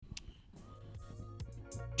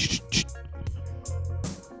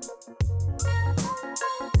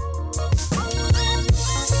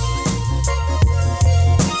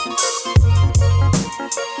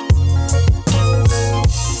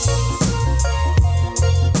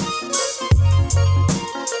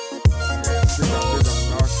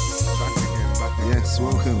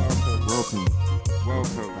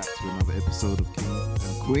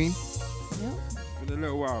Queen? Yep. It's been a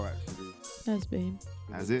little while, actually. Has been.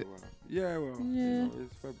 Has it? Yeah, well, Yeah. You know,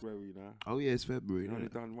 it's February now. Oh yeah, it's February. We only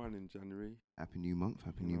Isn't it? done one in January. Happy New Month.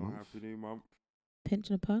 Happy New You know, Month. Happy New Month. Pinch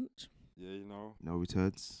and a punch. Yeah, you know. No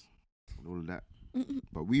returns. And all of that.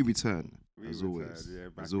 But we return. As always. Yeah,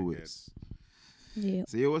 back As always. Yeah.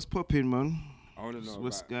 So yeah, what's popping, man? I want to know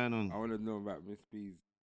What's going on? I want to know about Miss B's.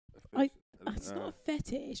 It's not a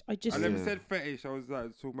fetish. I just I never said fetish. I was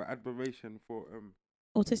like talking about admiration for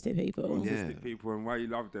autistic people. autistic people and why you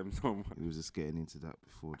love them so much. We was just getting into that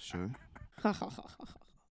before the show.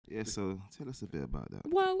 Yeah, so tell us a bit about that.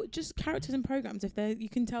 Well, just characters and programs. If there, you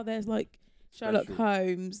can tell there's like Sherlock Special.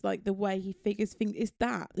 Holmes, like the way he figures things. Is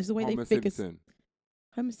that? There's the way Homer they figure. Simpson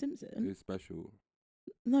Homer Simpson? is special.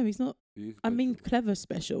 No, he's not. He is I mean, special. clever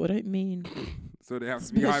special. I don't mean. So they have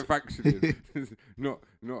to be high functioning, not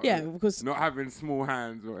Yeah, because not having small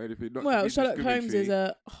hands or anything. Not to well, be Sherlock Holmes is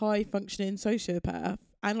discriminatory. a high functioning sociopath,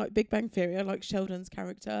 and like Big Bang Theory, I like Sheldon's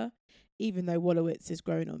character, even though Wolowitz is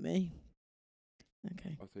growing on me.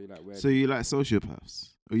 Okay. Oh, so you like weird. So you like sociopaths?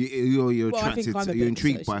 Or you're Well, I think attracted I'm a to, bit you're of a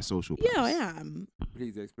intrigued by sociopaths? Yeah, I am.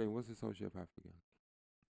 Please explain. What's a sociopath again?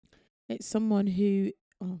 It's someone who.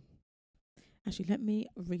 Oh, actually, let me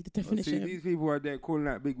read the Oh, see, definition. these people are there calling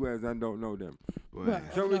out big words and don't know them. Well,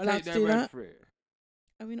 Shall Are we we not allowed take to their do word that? for it?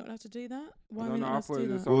 Are we not allowed to do that? Why I are don't we know. not I allowed thought to it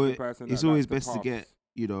do was a that? Well, social person. it's that always likes to best to pass. get,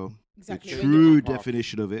 Exactly. the when true you're-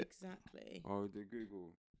 definition of it. Exactly. Oh, the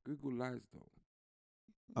Google lies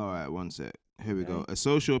though. All right, one sec. Here we go. Okay. A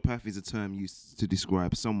sociopath is a term used to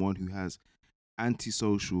describe someone who has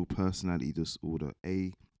antisocial personality disorder,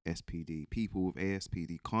 ASPD. People with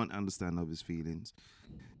ASPD can't understand others' feelings.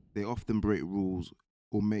 They often break rules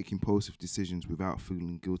or make impulsive decisions without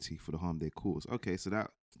feeling guilty for the harm they cause. Okay, so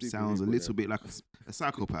that People sounds a equal little then. bit like a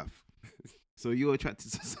psychopath. So you're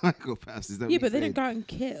attracted to psychopaths? Is that Yeah, what but they you're don't go out and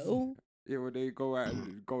kill. Yeah, when they go out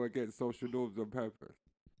and go against social norms on purpose.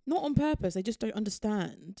 Not on purpose. They just don't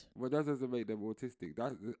understand. Well, that doesn't make them autistic.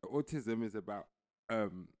 Autism is about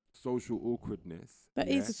social awkwardness. That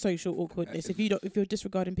is a social awkwardness. If you're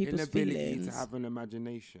disregarding people's inability feelings. to have an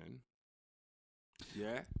imagination.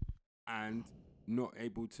 Yeah, and not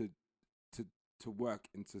able to work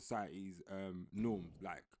in society's norms,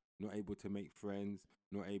 like not able to make friends,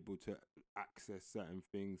 not able to access certain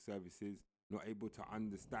things, services, not able to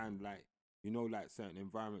understand, like, you know, like certain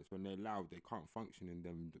environments when they're loud, they can't function in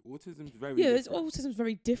them. Autism's very different. Autism's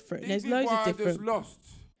very different. These There's loads people of are different. just lost.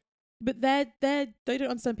 But they don't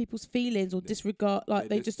understand people's feelings or disregard. Like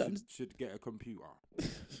they just don't. should get a computer.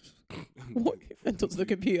 What? And talk to the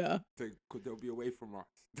computer. Because they'll be away from us.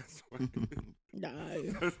 That's why. No.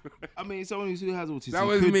 I mean, someone who has autism That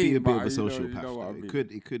was could be mean, a bit of but a you know sociopath. what I though. mean.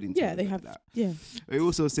 It could Yeah, they interpret have. that. Yeah. It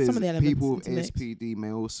also says Some of the elements people with intermixed. SPD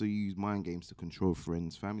may also use mind games to control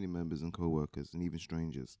friends, family members, and co-workers, and even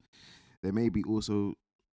strangers. They may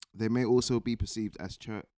also be perceived as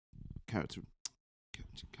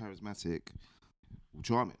charismatic,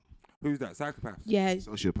 charming, Who's that? Psychopath? Yeah.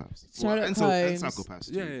 sociopaths, Sherlock and Holmes. psychopaths.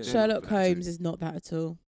 Too. Yeah, yeah. They're Sherlock that too. Holmes is not that at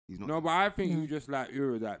all. He's not. No, but I think No. you just like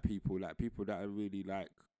that people that are really like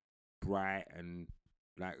bright and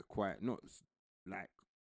like quite not like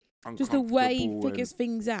Just the way he uncomfortable figures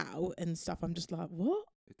things out and stuff. I'm just like, what?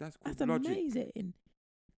 That's called That's logic. amazing.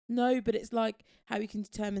 No, but it's like how you can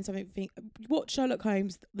determine something. Watch Sherlock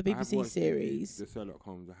Holmes, the I have BBC watched series, the Sherlock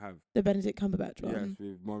Holmes. I have. the Benedict Cumberbatch Yes, one.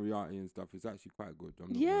 with Moriarty and stuff. It's actually quite good.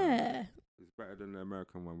 I'm not gonna lie. Yeah. It's better than the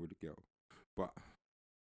American one with the girl. But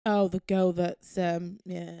Oh, the girl that's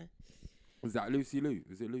yeah. is that Lucy Liu?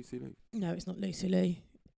 Is it Lucy Liu? No, it's not Lucy Liu.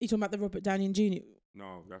 You talking about the Robert Downey Jr.?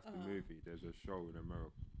 No, that's the Oh. movie. There's a show in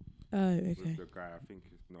America Oh, okay. with the guy. I think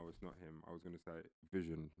it's not him. I was gonna say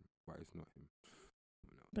Vision, but it's not him.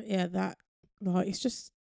 No. But yeah, that like it's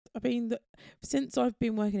just. I mean, since I've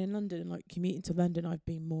been working in London and like commuting to London, I've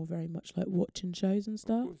been more very much like watching shows and Of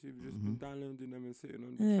stuff. course, you've just been downloading them and sitting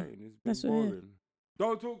on the Yeah, train. It's that's been what it is. boring.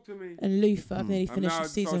 Don't talk to me. And Luther, I've nearly I'm I'm finished now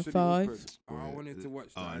season socially 5. awkward. Oh, I wanted to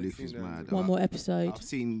watch that. Oh, I ain't Lucy's seen them. mad. One more episode. I've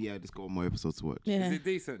seen. Yeah, just got one more episode to watch. Yeah. Is it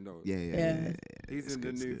decent though? Yeah. He's It's in good, the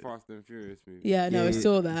it's new good. Fast and Furious movie. Yeah, no, Yeah, I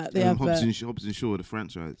saw that. The Hobbs advert. and Shaw, the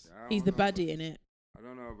franchise. Yeah, I He's the don't know baddie in it. I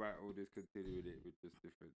don't know about all this continuing with it with just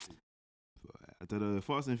different people. I don't know.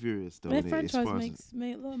 Fast and Furious, though. Their innit? It's franchise fast.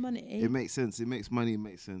 makes a lot of money. It makes sense. It makes money. It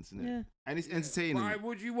makes sense, innit? Yeah. And it's entertaining. Why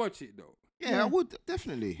would you watch it though? Yeah, Yeah. I would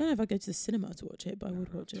definitely. I don't know if I go to the cinema to watch it, but I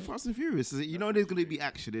would watch it. Fast and Furious. You know, there's gonna be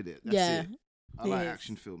action in it. That's Yeah. it. I like It is.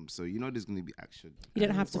 action films, so you know there's gonna be action. You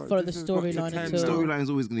don't have to Well, follow the this has got to storyline 10 at The now. all. storyline's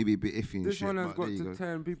always gonna be a bit iffy and This shit. one has but got there you to go.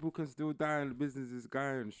 10. People can still die and the business is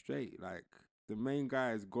going straight. Like the main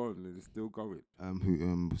guy is gone and it's still going.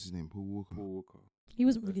 What's his name? Paul Walker. Paul Walker. He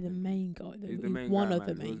wasn't Rest really the in main guy, though. He's He the was main one guy, of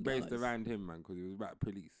the man. It was main based guys. around him, man, because he was about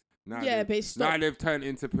police. Now Yeah, but it's now they've turned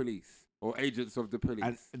into police or agents of the police.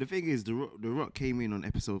 And the thing is, the Rock came in on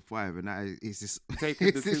episode 5, and that is just Taking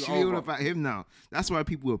the it's thing literally all over. about him now. That's why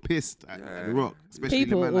people were pissed at Yeah. the Rock, especially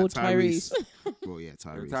People the man or like Tyrese. Tyrese. Well, yeah,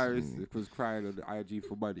 Tyrese. Tyrese was crying on the IG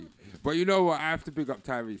for money. But you know what? I have to big up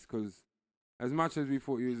Tyrese because as much as we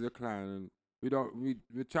thought he was a clown, and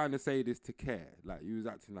we're trying to say this to care. Like, you was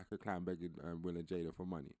acting like a clown begging Will and Jada for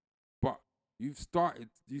money. But you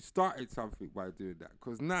started something by doing that,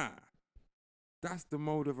 because that's the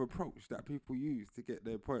mode of approach that people use to get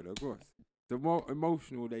their point across. The more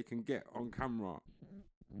emotional they can get on camera.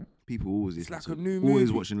 People always It's listen like to, a new always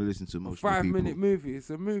movie. watching and listening to A emotional 5-minute people. movie. It's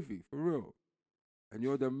a movie, for real. And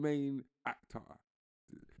you're the main actor.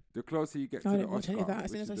 The closer you get I to the don't watch Oscar, any of that.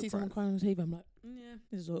 As which soon as is I the see someone prize. crying on TV, I'm like, yeah,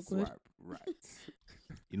 this is awkward. Swipe right.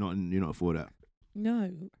 You're not for that.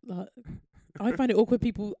 No, like I find it awkward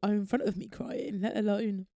people are in front of me crying, let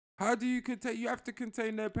alone. How do you contain? You have to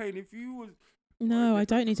contain their pain. If you was No, I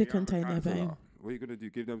don't need to me, I'm a contain their counsellor. pain. What are you gonna do?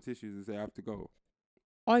 Give them tissues and say I have to go?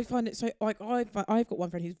 I find it so like I've got one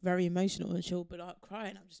friend who's very emotional and she'll be like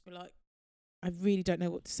crying. I'll just be like, I really don't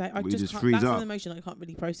know what to say. I We just just can't. freeze That's up. an emotion I can't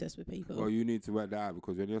really process with people. Well, you need to work that out,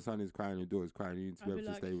 because when your son is crying, your daughter's crying, you need to I'll be be able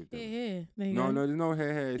to like, stay with them. here, there you No, go. there's no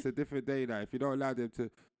here. It's a different day now. If you don't allow them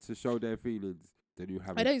to show their feelings, then you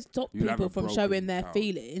have. I don't stop you'll have people a from broken showing their child.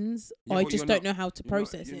 feelings. Yeah, I but just you're don't know how to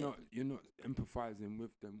process it. You're not empathizing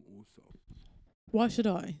with them also. Why should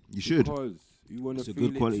I? You should. Because you want to It's a feel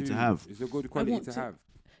good quality it to too. have. It's a good quality want to to- have.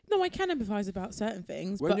 No, I can empathise about certain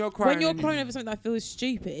things. When but you're when crying you're and crying you- over something that I feel is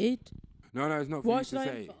stupid, No, it's not for why you should to I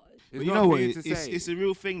say. empathise? It's But you not know for what? you to say. It's a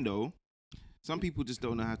real thing though. Some people just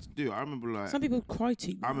don't know how to do it. I remember like Some people cry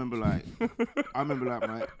too much. I remember like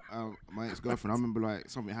my ex-girlfriend. I remember like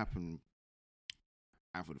something happened,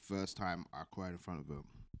 and for the first time I cried in front of her,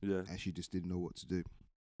 Yeah. and she just didn't know what to do.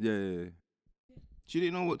 Yeah. She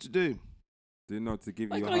didn't know what to do. Didn't know to give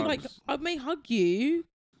Like, you a I, hug. like I may hug you,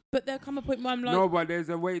 but there'll come a point where I'm like, No, but there's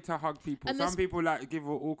a way to hug people. And Some there's- people like give an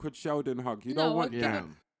awkward Sheldon hug. You No, don't want I'll give that. it-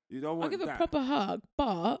 You don't I'll want give that. a proper hug,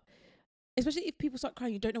 but especially if people start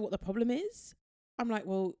crying, you don't know what the problem is. I'm like,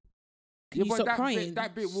 well, can Yeah, you but stop that bit- crying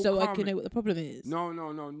that bit will so I calm can it. know what the problem is? No.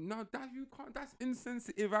 That you can't. That's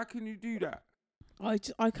insensitive. How can you do that? I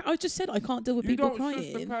just said I can't deal with You people don't shush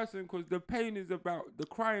the crying. person, because the pain is about the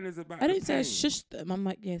crying is about. I the don't say I pain. shush them. I'm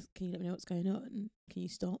like, yes, can you let me know what's going on? Can you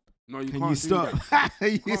stop? No, you Can can't you do stop? that.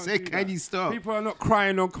 You can't said, do "Can that. you stop?" People are not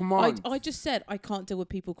crying on command. I just said I can't deal with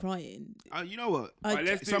people crying. You know what? I Right,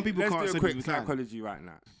 let's some do, people let's can't do say a quick we can. psychology right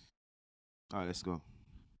now. All right, let's go.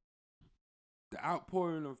 The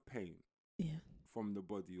outpouring of pain Yeah. from the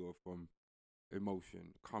body or from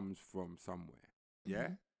emotion comes from somewhere. Yeah.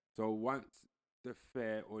 Mhm. So once the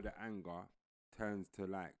fear or the anger turns to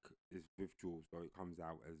like is withdrawal, so it comes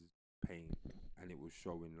out as pain, and it will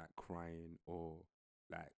show in like crying or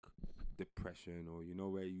like depression, or you know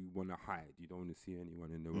where you want to hide, you don't want to see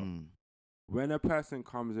anyone in the room. When a person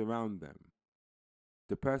comes around them,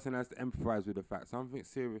 the person has to empathize with the fact something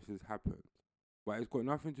serious has happened, but it's got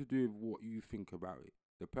nothing to do with what you think about it.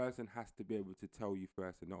 The person has to be able to tell you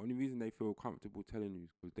first, and the only reason they feel comfortable telling you is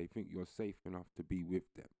because they think you're safe enough to be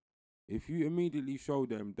with them. If you immediately show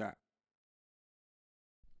them that,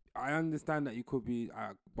 I understand that you could be,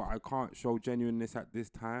 but I can't show genuineness at this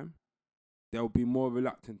time, they'll be more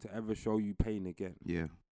reluctant to ever show you pain again. Yeah.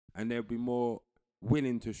 And they'll be more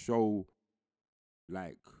willing to show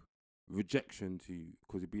like rejection to you,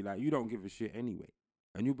 because it'd be like, you don't give a shit anyway.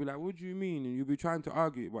 And you'll be like, what do you mean? And you'll be trying to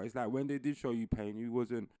argue it, but it's like when they did show you pain, you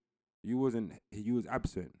was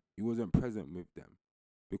absent. You wasn't present with them.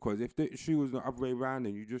 Because if the shoe was the other way around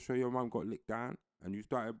and you just show your mum got licked down and you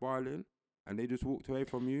started bawling and they just walked away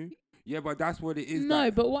from you, yeah, but that's what it is.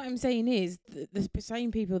 No, but what I'm saying is the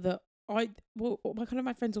same people that my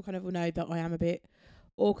friends will kind of know that I am a bit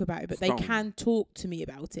awkward about it, but Stoned. they can talk to me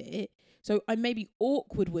about it. So I may be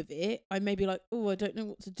awkward with it. I may be like, oh, I don't know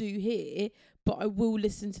what to do here, but I will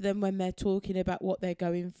listen to them when they're talking about what they're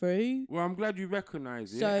going through. Well, I'm glad you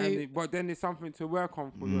recognise it, So- but then it's something to work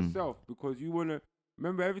on for yourself, because you want to,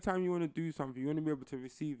 remember, every time you want to do something, you want to be able to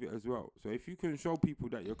receive it as well. So if you can show people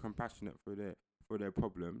that you're compassionate for their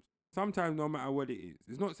problems, sometimes no matter what it is,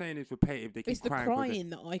 it's not saying it's repetitive, they keep It's the crying. 'cause crying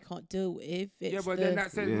that I can't deal with. It's yeah, but the, then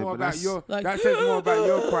that says Yeah, more but about that's- your, like, that says more about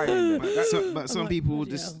your crying. But, Then. but some like, people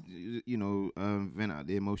bloody just, hell. vent out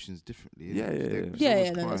their emotions differently. innit? Yeah, If yeah, they- yeah. if Yeah, someone's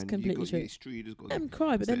yeah, no, that's crying, completely true. It's true. You just got let them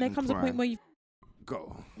cry, but then there comes a point where you,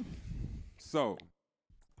 Go. So,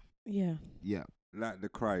 yeah. Yeah. like the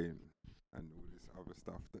crying and all this other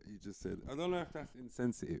stuff that you just said, I don't know if that's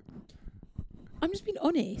insensitive. I'm just being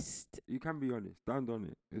honest You can be honest. Stand on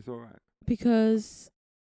it. It's all right. because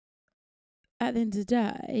at the end of the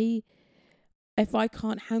day, if I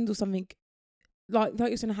can't handle something like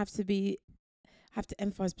it's gonna have to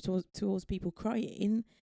emphasize towards people crying,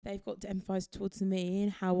 they've got to emphasize towards me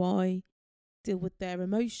and how I deal with their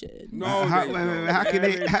emotions. No, how, they wait, don't. how can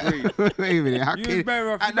they? Wait a minute. How You can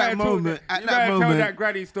better off- at you that better talk moment? that- At you that better tell moment, that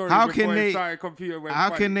granny story how before can it they? started computer went How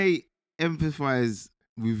funny. can they empathize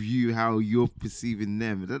with you how you're perceiving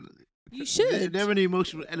them? You should. They're an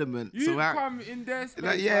emotional element. You so how, come in their space,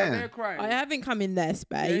 Like, yeah. yeah. They're crying. I haven't come in their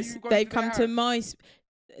space. you've gone They've to their come to house.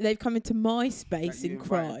 my. They've come into my Like, space you and invited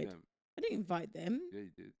cried. them. I didn't invite them. Yeah, you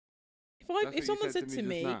did. If That's what someone you said to just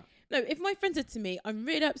me, now. no, if my friend said to me, I'm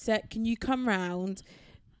really upset, can you come round?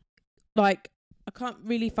 Like, I can't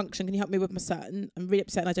really function. Can you help me with my son? I'm really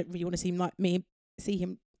upset and I don't really want to see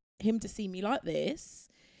him to see me like this.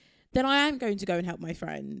 Then I am going to go and help my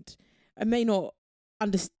friend. I may not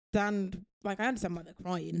understand, like I understand why they're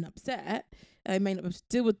crying and upset. I may not be able to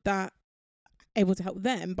deal with that, able to help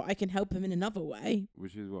them, but I can help them in another way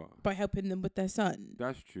Which is what? by helping them with their son.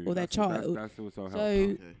 That's true. Or their child. That's also helpful.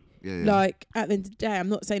 So, yeah. like, at the end of the day, I'm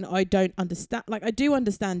not saying I don't understand. Like, I do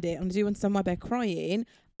understand it. And I do understand why they're crying.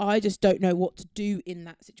 I just don't know what to do in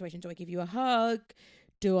that situation. Do I give you a hug?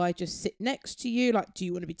 Do I just sit next to you? Like, do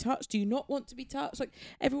you want to be touched? Do you not want to be touched? Like,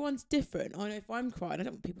 everyone's different. I know if I'm crying, I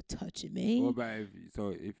don't want people touching me. What about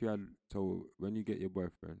when you get your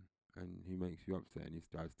boyfriend and he makes you upset and he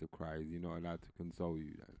starts to cry, is he not allowed to console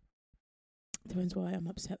you then? Depends why I'm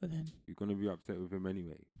upset with him. You're gonna be upset with him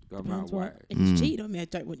anyway. Don't Depends matter why. why. If he's Mm. cheating on me, I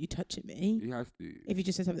don't want you touching me. He has to. If you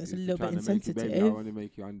just said something that's a He's little bit trying to make you, insensitive, baby, I want to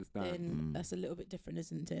make you understand. then that's a little bit different,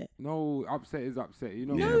 isn't it? No, upset is upset. You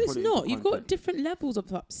know. No, when you it's put it into not. You've got context. different levels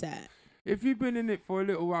of upset. If you've been in it for a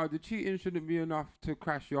little while, the cheating shouldn't be enough to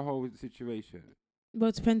crash your whole situation. Well,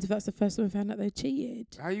 it depends if that's the first time I found out they cheated.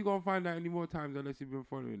 How you gonna find out any more times unless you've been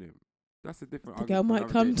following him? That's a different. The girl argument for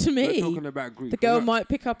might another come day. to me. We're talking about Greek. The girl might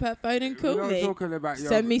pick up her phone and call We're not me. talking about your,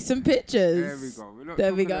 Send me some pictures. There we go. We're not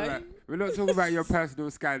There we talking go. About, we're not talking about your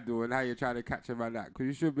personal scandal and how you're trying to catch him like that, because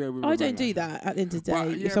you should be able to. I don't do that at the end of the day.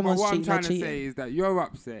 But, yeah, If someone's but what cheating, I'm trying they're to cheating. say is that you're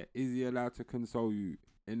upset. Is he allowed to console you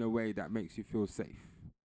in a way that makes you feel safe?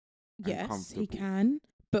 and Yes, he comfortable? can.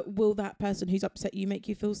 But will that person who's upset you make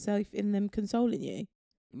you feel safe in them consoling you?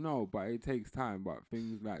 No, but it takes time. But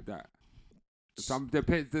things like that, some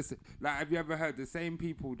depends. Like, have you ever heard the same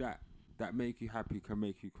people that make you happy can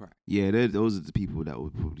make you cry? Yeah, those are the people that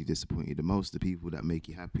would probably disappoint you the most. The people that make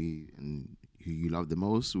you happy and who you love the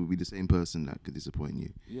most will be the same person that could disappoint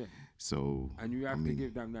you. Yeah. So, And you have I to mean,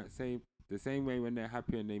 give them the same way when they're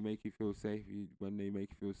happy and they make you feel safe. When they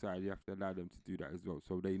make you feel sad, you have to allow them to do that as well,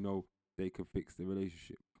 so they know they can fix the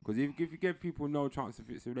relationship. Because if you give people no chance to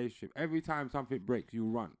fix the relationship, every time something breaks, you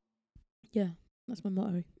run. Yeah, that's my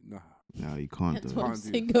motto. no, you can't That's do why I'm Can't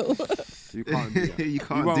do single. You can't do that. You You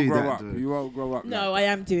can't won't do grow that. up. though. You won't grow up. No, like I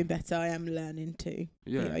am doing better. I am learning to.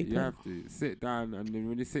 Yeah, be you open. have to sit down, and then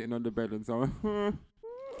when you're sitting on the bed and someone,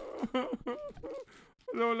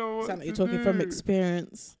 I don't know what Sound like to you're talking from do.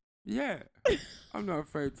 experience. Yeah, I'm not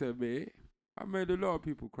afraid to admit. I made a lot of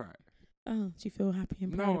people cry. Oh, do you feel happy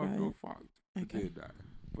and proud No, I about feel it? fucked for Okay. doing that.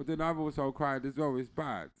 But then I've also cried as well. It's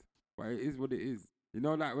bad, but it is what it is. You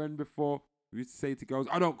know, like when before we used to say to girls,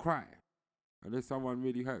 "I don't cry," unless someone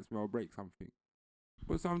really hurts me or breaks something.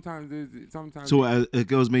 But sometimes So, a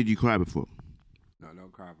girl's made you cry before? no,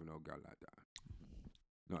 don't cry for no girl like that.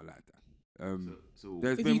 Not like that. So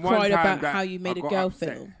There's If been you one cried time about that how you made I a got girl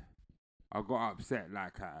upset. feel. I got upset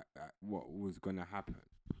like at what was gonna happen.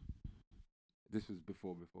 This was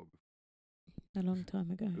before. A long time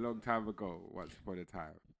ago. A long time ago, once upon a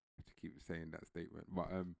time. I have to keep saying that statement. But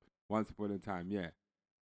once upon a time, yeah.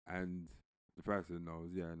 And the person knows,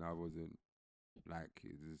 yeah, and I wasn't like,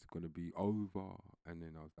 is this gonna be over? And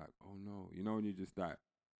then I was like, oh no. You know when you just like,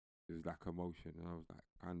 it was like emotion, and I was like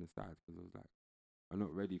kinda sad because I was like, I'm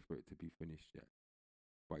not ready for it to be finished yet.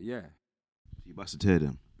 But yeah. you must have tear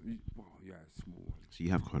them. Well, yeah, small one. So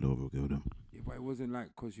you have cried over a girl then? Yeah, but it wasn't like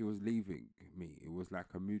because she was leaving me. It was like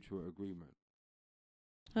a mutual agreement.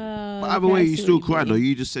 But either way, I you see still what cried though. mean.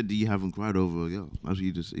 You just said that you haven't cried over a girl. That's what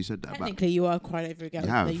you said that about. Technically, you are crying over a girl. You even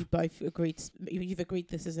have. though you both agreed. You've agreed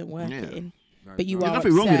this isn't working. No, But it's you not. are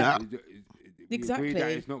There's nothing wrong with upset. that. We agreed that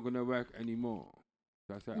Exactly. it's not gonna work anymore.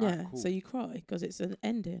 So I said, Yeah, "Alright, cool." so you cry because it's an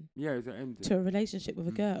ending Yeah, it's an ending. to a relationship with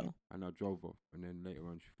a Mm. girl. And I drove off, and then later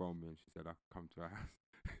on she phoned me and she said I could come to her house.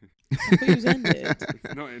 I thought it was ended.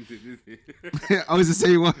 It's not ended, is it? I was the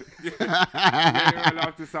same one. Later on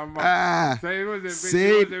after some months. So it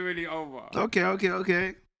wasn't really over. Okay.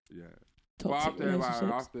 Yeah. Toxic but after a while,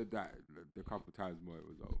 relationships. after that, the couple times more it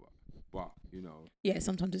was over. But you know, Yeah,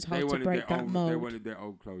 sometimes it's they hard to wanted break their that own. mold. They wanted their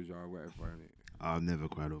own closure or whatever. Innit? I've never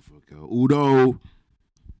cried over a girl. Although,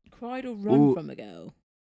 Cried or run Oh. from a girl?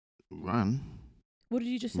 run. What did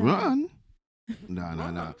you just say? Run? No.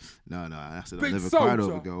 I said I've Big never cried over a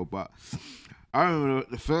soldier. girl, but I remember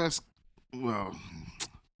the first. Well,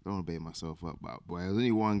 don't want to bait myself up, but boy, there's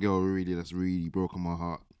only one girl that's really broken my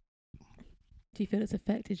heart, Do you feel it's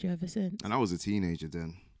affected you ever since? and I was a teenager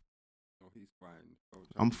then. Oh, he's fine.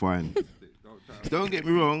 I'm fine. Don't Don't get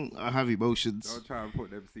me wrong, I have emotions. Don't try and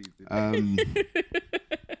put them seeds in.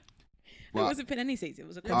 It but- wasn't putting any seats. It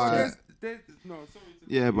was a Yeah, question. but no, sorry.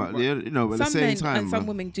 Yeah, but but at the Some same men time, and some man,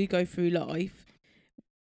 women do go through life,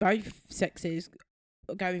 both sexes,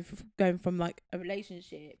 going from like a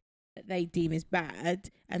relationship that they deem as bad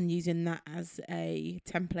and using that as a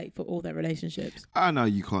template for all their relationships. I know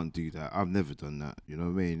you can't do that. I've never done that. You know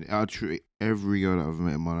what I mean? I treat every girl that I've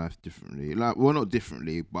met in my life differently. Like, well, not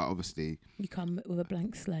differently, but obviously, You come with a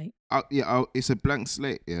blank slate. it's a blank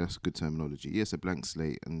slate. Yeah, that's good terminology. Yeah, it's a blank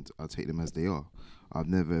slate, and I'll take them as they are. I've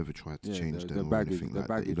never ever tried to change the them or baggage- anything the like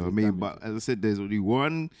that. You baggage know what I is mean? damaging. But as I said, there's only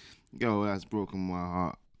one girl that's broken my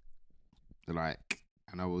heart. Like,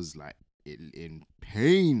 and I was like in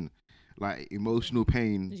pain, like emotional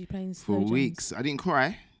pain Did you playing for slow jams? weeks. I didn't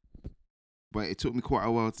cry, but it took me quite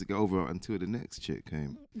a while to get over it until the next chick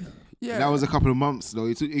came. Yeah, That was a couple of months though.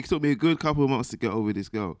 It took me a good couple of months to get over this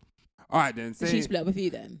girl. all right then. Did she split up with you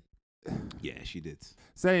then? Yeah, she did.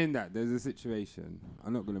 Saying that, there's a situation.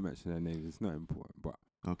 I'm not going to mention their names. It's not important, but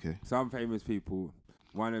Okay. some famous people.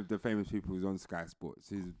 One of the famous people who's on Sky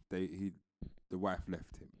Sports. The wife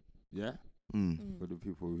left him. Yeah. Mm. For the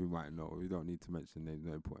people who might know, we don't need to mention names.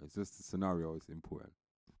 Not important. It's just the scenario is important.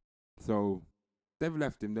 So they've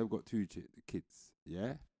left him. They've got two kids.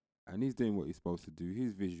 Yeah. And he's doing what he's supposed to do.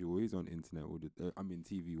 He's visual. He's on internet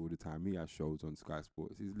TV all the time. He has shows on Sky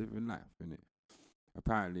Sports. He's living life, innit?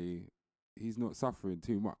 Apparently, he's not suffering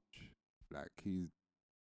too much. Like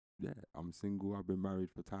I'm single. I've been married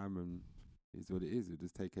for time, and it's what it is. We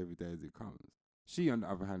just take every day as it comes. She, on the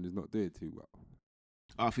other hand, is not doing too well.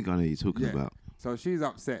 I think I know what you're talking Yeah. about. So she's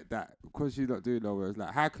upset that because she's not doing well. It's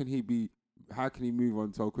like, how can he move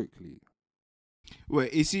on so quickly?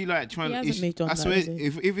 Wait, is he like trying? He hasn't moved on I though, swear, has he?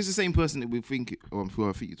 if it's the same person that we think, or who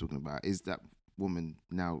I think you're talking about, is that woman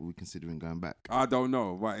now we considering going back? I don't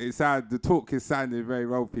know, but the talk is sounding very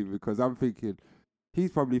ropey because I'm thinking,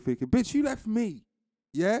 he's probably thinking, bitch, you left me.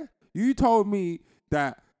 Yeah? You told me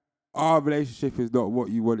that our relationship is not what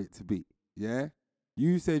you want it to be. Yeah?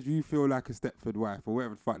 You said you feel like a Stepford wife or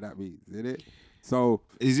whatever the fuck that means, isn't it? So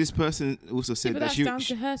Is this person also said But that that's she? down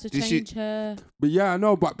to her to did she- change her. but yeah, I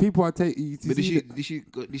know, but people are taking. But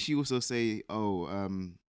did she also say,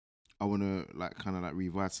 I want to like kind of like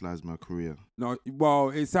revitalize my career? No, well,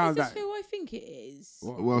 it sounds Is like. this who I think it is?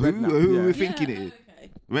 Well, Redknapp, who yeah. are we thinking it is? Okay.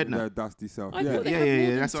 Redknapp. Their dusty self. I Yeah. thought they Yeah, had yeah, more yeah.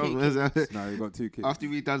 than That's two what. kids. No, you got two kids. After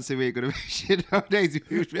we done, say we're gonna make shit nowadays.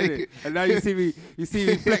 Innit? And now you see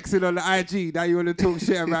me flexing on the IG. Now you want to talk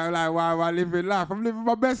shit about like why am I living life? I'm living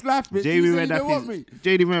my best life, bitch. Jamie You say you don't want me.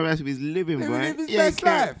 Redknapp is living, Living boy. his best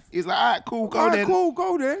life. He's like, alright, cool, go Alright, then. cool,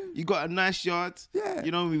 go then. You got a nice yard. Yeah. You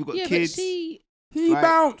know, we've got Yeah, kids. but she. He Like,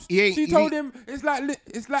 bounced. he ain't- She he told didn't- him it's like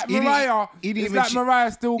he didn't- Mariah. he didn't It's even like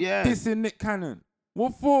Mariah still Yeah. dissing Nick Cannon.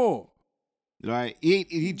 What for? Like Jamie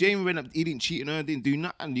Redknapp, he didn't cheat on her, didn't do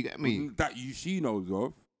nothing. You get me? That she knows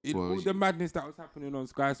of. Well, All the madness that was happening on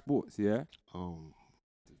Sky Sports, yeah? Oh,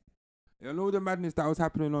 And all the madness that was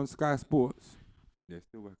happening on Sky Sports. Yeah,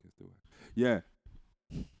 still working. Yeah.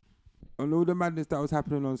 And all the madness that was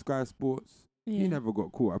happening on Sky Sports, Yeah. he never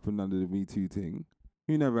got caught up in none of the Me Too thing.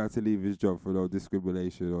 He never had to leave his job for no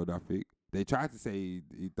discrimination or nothing. They tried to say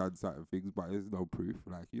he done certain things, but there's no proof.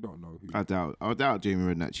 Like, you don't know who. I doubt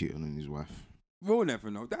Jamie Redknapp cheated on his wife. We'll never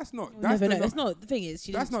know. That's not. We'll That's never the know. no- That's not the thing. Is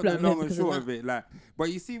she That's didn't not split the up with him long and because short of of it. Like,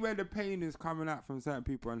 but you see where the pain is coming out from certain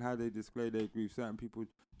people and how they display their grief. Certain people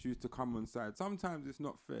choose to come on side. Sometimes it's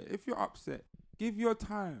not fair. If you're upset, give your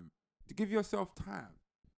time. Give yourself time.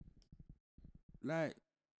 Like,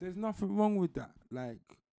 there's nothing wrong with that. Like,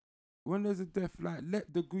 when there's a death, like,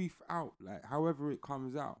 let the grief out. Like, however it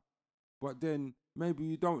comes out. But then maybe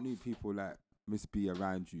you don't need people like Miss B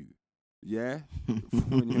around you. Yeah,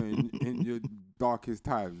 when you're in your darkest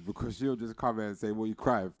times, because she'll just come here and say, "What are you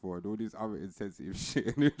crying for?" and all this other insensitive shit,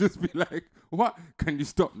 and you'll just be like, "What? Can you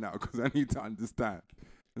stop now? Because I need to understand."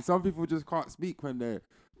 And some people just can't speak when they're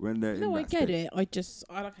No, in I that get state. it. Like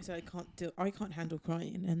I said, I can't handle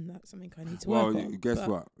crying, and that's something I need to Well, work on. guess but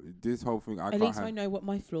what? This whole thing, I At can't. least I know what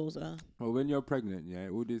my flaws are. Well, when you're pregnant, yeah,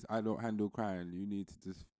 all this I don't handle crying. You need to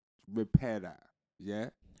just repair that,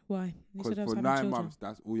 yeah. Why? You Because said I was for having 9 children. months,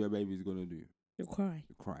 that's all your baby's gonna do. You'll cry.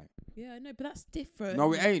 You cry. Yeah, I know, but that's different.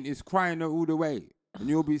 No, it ain't. It's crying all the way. And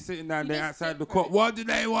you'll be sitting down there It's outside the different. court. What do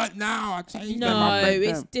they want now? I changed them. I No, fed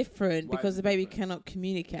it's them. different Why because is the it baby different? cannot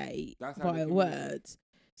communicate That's how they via communicate. words,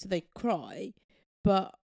 so they cry.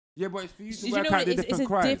 But Yeah, but it's for you to do you work know out what the it is? different It's a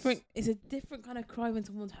cries. different. It's a different kind of cry when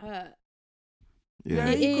someone's hurt. Yeah,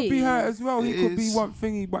 It he could be hurt is. as well. He It could be is. one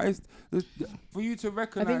thingy, but it's for you to I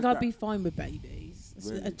recognise think that. I'd be fine with babies.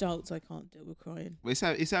 Really? Adults, I can't deal with crying. Well,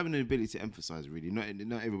 it's having an ability to emphasize. Really, not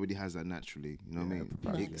everybody has that naturally. You know what I Yeah, mean?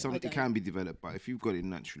 precisely. No, It I can don't. be developed, but if you've got it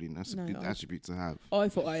naturally, that's No, a good I- attribute to have. I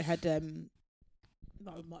thought I had that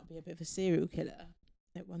I might be a bit of a serial killer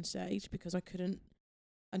at one stage because I couldn't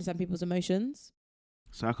understand people's emotions.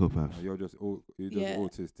 Psychopath, No, you're just Yeah.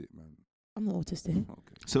 autistic, man. I'm not autistic.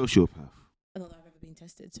 Okay. sociopath. Not that I've ever been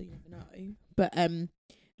tested, so you never know. But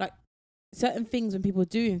like certain things when people are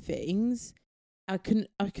doing things, I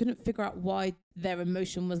couldn't figure out why their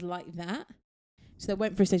emotion was like that. So I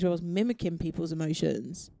went for a stage where I was mimicking people's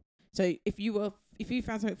emotions. So if you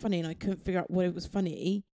found something funny and I couldn't figure out what it was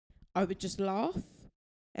funny, I would just laugh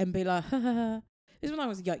and be like, ha ha ha. This is when I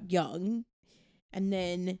was young. And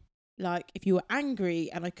then like if you were angry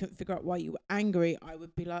and I couldn't figure out why you were angry, I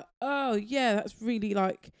would be like, oh yeah, that's really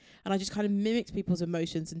like, and I just kind of mimicked people's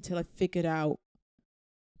emotions until I figured out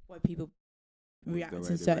why people Was the react way in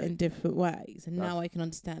they certain react. different ways. And now That's I can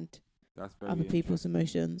understand That's very other people's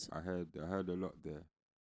interesting. emotions. I heard a lot there.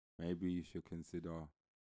 Maybe you should consider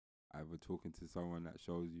either talking to someone that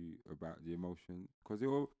shows you about the emotion, because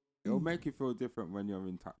it'll Mm. make you feel different when you're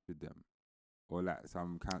in touch with them, or like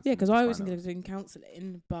some counselling. Yeah, because to I was find thinking out. of doing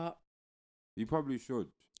counselling, but You probably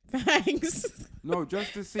should. thanks. No,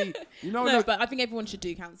 just to see. You know, No, like, but I think everyone should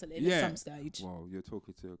do counselling Yeah. at some stage. well, you're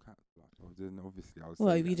talking to a counsellor. Well, then obviously I'll say.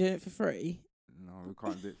 Well, that. you doing it for free? No, we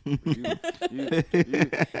can't do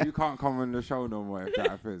it. You can't come on the show no more if that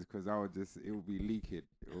happens, because it will be leaking.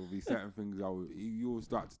 It will be certain things you will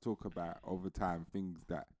start to talk about over time, things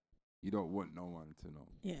that you don't want no one to know.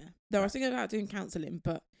 Yeah. No, I was thinking about doing counselling,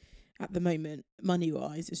 but at the moment,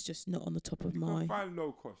 money-wise, it's just not on the top of You my... can find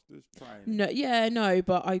low cost, just try it. No, yeah, no,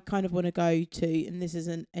 but I kind of want to go to, and this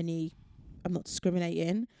isn't any... I'm not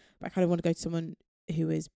discriminating, but I kind of want to go to someone who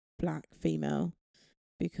is black, female,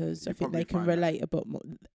 because You I think they probably can find that. relate a bit more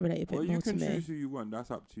Well, you more to can me. choose who you want. That's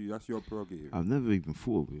up to you. That's your prerogative. I've never even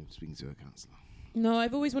thought of speaking to a counsellor. No,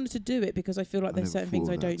 I've always wanted to do it because I feel like I there's never certain things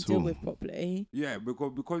thought I of that don't at deal all. with properly. Yeah,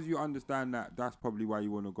 because you understand that. That's probably why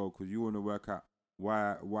you want to go, because you want to work out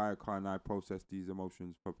why can't I process these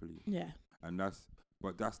emotions properly. Yeah. And that's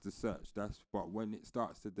the search. But when it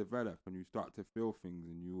starts to develop and you start to feel things,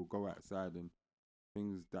 and you will go outside and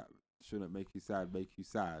things that shouldn't make you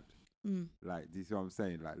sad. Mm. Like, do you see what I'm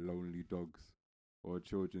saying? Like lonely dogs or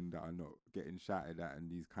children that are not getting shouted at and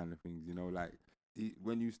these kind of things. You know, like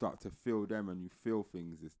when you start to feel them and you feel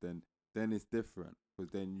things, it's then it's different,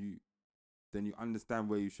 because then you understand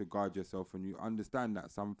where you should guard yourself, and you understand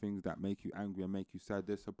that some things that make you angry and make you sad,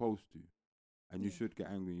 they're supposed to. And you Yeah. should get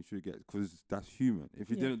angry, you should get, because that's human. If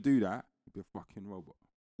you Yeah. didn't do that, you'd be a fucking robot.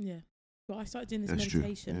 Yeah. But I started doing this That's true,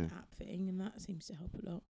 meditation yeah. app thing, and that seems to help a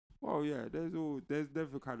lot. Well, yeah, there's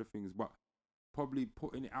different kind of things, but probably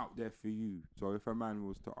putting it out there for you. So if a man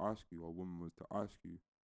was to ask you, or a woman was to ask you,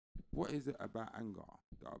 what is it about anger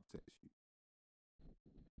that upsets you?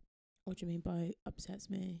 What do you mean by upsets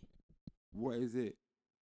me? What is it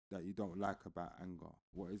that you don't like about anger?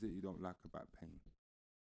 What is it you don't like about pain?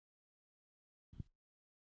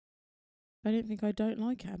 I don't think I don't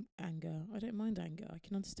like anger. I don't mind anger. I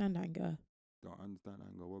can understand anger. Don't understand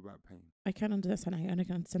anger. What about pain? I can understand anger, and I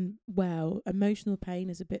can understand emotional pain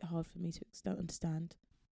is a bit hard for me to understand.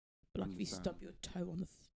 But like if you stub your toe on the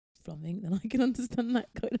something, then I can understand that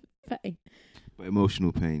kind of pain. But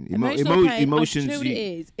emotional pain, Emotional pain, emotions. I know what it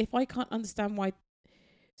is. If I can't understand why,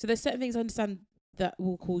 so there's certain things I understand that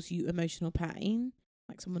will cause you emotional pain,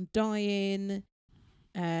 like someone dying,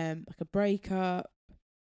 like a breakup,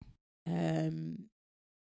 being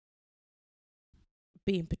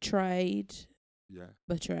betrayed. Yeah.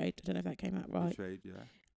 Betrayed. I don't know if that came out right. Betrayed, yeah.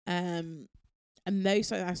 And those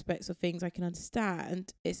sort of aspects of things I can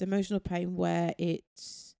understand. It's emotional pain where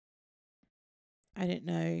it's, I don't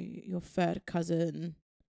know, your third cousin.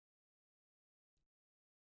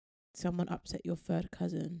 Someone upset your third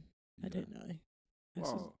cousin. I don't know.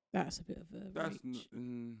 That's a bit of a reach.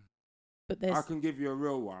 But there's, I can give you a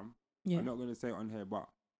real one. yeah. I'm not going to say it on here, but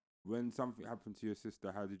when something happened to your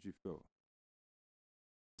sister, how did you feel?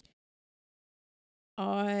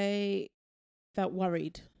 I felt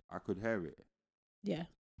worried. I could hear it. Yeah.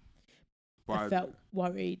 But I felt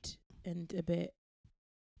worried and a bit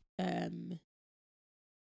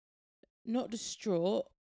not distraught,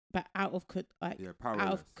 but out of out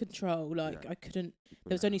powerless. of control. Like Yeah. I couldn't. You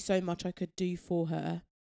There was couldn't only so much I could do for her.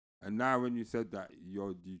 And now when you said that,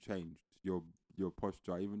 you changed your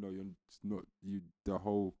posture, even though you're not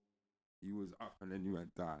you was up and then you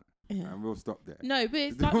went down. Yeah. And we'll stop there. No, but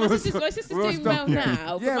it's like my sister's doing well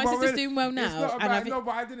now. Yeah, but my but sister's doing well It's now. not And about, no,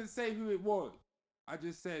 but I didn't say who it was. I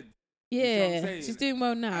just said, yeah, she's doing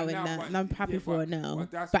well now in now, that, but- and I'm happy yeah, for her but- now.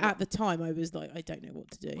 but that's But what- at the time, I was like, I don't know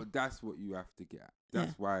what to do. but that's what you have to get at.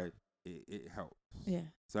 That's why it helps. Yeah.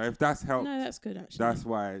 So if that's helped, No, that's good actually. that's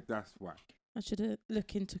why. I should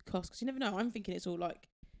look into cost because you never know. I'm thinking it's all like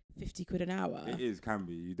 50 quid an hour. It can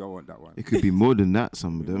be. You don't want that one. It could be more than that.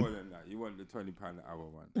 Some of More them. than that. You want the £20 an hour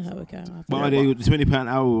one. Oh, okay. I'll have to But look. are they the £20 an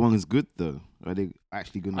hour one is good though? Are they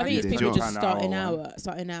actually going I to think do it's their people job? just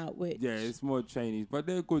starting out with. Yeah, it's more Chinese, but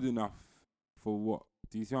they're good enough for what?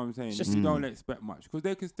 Do you see what I'm saying? Just- You don't expect much because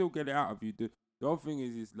they can still get it out of you. The whole thing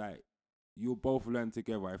is like you'll both learn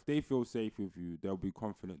together. If they feel safe with you, they'll be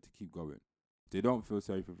confident to keep going. If they don't feel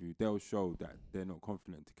safe with you, they'll show that they're not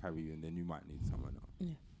confident to carry you, and then you might need someone else.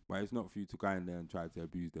 Yeah. But it's not for you to go in there and try to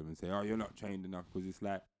abuse them and say, "Oh, you're not trained enough," because it's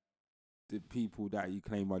like the people that you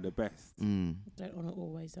claim are the best. Don't want to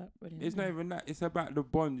always that brilliant. It's not even that. It's about the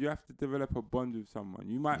bond. You have to develop a bond with someone.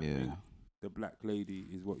 You might think the black lady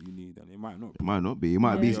is what you need, and it might not. It might not be. It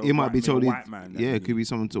might Yeah. be. Be a It might white- be be a totally. white man that Yeah, you it could need. be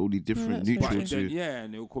something totally different, that's very neutral But then, to. yeah,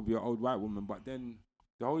 and it could be an old white woman. But then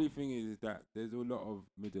the only thing is that there's a lot of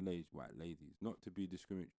middle-aged white ladies. Not to be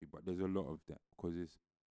discriminatory, but there's a lot of them because it's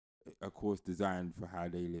a course designed for how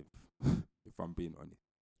they live. If I'm being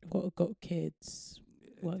honest, got kids.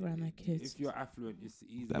 Work around their kids. If you're affluent, it's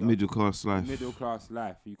easy. That middle class life. Middle class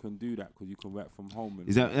life, you can do that because you can work from home. And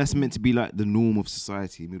That's meant to be like the norm of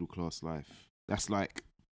society, middle class life. That's like,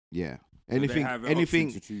 yeah. So they Anything, have an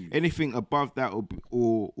option to choose. anything above that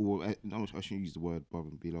or no, I shouldn't use the word above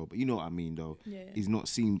and below, but you know what I mean though. Yeah. Is not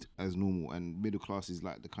seen as normal, and middle class is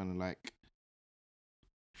like the kind of like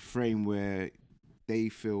frame where they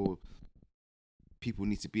feel people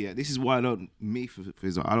need to be at. This is why I don't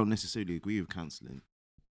necessarily agree with cancelling.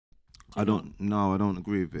 I don't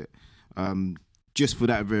agree with it. Just for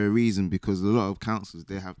that very reason, because a lot of councils,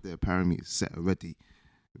 they have their parameters set already,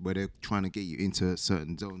 where they're trying to get you into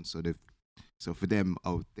certain zones. So for them,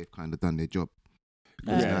 they've kind of done their job.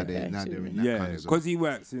 Because now they're in that kind of zone. Because he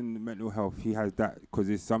works in mental health, he has that. Because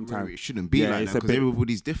it's sometimes It shouldn't be like that, because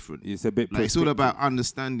everybody's different. It's a bit. Like, it's all about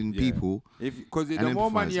understanding people. Because the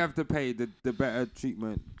more money you have to pay, the better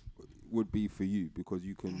treatment would be for you, because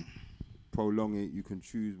you can prolong it. You can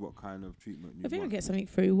choose what kind of treatment you I think want. I get something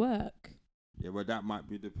through work. Yeah, well, that might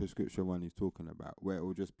be the prescription one he's talking about, where it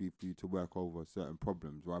will just be for you to work over certain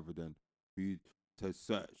problems rather than for you to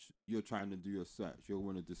search. You're trying to do your search. You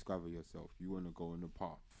want to discover yourself. You want to go on the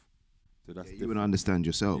path. So that's You want to understand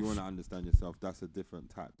yourself. You want to understand yourself. That's a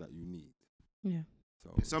different type that you need. Yeah.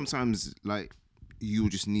 So sometimes, like, you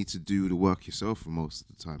just need to do the work yourself for most of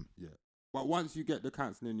the time. yeah. But once you get the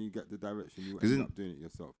counselling, you get the direction, you 'Cause end up doing it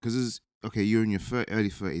yourself. Because you're in your early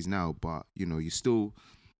 30s now, but you're still,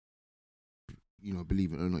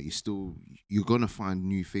 believe it or not, you're gonna find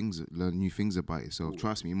new things, learn new things about yourself. Ooh.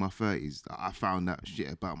 Trust me, in my 30s, I found that shit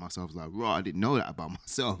about myself. Like, right, I didn't know that about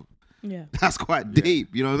myself. Yeah. That's quite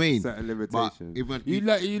deep. You know what I mean? Certain But limitations.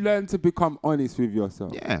 You learn to become honest with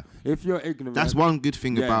yourself. yeah, If you're ignorant, that's one good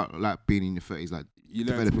thing Yeah. about like being in your 30s. Like, you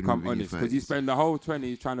learn to developing become within your honest, because you 30s. spend the whole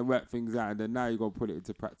 20s trying to work things out, and then now you got to put it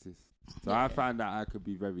into practice. So I found that I could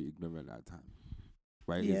be very ignorant at times.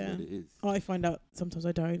 But it is what it is. I find out sometimes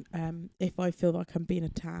I don't. If I feel like I'm being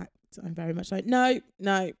attacked, I'm very much like, no, Yes,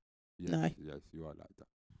 no, Yes, you are like that.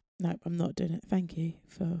 no, I'm not doing it. Thank you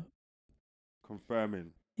for.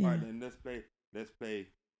 Confirming. Yeah. Right, then let's play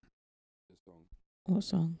the song. What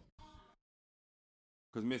song?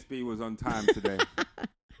 Because Miss B was on time today.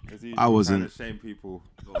 As usual, I wasn't. Trying to shame people.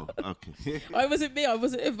 Oh, okay. I wasn't me. I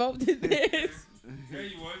wasn't involved in this. There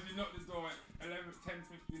you was. You knocked the door at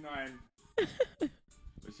 10:59.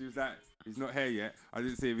 But she was like, he's not here yet. I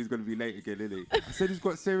didn't see if he's going to be late again, is he? I said he's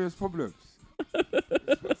got serious problems.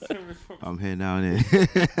 I'm here now,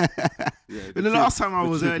 innit? Yeah, But the last time I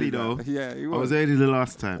was early, though. Yeah, he I was. was early the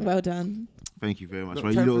last time. Well done. Thank you very much. Look,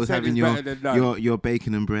 Right, you lot was 10% having is better than none. your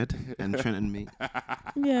bacon and bread and Trent and me.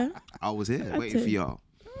 Yeah. I was here Had waiting to. for y'all.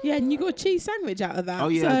 Yeah, and you got a cheese sandwich out of that. Oh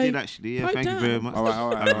yeah, so I did actually. Yeah, pipe thank you down. very much. All right.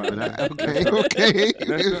 I remember that. Okay.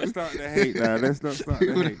 Let's not start the hate now. Let's not start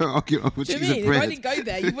the hate. Argue over Do you cheese mean and if I bread. didn't go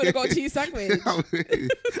there, you would have got a cheese sandwich?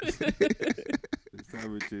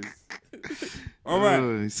 Sandwiches. All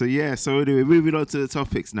right. So anyway, moving on to the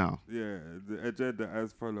topics now. Yeah, the agenda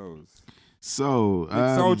as follows. So Big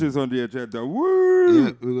Soulja's on the agenda. Woo!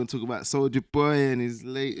 yeah, we're gonna talk about Soulja Boy and his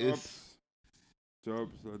latest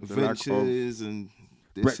jobs, and the lack of Adventures and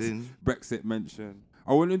this and Brexit mention.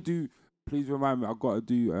 I want to do. Please remind me. I got to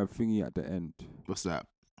do a thingy at the end. what's that?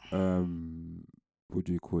 What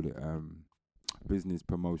do you call it? Business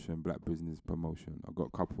promotion, black business promotion. I got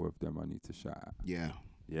a couple of them I need to shout at. Yeah.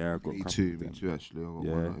 Yeah, I got a Me couple too. of Me them. too. Actually, I got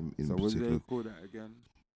Yeah. one in So what do particular. they call that again?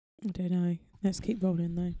 I don't know. Let's keep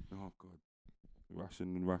rolling though. Oh God,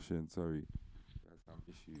 Russian. Sorry, we had some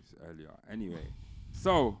issues earlier. Anyway,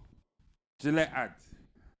 so Gillette ad.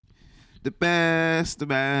 The best a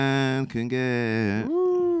man can get.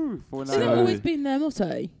 Woo! Has that always been their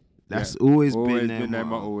motto? That's always always been their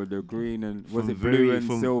motto. with the green and was From it blue and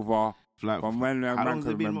from- silver? Like, From when how man long has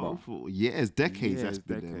can it been remember. motto for? Years, decades. That's Years,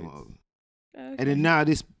 been their decades. motto. Okay. And then now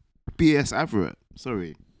this BS advert.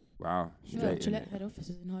 Sorry. Wow, Yeah, straight in Gillette it. head office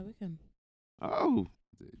is in High Wycombe. Oh,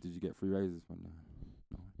 Did you get free razors from there?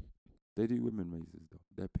 No. They do women razors though.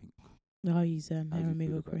 They're pink. No, I use How hair do you feel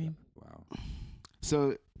removal about cream. that? Wow.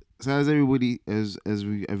 so has everybody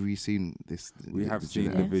have we seen this? We have the seen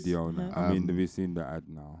Gillette the Yes, video I now. have. I mean, we've seen the ad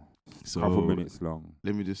now. So Couple minutes long.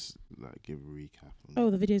 Let me just like give a recap. Oh,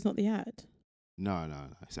 the video's not the ad. No,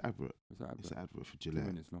 it's an advert. What's that It's advert? an advert for 2 Gillette.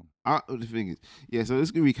 minutes long. The thing is, yeah. So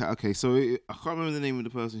let's go recap. Okay, so I can't remember the name of the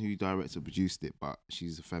person who directed or produced it, but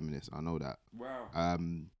she's a feminist. I know that. Wow.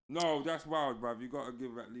 No, that's wild, bruv. You gotta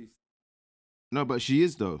give at least. No, but she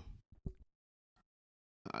is though.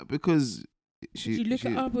 Because she. Did you look she,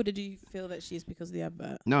 it up, or did you feel that she's because of the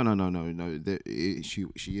advert? No.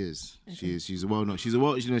 She is. Okay. She is. She's a well known. She's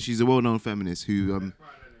a well known feminist who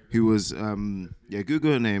was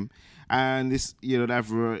Google her name, and this the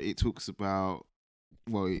advert it talks about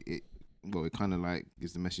it kind of like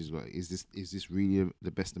gives the message like is this really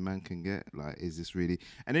the best a man can get, like is this really,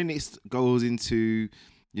 and then it goes into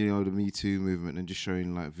the Me Too movement and just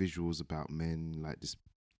showing like visuals about men like this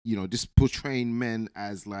just portraying men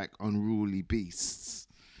as like unruly beasts.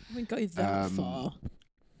 I wouldn't go that far.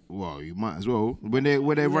 Well, you might as well. When they're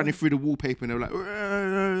running through the wallpaper and they're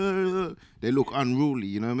like, they look unruly.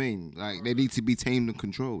 You know what I mean? Like they need to be tamed and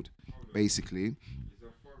controlled, basically. It's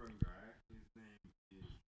a foreign guy. His name is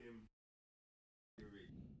Tim.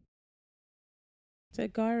 Is it a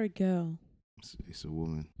guy or a girl? It's a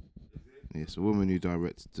woman. Yeah, it's a woman who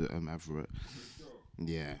directs the advert.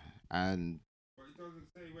 Yeah, and But it doesn't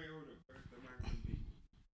say wait, hold on. Best the man can be.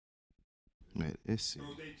 wait, let's see. So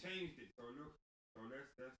they changed it. So look. So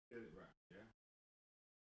let's get it right. Yeah.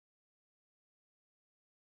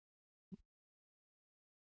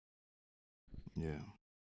 Yeah,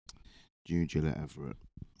 June Gillette advert.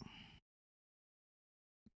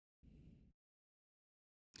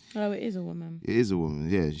 Oh, it is a woman. It is a woman.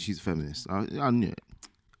 Yeah, she's a feminist. I knew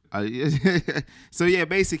it. So yeah,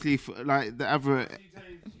 basically, like the advert. She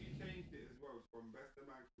changed it as well from best a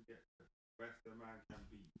man can get to best a man can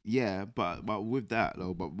be. Yeah, but with that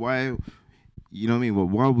though, but why? You know what I mean? But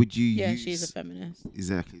why would you? Yeah, use, she's a feminist.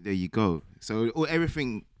 Exactly. There you go. So or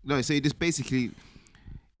everything. No, so it just basically,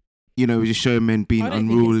 just showing men being I don't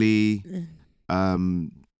think unruly.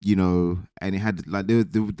 Ugh. And it had like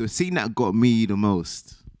the scene that got me the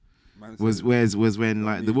most was when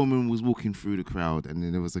like the woman was walking through the crowd and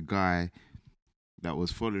then there was a guy that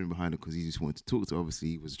was following behind her because he just wanted to talk to her. Obviously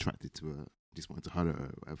he was attracted to her, just wanted to hug her or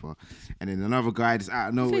whatever. And then another guy just out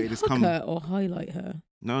of nowhere just come. Her or highlight her.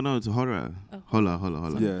 No, to holler her. Oh.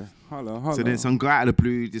 Holler. Yeah, hello. So then some guy out of the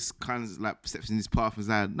blue just kind of like steps in his path and is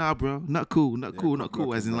like, nah, bro, not cool.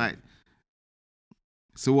 As in like,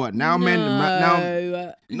 so what? Now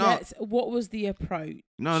No. No. What was the approach?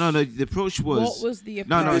 No. The approach was. What was the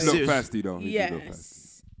No, approach? He serious. looked thirsty though. He did look thirsty. Yes.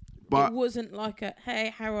 But it wasn't like a,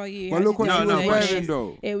 hey, how are you? But How's look what your she No, was no, day?" wearing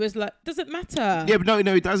though. It was like, does it matter? yeah, but no,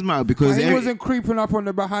 it does matter because But he wasn't creeping up on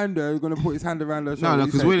the behind her. He was gonna put his hand around her shoulder. no,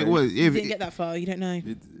 because when it was, You if didn't get that far. You don't know.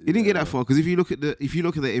 it didn't get that far. Because if you look at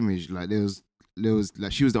the image, like there was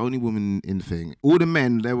like she was the only woman in the thing. All the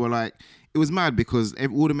men, they were like, it was mad because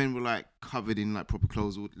all the men were like covered in like proper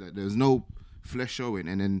clothes. Like there was no flesh showing,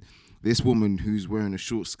 and then this woman who's wearing a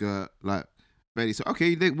short skirt, like barely. So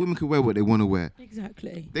okay, women can wear what they want to wear.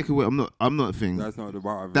 Exactly. They can wear. I'm not a thing. That's not the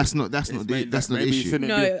part of it. That's not It's the made that's that not the maybe issue. shouldn't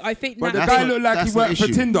No, be- I think But the that- guy That's looked not- like he that's not worked for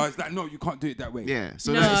issue. Tinder. It's like, no, you can't do it that way. Yeah,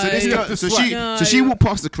 so No. this You guy, have to so swipe. she No. walked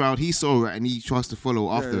past the crowd. He saw her and he tries to follow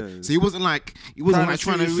after. Yeah. So he wasn't like trying to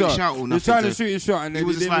shoot his reach shot. out or He nothing. was trying to to- shoot his shot, and then he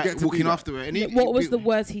was just didn't like get to walking do that. after her. And he, what was the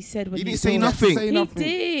words he said when He didn't saw say her? nothing. Say He nothing.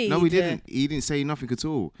 did. No, he didn't. He didn't say nothing at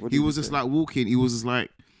all. What He did was he just say? like walking. He was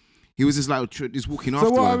He was just like just walking So after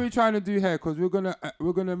what her. are we trying to do here? Because we're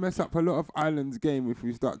gonna mess up a lot of Ireland's game if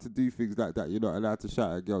we start to do things like that. You're not allowed to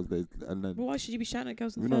shout at girls, and then. Well, why should you be shouting at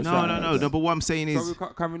girls in the We're first not place? shouting No. But what I'm saying So is,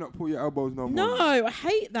 can we not pull your elbows no more? No, I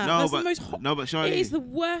hate that. No, That's but- the most hot. no, but Charlie, It is the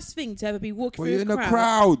worst thing to ever be walking Well, through you're in a a crowd.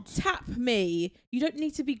 crowd. Tap me. You don't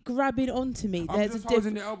need to be grabbing onto me. I'm There's just a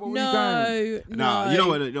holding difference. your elbow. Where you going? No, you know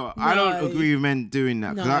what? No, I don't No. agree with men doing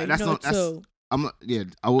that. 'Cause No, that's not. at all. I'm not. Yeah,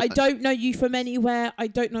 I don't know you from anywhere. I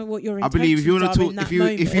don't know what your I intentions believe if you want are to talk, in that if you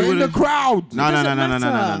moment. want In the to, crowd. no.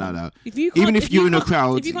 matter. If you Even can't- if you're in a can't-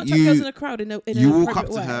 crowd, if you can't talk girls in a crowd in a you walk up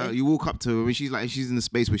appropriate to her. way- You walk up to her when she's in the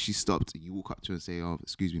space where she stopped. You walk up to her and say, "Oh,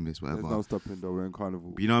 excuse me, miss, whatever." There's no stopping though. We're in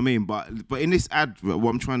carnival. You know what I mean? But in this advert, what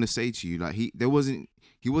I'm trying to say to you, like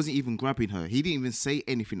he wasn't even grabbing her. He didn't even say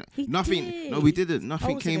anything. He Nothing. did. No, we didn't.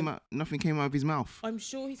 Nothing Oh, came so out. Nothing came out of his mouth. I'm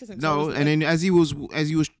sure he said something. No, and then as he was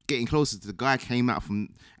getting closer to the guy, came out from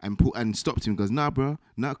and stopped him. And goes, nah, bro,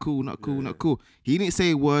 not cool. Not cool. He didn't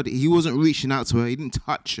say a word. He wasn't reaching out to her. He didn't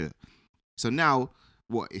touch her. So now,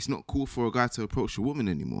 what? It's not cool for a guy to approach a woman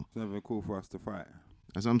anymore. It's never cool for us to fight.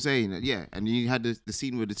 That's what I'm saying. Yeah, and you had the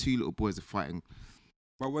scene where the two little boys are fighting.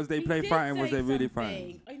 But was they play fighting? Was they really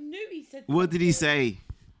fighting? I knew he said. What did he something. say?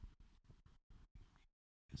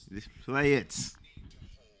 Let's play it.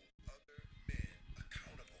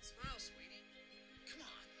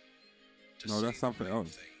 No, that's something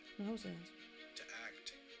else. No, hold on.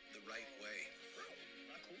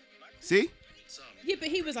 See? Yeah, but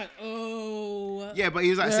he was like, oh. Yeah, but he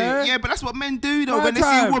was like Yeah. saying, yeah, but that's what men do though. My When they see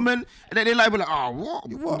a time. woman and then they like, be like, oh,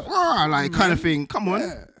 what? Like kind of thing. Come on.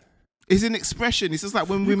 Yeah. It's an expression. It's just like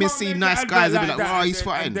when You women can't see make nice an guys, advert they be like, that oh, and he's then-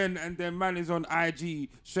 fighting. And then man is on IG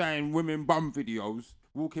showing women bum videos,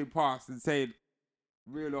 walking past and saying,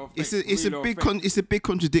 real or fake. It's a big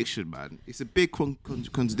contradiction, man. It's a big And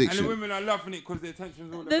contradiction. the women are loving it because the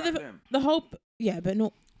attention's all about them. The whole, yeah, but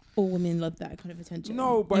not all women love that kind of attention.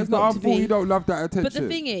 No, but You've it's not got our to fault be- you don't love that attention. But the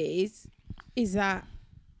thing is that,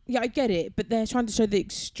 yeah, I get it, but they're trying to show the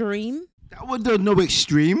extreme. That was no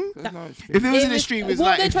extreme. There's no If it was an It extreme, it's what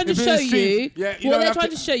like they're trying to if it's show extreme, you, yeah, you what don't they're have trying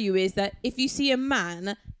to- to show you is that if you see a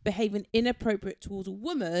man behaving inappropriate towards a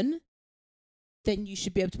woman, then you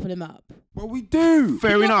should be able to pull him up. But we do.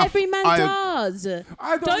 fair Not enough. every man does.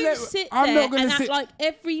 I Don't sit I'm there not gonna and sit. act like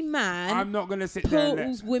every man I'm not gonna sit there. And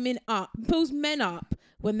pulls women up, pulls men up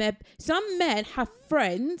when they're. Some men have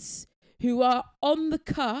friends who are on the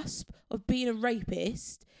cusp of being a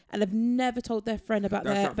rapist and have never told their friend about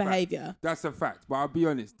That's their a fact. behaviour. That's a fact. But I'll be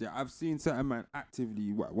honest, yeah, I've seen certain man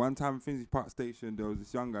actively. One time, Finsbury Park Station, there was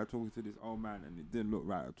this young guy talking to this old man, and it didn't look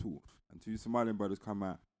right at all. And two Somalian brothers come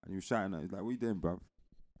out, and he was shouting at. He's like, "What you doing, bruv?"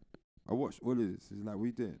 I watched all of this. He's like, "What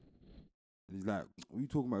you doing?" And he's like, "What you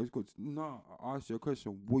talking about?" He's got no. I asked you a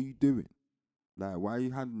question. What are you doing? Like, why are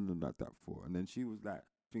you handling them like that for? And then she was like,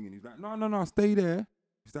 thinking, he's like, no, stay there.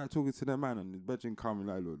 He started talking to the man, and his bedroom coming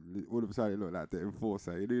like, look, all of a sudden it looked like the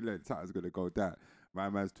enforcer. He knew that something's gonna go down. My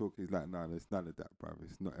man's talking. He's like, no, it's none of that, bruv.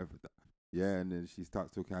 It's not ever that. Yeah, and then she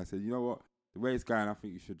starts talking. I said, you know what? The way it's going, I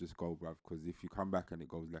think you should just go, bruv, because if you come back and it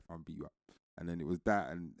goes left, I'll beat you up. And then it was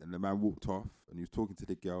that, and the man walked off, and he was talking to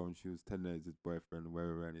the girl, and she was telling her his boyfriend and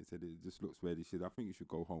wherever, and it said, it just looks weird. He said, I think you should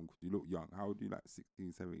go home because you look young. How old are you, like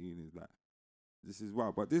 16, 17? He's like, this is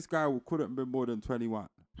wild. But this guy couldn't have been more than 21.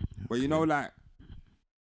 But you know, like,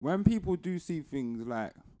 when people do see things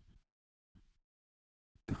like,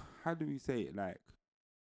 how do we say it? Like,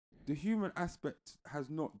 the human aspect has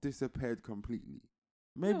not disappeared completely.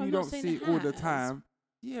 Maybe I'm you not don't saying see it it all the has. time.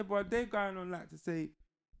 Yeah, but they're going on like to say,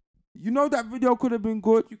 you know that video could have been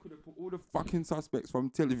good. You could have put all the fucking suspects from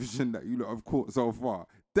television that you lot have caught so far.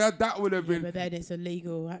 That would have Yeah, been but then it's a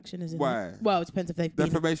legal action, isn't Why? it? Well, it depends if they've been.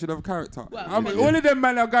 defamation of character. Well, I mean, yeah. all of them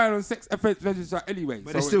men are going on sex offence register anyway.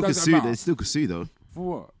 But so they still it could doesn't sue. matter. They still could sue though. For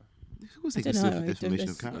what? Of course they I can don't sue know. for It defamation of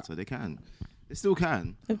just- character. They can. They still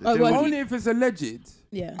can. Oh, They well, will- Only if it's alleged.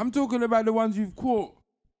 Yeah. I'm talking about the ones you've caught.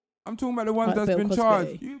 I'm talking about the ones Like that's Bill been Cosby.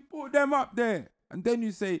 charged. You put them up there, and then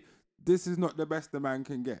you say this is not the best the man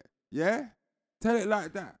can get. Yeah, tell it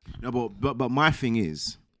like that. No, but my thing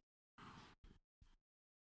is,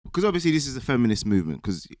 because obviously this is a feminist movement,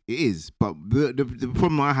 because it is. But the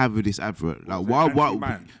problem I have with this advert, like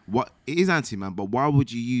Anti-man. what it is anti-man, but why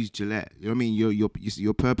would you use Gillette? You know what I mean?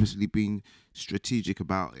 You're purposely being strategic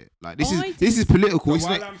about it. Like this is political. So It's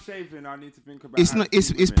while not. I'm shaving, I need to think about. It's how not. to It's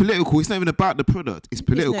treat it's women. political. It's not even about the product. It's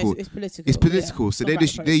political. It's political. It's political. Yeah. So Not they're about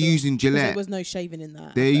just the they're product. using 'Cause There Gillette. was no shaving in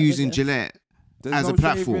that. They're advert, was using there? Gillette There's as no a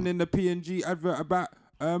platform. shaving in the P&G advert about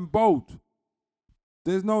bold.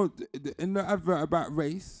 There's no in the advert about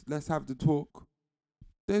race. Let's have the talk.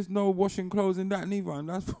 There's no washing clothes in that neither, and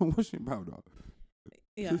that's for washing powder.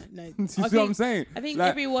 Yeah, no. You see what I'm saying? I think Like,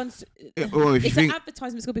 everyone's. Or if you It's think an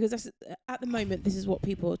advertisement school because that's, at the moment, this is what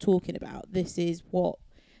people are talking about. This is what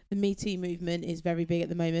the Me Too movement is very big at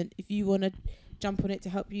the moment. If you want to jump on it to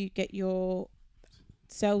help you get your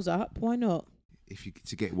sales up, why not? if you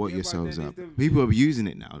to get what Yeah, yourselves but up, then people are abusing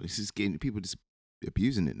it now. This is getting people just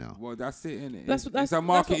abusing it now. well, that's it, innit? That's It's a what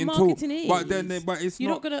marketing tool. marketing is. But but it's You're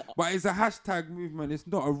not. not gonna. But it's a hashtag movement. It's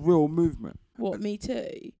not a real movement. What, Me Too?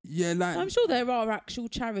 Yeah, like I'm sure there are actual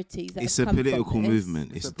charities that It's have a come from political this.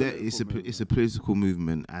 movement. It's It's a political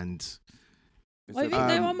movement, and it's I a- think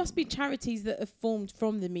there must be charities that have formed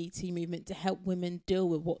from the Me Too movement to help women deal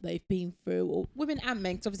with what they've been through, or women and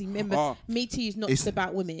men. Because obviously, remember, Oh, Me Too is not It's- just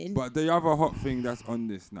about women. But the other hot thing that's on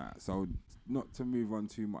this now, so not to move on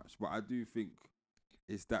too much, but I do think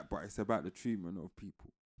it's that, but it's about the treatment of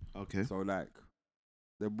people. okay. So like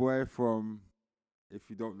the boy from, if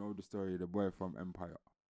you don't know the story, the boy from Empire.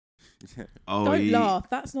 Yeah. Oh, Don't laugh.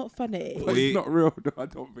 That's not funny. But Wait. it's not real though, I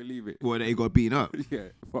don't believe it. Well, they got beaten up. Yeah,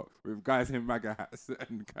 but with guys in MAGA hats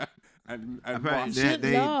and Apparently masks. You they- shouldn't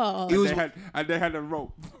they- laugh. it was- And they had a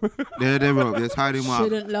rope. They're wrong. They're tied him up,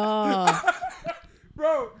 Shouldn't laugh.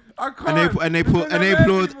 Bro, I can't. and they poured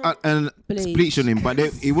and Bleach. bleach on him, but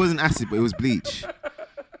it wasn't acid, but it was bleach.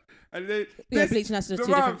 And they, Yeah, bleach and acid are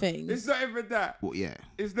two different things. It's not even that. Well, yeah,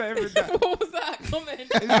 It's not even that. What was that comment?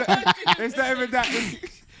 It's not even that.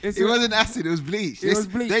 It's it wasn't acid. It was bleach. It was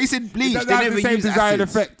bleach. They said bleach. It They doesn't have never the same used desired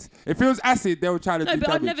acid. effect. If it was acid, they would try to No, do but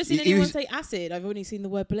I've damage. never seen It anyone was- say acid. I've only seen the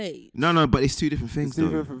word bleach. No, but it's two different things, It's two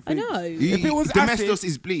though. different I things. know. If it was domestos acid,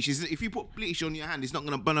 is bleach. If you put bleach on your hand, it's not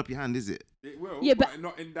gonna burn up your hand, is it? it will. Yeah, but-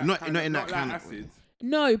 not in that. Not- kind not of, in that not kind like of acid.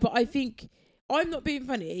 No, but I think I'm not being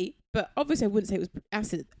funny, but obviously I wouldn't say it was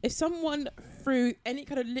acid. If someone threw any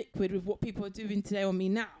kind of liquid with what people are doing today on me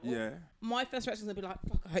now, Yeah. my first reaction is gonna be like,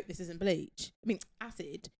 "Fuck, I hope this isn't bleach." I mean,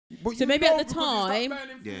 acid. But So you maybe at know the because it start time-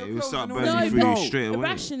 burning through Yeah, your it will clothes start and all burning that. No, through but you straight away.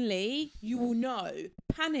 Irrationally, you will know.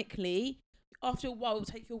 Panically, after a while, it will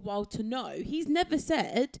take you a while to know. He's never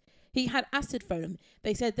said he had acid thrown on him.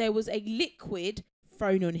 They said there was a liquid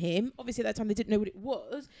thrown on him. Obviously, at that time, they didn't know what it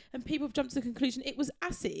was, and people have jumped to the conclusion it was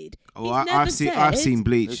acid. Oh, He's I've never seen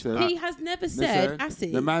bleach. Listen, He has never said Listen,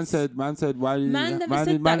 acid. The man said, why you Man never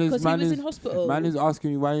said that because he was in hospital. Man is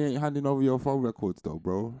asking you why you ain't handing over your phone records though,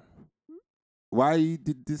 bro. Why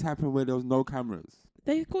did this happen where there was no cameras?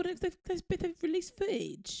 They've released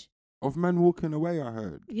footage. Of men walking away, I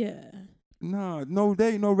heard. Yeah. No,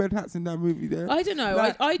 there ain't no red hats in that movie there. I don't know.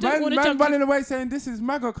 Like, I don't want to man jump. running away saying this is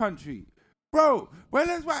MAGA country. Bro, when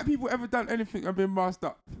has white people ever done anything and been masked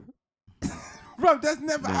up? Bro, that's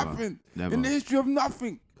never happened Never. in the history of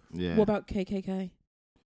nothing. Yeah. What about KKK?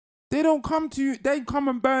 They don't come to you. They come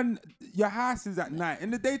and burn your houses at night. In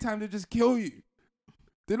the daytime, they just kill you.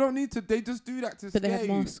 They don't need to. They just do that to But they scare had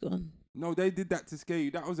you. masks on. No, they did that to scare you.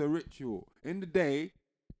 That was a ritual. In the day,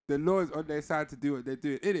 the law is on their side to do what they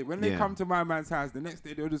do. Innit? When they Yeah. come to my man's house, the next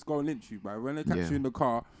day they'll just go and lynch you, bro. When they catch Yeah. you in the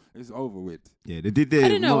car, it's over with. Yeah, they did their. I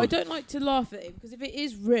don't know. I don't like to laugh at him because if it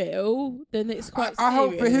is real, then it's quite I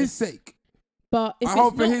hope for his serious. sake. But if I it's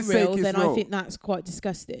hope for not his sake real, it's then I real. think that's quite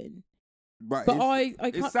disgusting. But But it's, I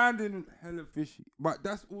it's can't. sounding hella fishy. But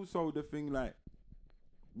that's also the thing, like,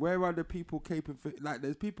 where are the people caping for? Like,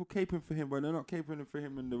 there's people caping for him, but they're not caping for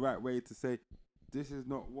him in the right way to say, this is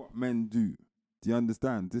not what men do. Do you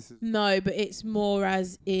understand? This is No, but it's more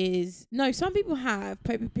as is. No, some people have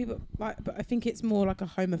people like, but I think it's more like a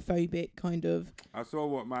homophobic kind of. I saw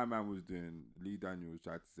what my man was doing. Lee Daniels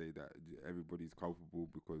tried to say that everybody's culpable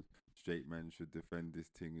because straight men should defend this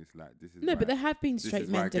thing. It's like this is No, why, but there have been this straight is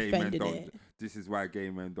why men gay defending don't. it. This is why gay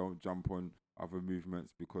men don't jump on other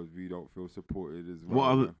movements because we don't feel supported as well.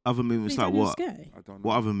 What man. other movements Lee like Daniels what? gay. I don't know.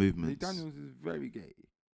 What other Lee movements? Daniels is very gay.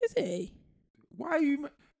 Is he? Why are you?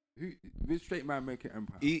 Which straight man make it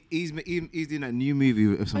empire? He's doing that new movie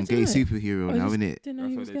with some I gay don't know. superhero I now, just isn't it? didn't know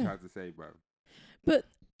That's he what was they gay. tried to say, bro. But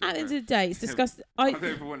at the end of the day, it's disgusting. I don't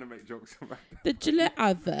even want to make jokes about that. The Gillette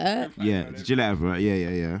advert. Yeah, the Gillette advert.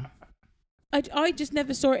 Yeah. I just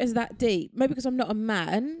never saw it as that deep. Maybe because I'm not a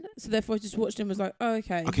man, so therefore I just watched it and was like, oh,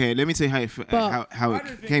 okay. Okay, let me tell you how But- how I it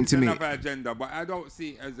just think came it's to me. another agenda, but I don't see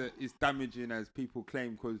it as it's damaging as people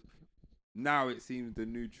claim because now it seems the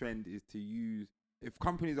new trend is to use if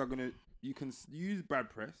companies are gonna you can use bad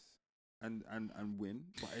press and win,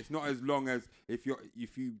 but it's not as long as if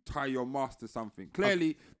you tie your mask to something.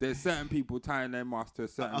 Clearly, there's certain people tying their mask to a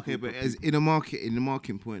certain. Okay, group but of as people. in the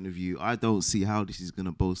marketing point of view, I don't see how this is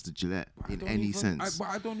gonna bolster Gillette I in don't any even- sense. but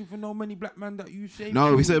I don't even know many black men that use shave. No,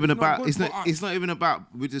 cream. it's not even about. good It's for not. us. It's not even about.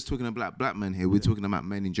 We're just talking about black men here. We're talking about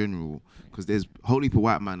men in general because there's whole heap of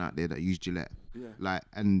white men out there that use Gillette. Yeah. Like,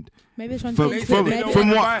 and Maybe they're trying from to from maybe from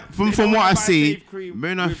they're- what from they from don't what I wanna buy see, Save Cream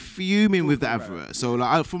men are with fuming with the talking about advert. it. So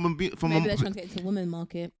like from a maybe they're trying to get into the woman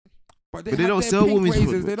market. But But they have don't their sell pink women's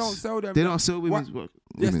razors, They products. don't sell them. they don't sell women's. Yes,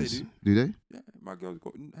 they women's. do. Do they? Yeah, my girl's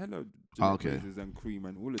got hello Oh, Gillette okay. razors and cream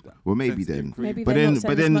and all of that. Well, maybe Sensitive then. cream. Maybe But they're then- not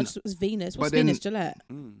selling but then- as much as Venus. What's but then- Venus? Gillette.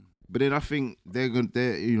 Mm. But then I think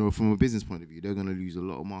they're you know, from a business point of view, they're gonna lose a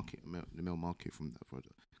lot of the male market from that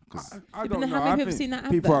product. Because I Yeah, but don't then know. how I many people have think seen that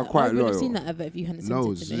advert? people are quite I would loyal. have seen that advert if you hadn't sent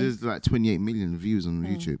loads, it to me. there's like 28 million views on Oh.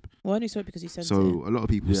 YouTube. Well, I only saw it because you sent it. So a lot of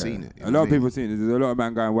people seen it. you A know lot what of I mean? people seen it. There's a lot of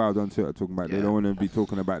men going wild on Twitter talking about. They Yeah. don't want to be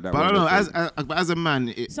talking about that. But I when don't know. they're But as a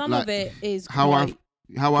man, Some like, of it is how I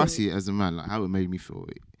quite see it as a man, like how it made me feel.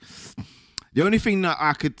 The only thing that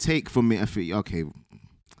I could take from it, I think, okay,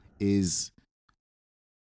 is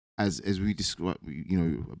as we describe, you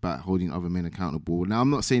know, about holding other men accountable. Now,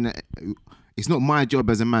 I'm not saying that it's not my job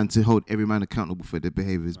as a man to hold every man accountable for their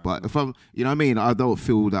behaviors, but if I'm, you know what I mean, I don't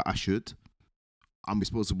feel that I should. I'm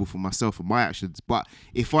responsible for myself and my actions. But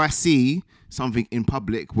if I see something in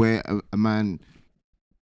public where a man,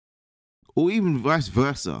 or even vice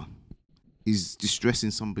versa, is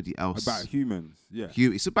distressing somebody else about humans. Yeah.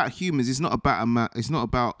 it's about humans. It's not about a man. It's not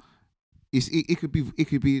about. It could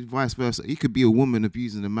be vice versa. It could be a woman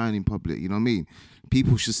abusing a man in public. You know what I mean?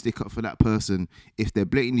 People should stick up for that person if they're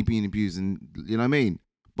blatantly being abused, and you know what I mean.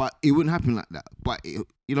 But it wouldn't happen like that. But you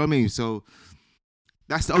know what I mean. So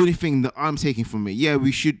that's the only thing that I'm taking from it. Yeah,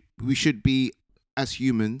 we should be, as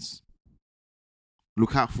humans,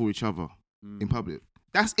 look out for each other in public.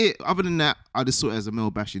 That's it. Other than that, I just saw it as a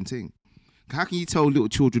male bashing thing. How can you tell little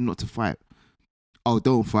children not to fight? Oh,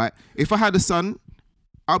 don't fight. If I had a son,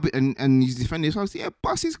 I'll be and he's defending his house. Yeah,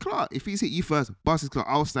 bust his clock. If he's hit you first, bust his clock.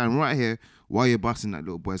 I'll stand right here while you're busting that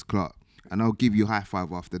little boy's clock, and I'll give you a high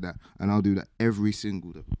five after that. And I'll do that every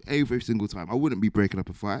single time. I wouldn't be breaking up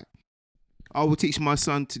a fight. I would teach my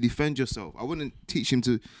son to defend yourself. I wouldn't teach him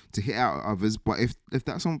to hit out at others. But if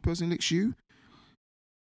that some person licks you,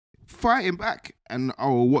 fight him back, and I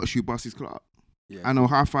will watch you bust his clock. Yeah. And I'll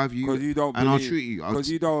high five you, Because you don't and I'll believe- treat you. Because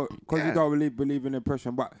you don't really Yeah. believe in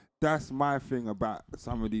oppression. But that's my thing about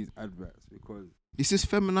some of these adverts, because It's just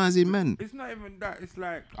feminizing men. it's not even that. It's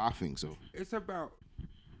like, I think so. it's about,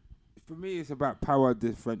 for me, it's about power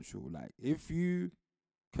differential. Like, if you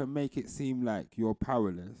can make it seem like you're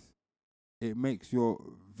powerless, it makes your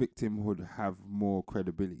victimhood have more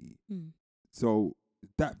credibility. Mm. So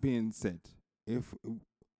that being said, if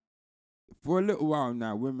for a little while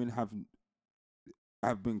now, women have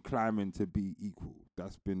been climbing to be equal.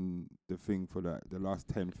 That's been the thing for the last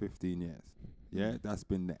 10, 15 years. Yeah, that's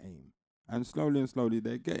been the aim. And slowly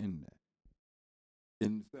they're getting there.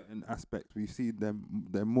 In certain aspects, we see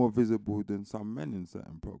they're more visible than some men in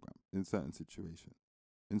certain programs, in certain situations,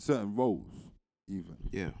 in certain roles even.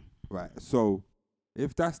 Yeah. Right. So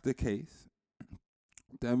if that's the case,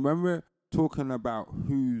 then when we're talking about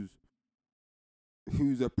who's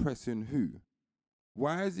oppressing who,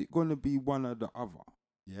 why is it going to be one or the other?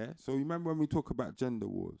 Yeah. So remember when we talk about gender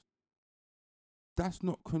wars, that's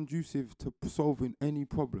not conducive to solving any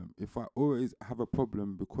problem. If I always have a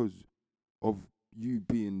problem because of you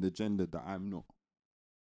being the gender that I'm not.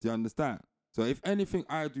 Do you understand? So if anything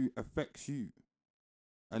I do affects you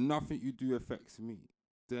and nothing you do affects me,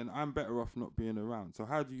 then I'm better off not being around. So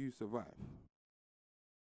how do you survive?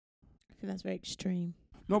 I think that's very extreme.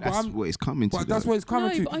 No, That's what it's coming to. but that's though. what it's coming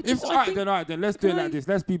No, to. but I If just- I all think- right, then let's do it Can like I- this.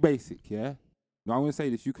 Let's be basic, yeah? No, I'm gonna say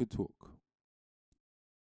this. You could talk.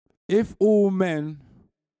 If it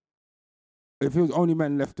was only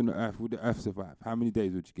men left on the earth, would the earth survive? How many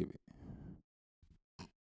days would you give it?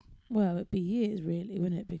 Well, it'd be years, really,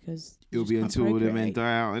 wouldn't it? Because you It'll just be can't until the men procreate.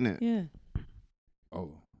 die out, innit? Yeah.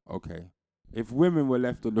 Oh, okay. If women were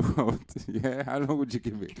left on the world, yeah, how long would you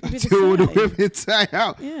give it? Maybe the Until the same. women die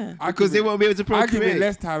out. Yeah. Because they won't be able to I give procreate. it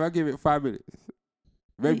less time. I give it 5 minutes,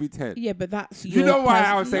 maybe 10. Yeah, but that's You know why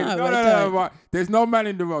I was saying no, no. I don't. But there's no man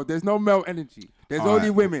in the world. There's no male energy. There's All only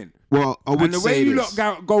right. women. Well, I would And the way say you this.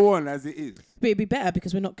 lot go on as it is. But it'd be better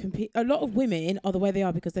because we're not competing. A lot of women are the way they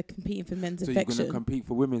are because they're competing for men's So you're affection. gonna compete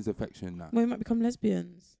for women's affection now. Women might become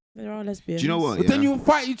lesbians. There are lesbians. Do you know what? But then you'll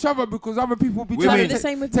fight each other because other people be Women- trying Like to the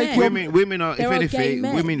same with take men. Women are, if There are gay anything,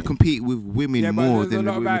 men. women compete with women Yeah, but more there's a than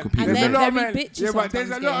the lot of women men. compete And with There's a they're men. lot of very men. bitchy Yeah, but there's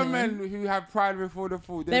a sometimes, lot of gay men men. who have pride before the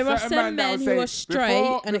fall. There are certain some that will men who say, are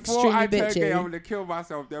straight and before I extremely turn gay, bitchy. I'm gonna kill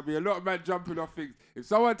myself. There'll be a lot of men jumping off things. If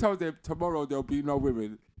someone tells them tomorrow there'll be no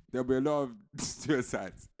women, there'll be a lot of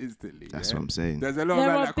suicides instantly. That's yeah? what I'm saying. There's a lot There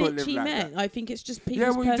of men are that can't live bitchy like men. that. I think it's just Yeah,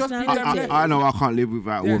 people's well, you just be them personality. men. I know I can't live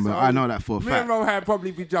without a Yeah, woman. so I know that for a Me and fact. Rohan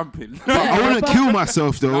probably be jumping. I wouldn't but- kill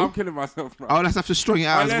myself No, though. I'm killing myself, bro. I would have to strong it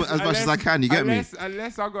out as much as I can. You get me?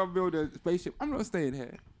 Unless I gotta build a spaceship, I'm not staying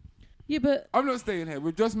here. Yeah, but I'm not staying here.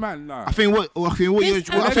 We're just man now. I think what This- you're,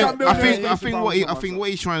 Unless I'm I building think a what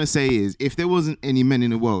he's trying to say is if there wasn't any men in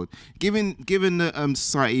the world, given the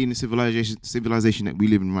society and the civilization that we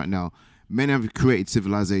live in right now, men have created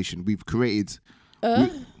civilization. We've created.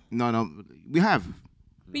 We have.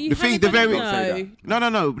 but you The thing- haven't the done very- it, Don't say no.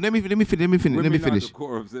 No. Let me finish. Women Let me are finish. the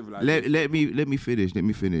core of civilization. Let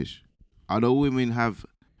me finish. I know women have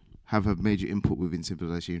a major input within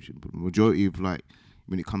civilization, but the majority of like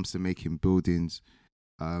when it comes to making buildings,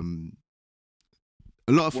 a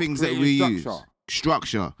lot of things that creating we use structure?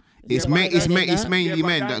 structure. Yeah, It's but mainly Yeah, but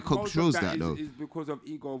men that most of controls that is, though. is because of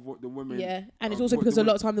ego of what the women. Yeah, and it's of also what because the a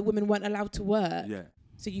lot of time the women weren't allowed to work. Yeah.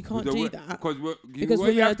 So you can't The do wo- that. because Because what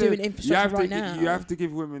women you are have to- doing you infrastructure have to right gi- now. You have to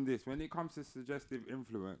give women this when it comes to suggestive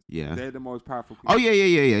influence. Yeah. They're the most powerful. Oh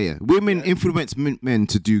yeah. Women Yeah. influence men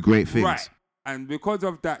to do great things. Right. And because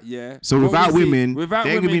of that, yeah. So what without we see- women, without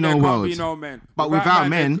there ain't gonna women, be no there world. can't be no men. But without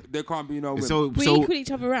men, there can't be no women. So We equal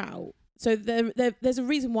each other out. So there's a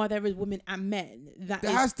reason why there is women and men. there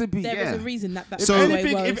has to be. There is yeah. a reason that's If So- the way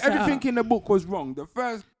anything, world's if set everything up. in the book was wrong, the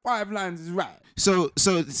first 5 lines is right. So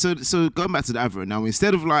going back to the advert now,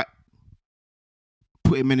 instead of like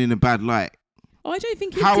putting men in a bad light, I don't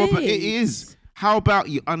think it how did. about it is? How about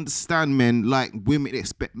you understand men like women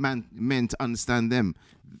expect men to understand them?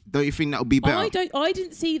 Don't you think that would be better? I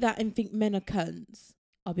didn't see that and think men are cunts.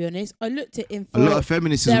 I'll be honest. I looked at it A lot of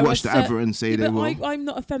feminists there watch are the advert and say yeah, they but will. I'm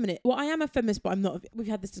not a feminist. Well, I am a feminist, but I'm not. We've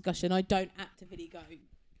had this discussion. I don't actively go.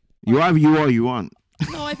 You either you are or you aren't.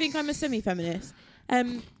 No, I think I'm a semi-feminist.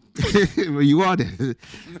 Well, you are there.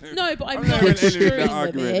 No, but I'm I'm not not gonna extreme end that with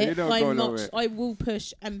argument. You it. don't go I'm not. nowhere. I will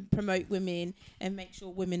push and promote women and make sure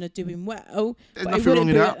women are doing well. There's but I nothing wouldn't wrong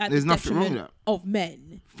with do that. it at There's the nothing wrong with detriment of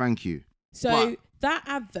men. Thank you. So But- that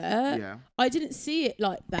advert, Yeah. I didn't see it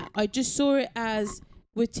like that. I just saw it as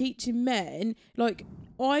we're teaching men. Like,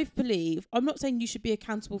 I believe, I'm not saying you should be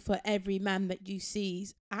accountable for every man that you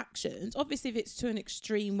see's actions. Obviously, if it's to an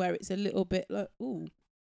extreme where it's a little bit like, ooh,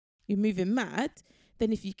 you're moving mad,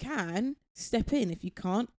 then if you can, step in. If you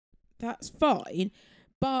can't, that's fine.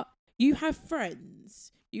 But you have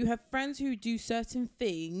friends. You have friends who do certain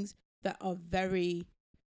things that are very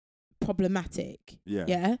problematic. Yeah.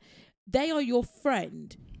 Yeah. They are your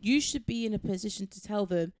friend. You should be in a position to tell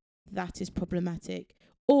them that is problematic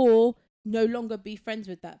or no longer be friends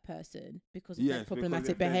with that person because of their Yes,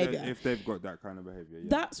 problematic because behavior. if they've got that kind of behavior. Yeah.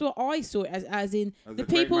 That's what I saw it as in As the a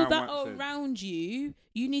great people man that once are said. around you,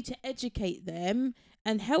 you need to educate them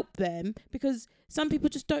and help them because some people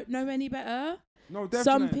just don't know any better. No, definitely.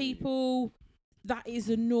 Some people, that is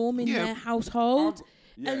the norm in Yeah. their household.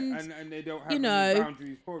 Yeah, and, and they don't have you any know,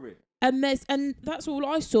 boundaries for it. And that's all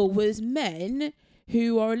I saw was men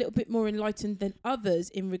who are a little bit more enlightened than others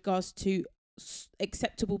in regards to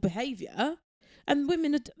acceptable behaviour. And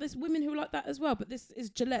women, there's women who are like that as well. But this is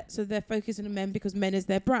Gillette, so they're focusing on men because men is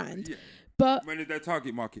their brand. Yeah. But When is their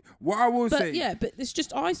target market? What I will say. yeah, but it's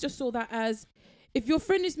just I just saw that as if your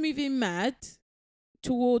friend is moving mad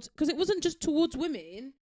towards, because it wasn't just towards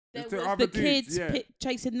women. There It's to was other the dudes, kids yeah.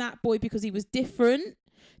 chasing that boy because he was different.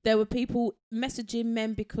 There were people messaging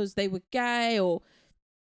men because they were gay or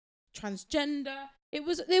transgender.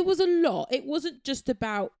 There was a lot. It wasn't just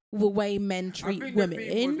about the way men treat think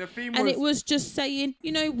women. the theme And was- it was just saying,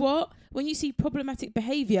 you know what? When you see problematic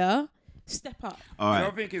behaviour, step up. All I right.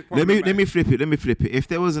 don't think it's Let me problematic. flip it. If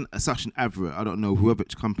there wasn't such an advert, I don't know, whoever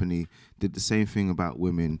company did the same thing about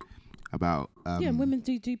women, about Yeah, and women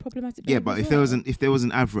do problematic yeah, behaviour. but as if there was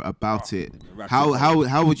an advert about it, right.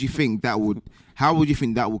 how would you think that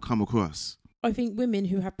would come across? I think women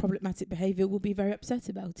who have problematic behaviour will be very upset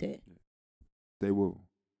about it. They will.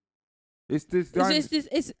 It's designed, It's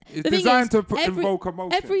it's the thing designed is, to every- invoke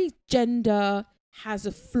emotion. every gender has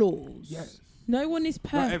a flaws. Yes. No one is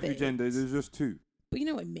perfect. Not every gender. There's just 2. But you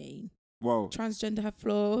know what I mean. Well, Transgender have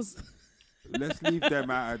flaws. let's leave them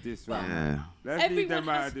out of this right now. Yeah. Let's leave Everyone them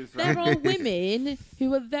out has, of this there right are women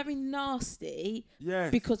who are very nasty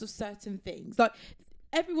Yes. because of certain things. Like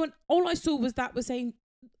everyone, all I saw was saying,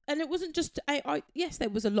 and it wasn't just yes, there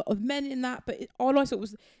was a lot of men in that, but all I saw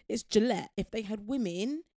was it's Gillette. If they had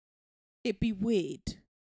women, it'd be weird.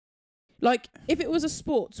 Like if it was a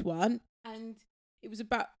sports one and it was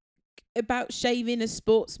about about shaving as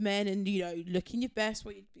sportsmen and, you know, looking your best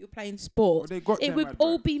while you're playing sport, Well, they got it them would adverts.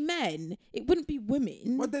 all be men. It wouldn't be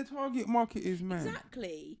women. But their target market is men.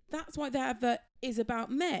 Exactly. That's why the advert is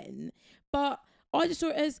about men. But I just saw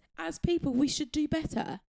it as people, we should do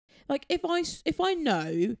better. Like, if I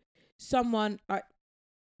know someone, like,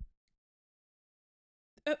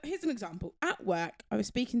 here's an example. At work, I was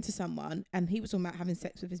speaking to someone and he was talking about having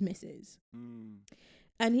sex with his missus.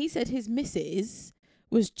 And he said his missus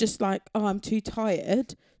was just like, oh, I'm too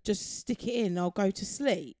tired. Just stick it in. I'll go to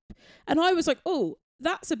sleep. And I was like, oh,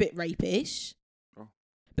 that's a bit rapish. Oh.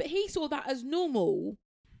 But he saw that as normal.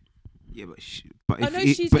 Yeah, but I know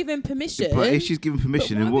she's given permission. But if she's given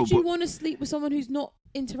permission, but why then would you want to sleep with someone who's not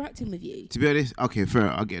interacting with you? To be honest, okay, fair,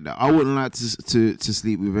 I get that. I wouldn't like to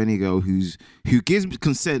sleep with any girl who gives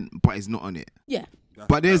consent but is not on it. Yeah.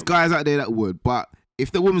 But there's guys out there that would. But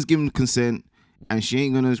if the woman's given consent and she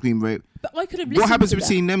ain't gonna scream rape, but I could have listened. What happens to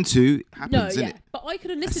between them two happens, No, innit? But I could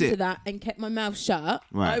have listened to that and kept my mouth shut.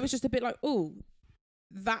 Right. I was just a bit like, oh,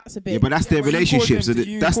 that's a bit. Yeah, but that's their relationship. So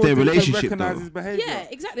that's their relationship, though. Yeah,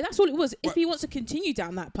 exactly. That's all it was. If he wants to continue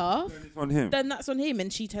down that path, then it's on him. Then that's on him.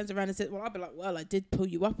 And she turns around and says, well, I'll be like, well, I did pull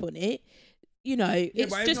you up on it. You know, Yeah,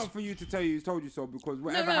 it's but just. it's not for you to tell you, told you so, because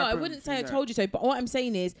whatever No, happens, I wouldn't say I told you so. But what I'm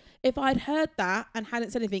saying is, if I'd heard that and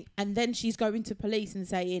hadn't said anything, and then she's going to police and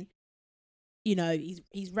saying, you know,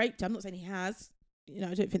 he's raped her. I'm not saying he has. You know,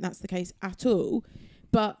 I don't think that's the case at all.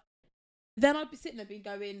 But then I'd be sitting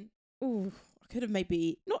there going, oh, I could have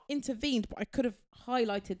maybe not intervened, but I could have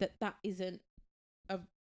highlighted that isn't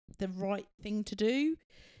the right thing to do.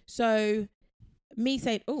 So me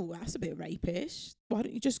saying, oh, that's a bit rapish. Why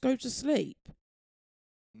don't you just go to sleep?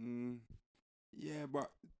 Yeah, but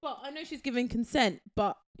I know she's giving consent,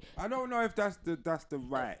 but I don't know if that's the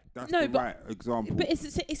right right example. But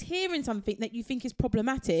it's hearing something that you think is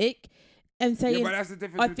problematic and saying, yeah, but that's the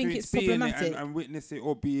difference I between think it's seeing problematic it and witness it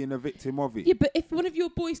or being a victim of it. Yeah, but if one of your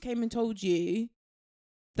boys came and told you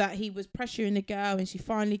that he was pressuring a girl and she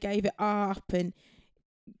finally gave it up, and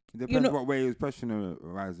it depends what way he was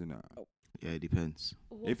pressurizing her. Yeah, it depends.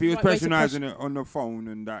 If he was pressurizing it on the phone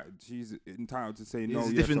and that she's entitled to say no,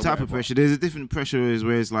 there's a different type of pressure. There's a different pressure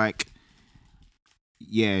where it's like,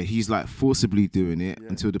 yeah, he's like forcibly doing it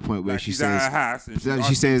until the point where like she she's says, at her house and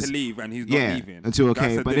she says to leave and he's not leaving. Until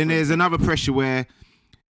okay. But then there's another pressure where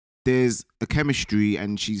there's a chemistry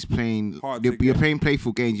and she's playing. You're playing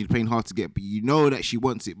playful games. You're playing hard to get, but you know that she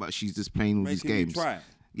wants it, but she's just playing all these games. You try.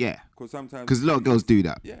 Yeah, because a lot of girls do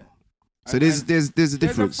that. Yeah. So there's a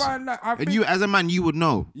difference. And you, as a man, you would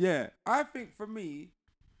know. Yeah, I think for me,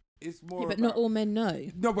 it's more. Yeah, but not all men know.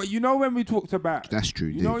 No, but you know when we talked about. That's true.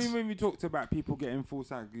 You know when we talked about people getting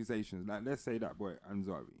false accusations, like let's say that boy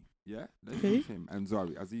Ansari, yeah, let's use him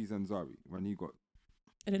Ansari, Aziz Ansari, when he got.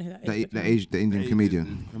 I don't know who that is. The Indian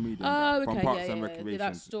comedian. Oh, from okay, Parks and yeah. Recreation.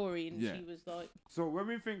 That story, and she was like. So when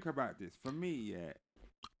we think about this, for me,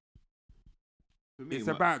 it's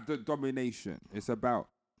about the domination. It's about.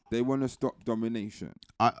 They want to stop domination.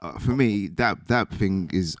 For me, that thing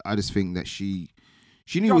is. I just think that she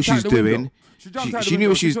knew what she was doing. She knew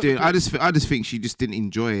what she was doing. I just think she just didn't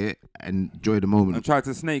enjoy it and enjoy the moment. And tried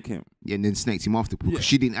to snake him. Yeah, and then snaked him after because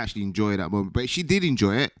she didn't actually enjoy that moment. But she did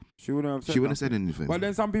enjoy it. She wouldn't have said anything. But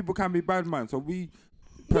then some people can be bad man, so we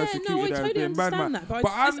I totally understand that. But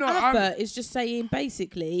I'm not. Advert is just saying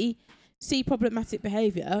basically, see problematic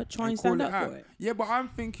behaviour, try and stand up for it. Yeah, but I'm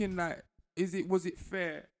thinking like. Was it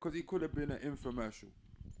fair? Because it could have been an infomercial.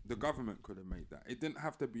 The government could have made that. It didn't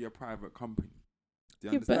have to be a private company. Do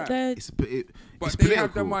you understand? But they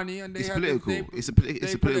have the money and they have political. It's a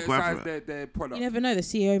political advert. Their product. You never know. The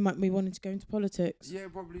CEO might be wanting to go into politics. Yeah,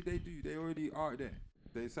 probably they do. They already are there.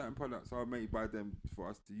 Certain products are made by them for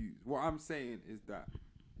us to use. What I'm saying is that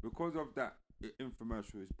because of that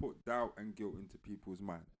infomercial, it's put doubt and guilt into people's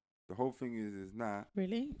mind. The whole thing is now.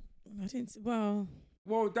 Really? I didn't.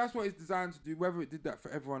 Well, that's what it's designed to do. Whether it did that for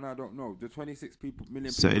everyone, I don't know. The 26 million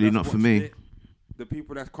people. Certainly not for me. The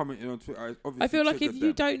people that's commenting on Twitter, obviously. I feel like if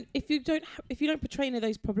you don't portray any of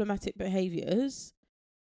those problematic behaviours,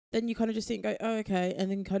 then you kind of just think, oh, okay, and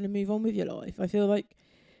then kind of move on with your life. I feel like,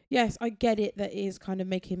 yes, I get it that it is kind of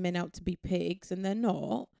making men out to be pigs, and they're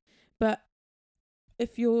not. But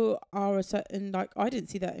if you are a certain, like, I didn't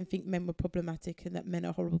see that and think men were problematic and that men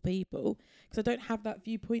are horrible people, because I don't have that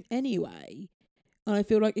viewpoint anyway. And I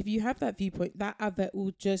feel like if you have that viewpoint, that advert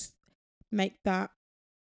will just make that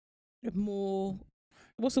more.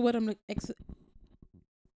 What's the word I'm looking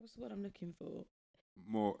for?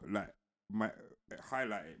 More like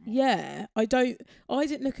highlight it more. Yeah, I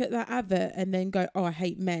didn't look at that advert and then go, oh, I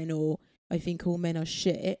hate men, or I think all men are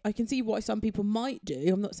shit. I can see why some people might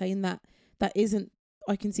do. I'm not saying that isn't.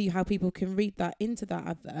 I can see how people can read that into that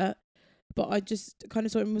advert. But I just kind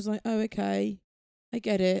of saw it and was like, oh, okay, I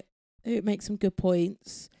get it. It makes some good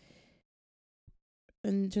points.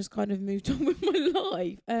 And just kind of moved on with my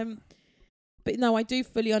life. But no, I do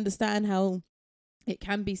fully understand how it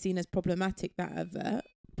can be seen as problematic, that advert,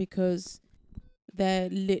 because they're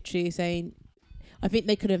literally saying, I think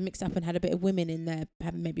they could have mixed up and had a bit of women in there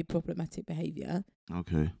having maybe problematic behaviour.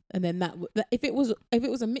 Okay. And then if it was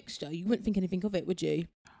a mixture, you wouldn't think anything of it, would you?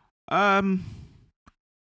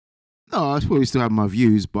 No, I probably still have my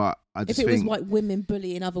views, but I just if it think, was like women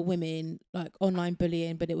bullying other women, like online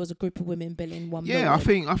bullying, but it was a group of women bullying one woman. I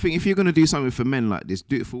think if you're gonna do something for men like this,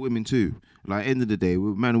 do it for women too. Like, end of the day,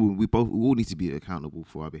 men and women, we all need to be accountable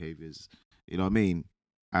for our behaviors. You know what I mean?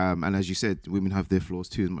 And as you said, women have their flaws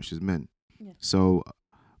too, as much as men. Yeah. So,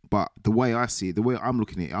 but the way I see it, the way I'm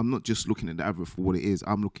looking at it, I'm not just looking at the advert for what it is.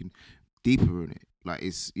 I'm looking deeper in it. Like,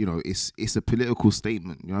 it's a political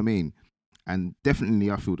statement. You know what I mean? And definitely,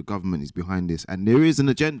 I feel the government is behind this, and there is an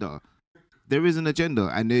agenda. There is an agenda,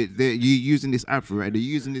 and they're using this advert, and they're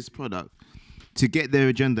using this product to get their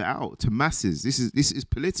agenda out to masses. This is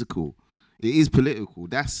political. It is political.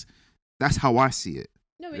 That's how I see it.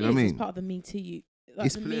 No, it you know what I mean? It's part of the Me Too. Like,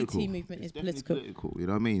 It's the political. Me Too movement is Definitely political. You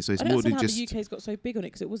know what I mean? So it's I don't more than understand just. how the UK's got so big on it,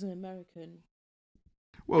 because it was an American.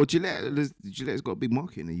 Well, Gilette's got a big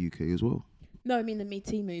market in the UK as well. No, I mean the Me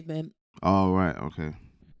Too movement. Oh, right, okay.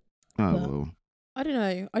 Oh, well. I don't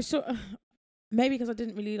know. I saw maybe because I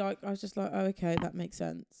didn't really like. I was just like, oh, okay, that makes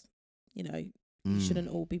sense. You know, you shouldn't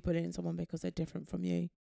all be bullying someone because they're different from you.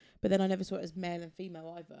 But then I never saw it as male and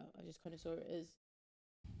female either. I just kind of saw it as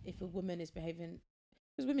if a woman is behaving,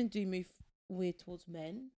 because women do move weird towards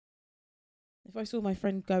men. If I saw my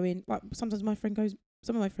friend going, like, sometimes my friend goes,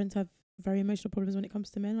 some of my friends have very emotional problems when it comes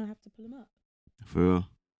to men. I have to pull them up. For real?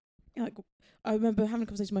 Like, I remember having a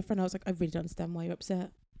conversation with my friend. I was like, I really don't understand why you're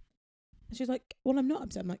upset. And she was like, well, I'm not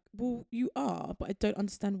upset. I'm like, well, you are, but I don't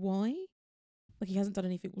understand why. Like, he hasn't done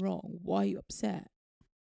anything wrong. Why are you upset?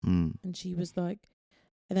 And she was like,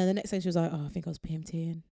 and then the next day she was like, oh, I think I was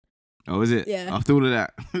PMTing. Oh, is it? Yeah. After all of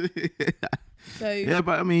that. So yeah,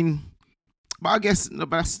 but I mean, I guess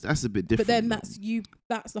that's a bit different. But then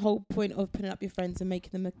that's the whole point of putting up your friends and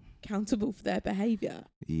making them accountable for their behaviour.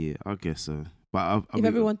 Yeah, I guess so. But if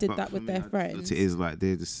everyone did that with their friends, it is like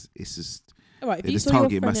it's just. All right, if they you just saw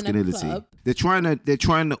target your friend masculinity. in a club, They're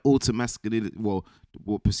trying to alter masculinity. Well,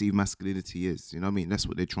 what perceived masculinity is. You know what I mean? That's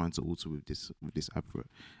what they're trying to alter with this advert,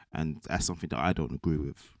 and that's something that I don't agree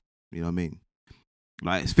with. You know what I mean?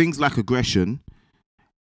 Like, things like aggression.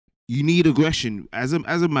 You need aggression as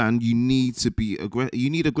a man. You need to be You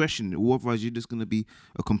need aggression, or otherwise you're just gonna be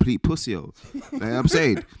a complete pussy. Like I'm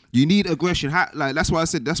saying, you need aggression. Like, that's why I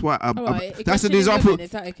said. That's why. That's an example.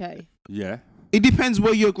 Is that okay? Yeah. It depends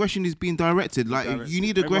where your aggression is being directed. Like, you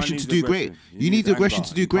need aggression to do great. You need aggression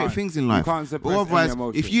to do great things in life. You can't suppress otherwise, any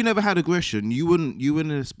emotion. if you never had aggression, you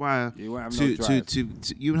wouldn't aspire you wouldn't have to, no drive.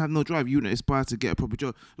 to you wouldn't have no drive. You wouldn't aspire to get a proper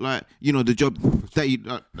job. Like, you know, the job that you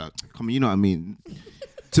come on, you know what I mean.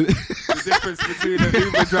 The difference between an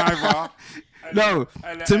Uber driver.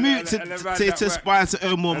 To aspire to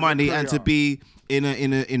earn more money and to be in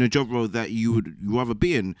a job role that you would rather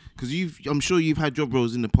be in, because I'm sure you've had job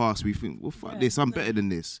roles in the past where you think, well, fuck this, I'm better than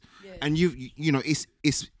this, and you know it's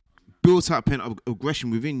built up an aggression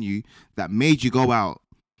within you that made you go out.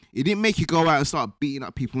 It didn't make you go out and start beating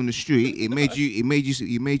up people in the street. It made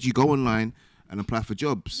you go online and apply for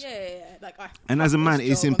jobs. And as a man,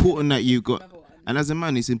 it's important that you got. And as a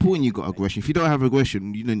man, it's important you got aggression. If you don't have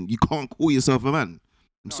aggression, you can't call yourself a man.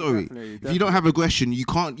 I'm sorry. Definitely. If you don't have aggression, you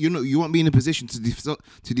can't. You won't be in a position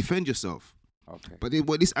to defend yourself. Okay. But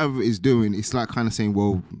what this advert is doing, it's like kind of saying,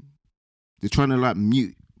 well, they're trying to like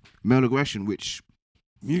mute male aggression, which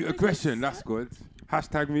mute aggression. That's good.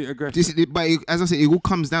 Hashtag mute aggression. But as I said, it all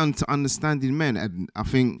comes down to understanding men, and I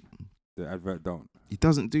think the advert don't. It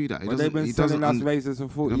doesn't do that. Well, they've been selling us razors for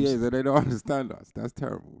 40 years, and they don't understand us. That's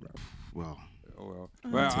terrible, bro. Well. Well,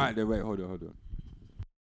 all right, then wait, hold on.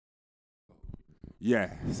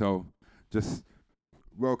 Yeah, so just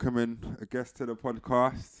welcoming a guest to the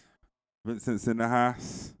podcast. Vincent's in the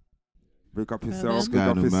house. Big up yourself. Big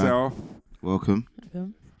up yourself. Welcome.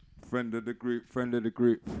 Friend of the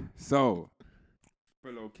group. So,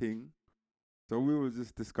 fellow king. So we were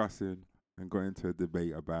just discussing and got into a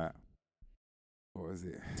debate about, what was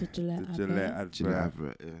it? The Gillette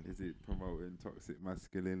advert. Yeah. Is it promoting toxic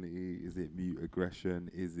masculinity? Is it mute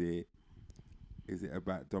aggression? Is it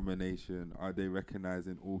about domination? Are they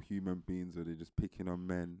recognizing all human beings, or are they just picking on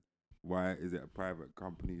men? Why is it a private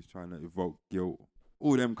company is trying to evoke guilt?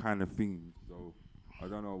 All them kind of things. So I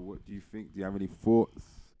don't know. What do you think? Do you have any thoughts?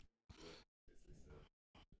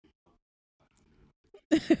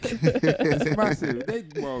 It's massive.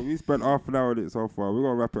 Well, we spent half an hour on it so far. We're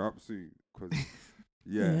gonna wrap it up soon. Cause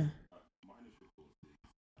yeah.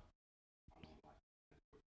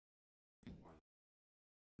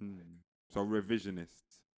 So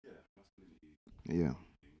revisionists. Yeah.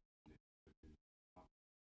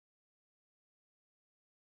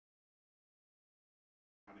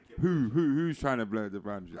 Who's trying to blur the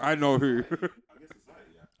boundaries? I know who.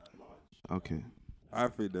 Okay. I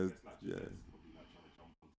think there's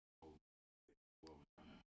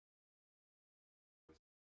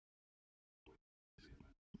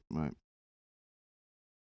Right.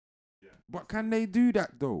 But can they do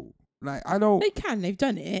that though? Like I don't. They can. They've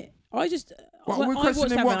done it. I just. But when we're I watched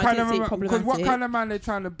questioning that what man, I kind didn't of see it because what problematic. kind of man they're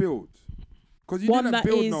trying to build? Because you One didn't that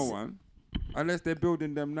build no is- one unless they're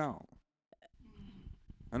building them now.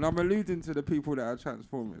 And I'm alluding to the people that are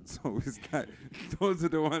transforming. So it's like those are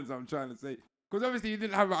the ones I'm trying to say. Because obviously you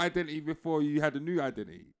didn't have an identity before you had a new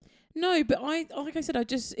identity. No, but like I said,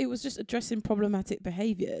 it was just addressing problematic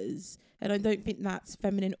behaviours, and I don't think that's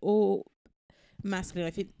feminine or masculine.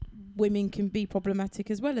 I think women can be problematic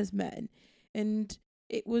as well as men, and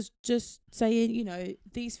it was just saying,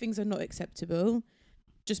 these things are not acceptable.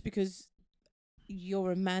 Just because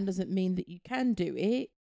you're a man doesn't mean that you can do it,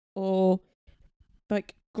 or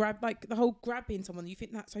like the whole grabbing someone. You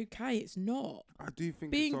think that's okay? It's not. I do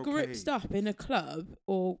think Being it's okay. gripped up in a club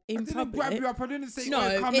or in I didn't public. grab you up. I didn't say, No,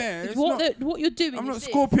 "Oi, come here." It's not, what you're doing. I'm is not this.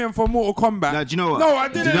 Scorpion for Mortal Kombat. Now, do you know what? No, I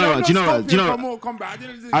didn't. Do you know I'm what? not Do you know what? Scorpion Do you know for what? Mortal Kombat. I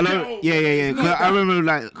didn't just I get know. over Yeah. it. 'Cause I remember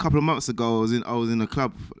like a couple of months ago, I was in a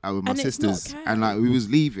club with my And it's not sisters, okay. and like we was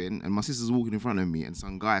leaving, and my sister's walking in front of me, and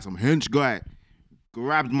some hench guy,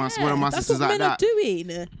 grabbed one of my that's sisters what like men that. are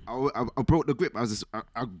doing. I broke the grip.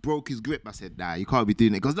 I broke his grip. I said, "Nah, you can't be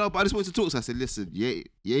doing it." He goes, "No, but I just wanted to talk." So I said, "Listen, you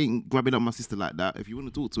ain't grabbing up my sister like that. If you want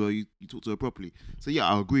to talk to her, you talk to her properly." So yeah,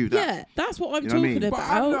 I agree with that. Yeah, that's what I'm You know what I talking mean? But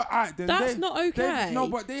I'm about. not. Alright, then That's they- not they- okay. No,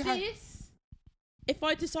 but they had. This, if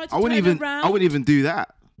I decide to I wouldn't turn even. around, I wouldn't even do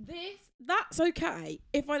that. that's okay.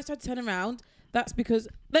 If I decide to turn around, that's because,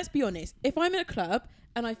 let's be honest, if I'm in a club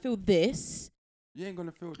and I feel this, You ain't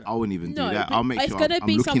gonna feel that. I wouldn't even do that. but I'll make it's sure gonna I'm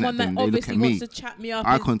be looking someone at them. that They look obviously at me. wants to chat me up.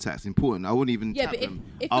 Eye contact's important. I wouldn't even Yeah, tap but them.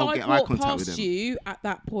 if I'll I get eye walk contact with past them. you at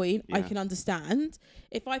that point, I Yeah. can understand.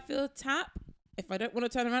 If I feel a tap, if I don't want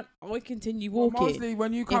to turn around, I continue Well, walking. mostly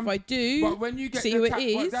when you come. If I do, But when you get see the who it tap,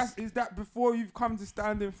 is. is that before you've come to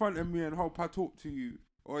stand in front of me and hope I talk to you?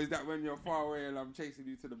 Or is that when you're far away and I'm chasing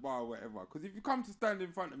you to the bar or whatever? Because if you come to stand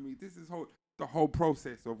in front of me, this is the whole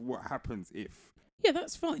process of what happens if. Yeah,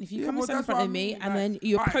 that's fine. If you Yeah, come and well, stand in that's front what of I me mean, and like, then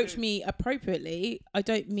you alright, approach then- me appropriately, I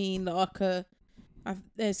don't mean like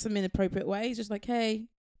there's some inappropriate ways. Just like, hey,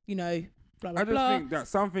 blah, blah, I just blah. think that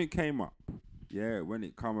something came up, when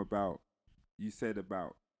it come about, you said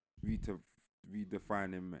about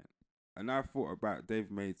redefining men. And I thought about,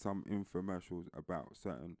 they've made some infomercials about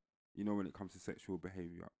certain, when it comes to sexual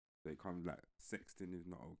behavior, they come like, sexting is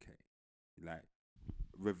not okay. Like,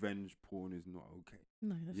 revenge porn is not okay.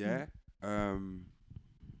 No, that's Yeah?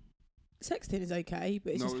 Sexting is okay,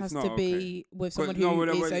 but it No, just it's has not to be with someone no, who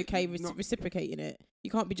whatever, is okay not- reciprocating it.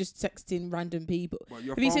 You can't be just sexting random people. But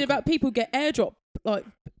your Have you phone seen about people get airdrop, like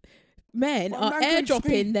men Well, are man can airdropping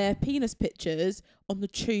scream. their penis pictures on the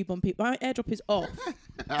tube on people? My airdrop is off.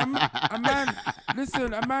 a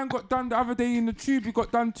man got done the other day in the tube. He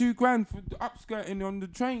got done $2,000 for upskirting on the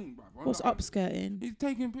train, bruv. What's upskirting? He's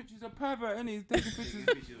taking pictures of pervert, and he's taking pictures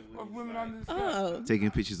of women under the skirt. Oh,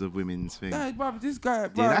 Taking pictures of women's things. Yeah, bruv, this guy,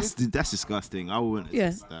 bruv. Yeah, that's disgusting. I wouldn't. Yeah.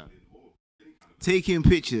 accept that. Taking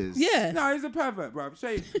pictures. yeah. No, he's a pervert,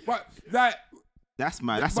 bruv. But like, That's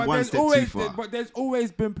mad. That's but one there's step too always, far. But there's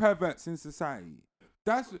always been perverts in society.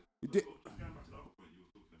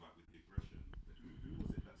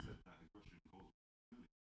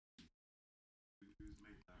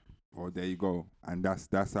 Oh, there you go, and that's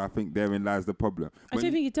I think therein lies the problem. I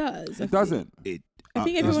don't think it does. It doesn't. I think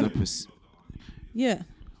there's everyone- no pers- Yeah.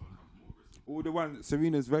 All the ones.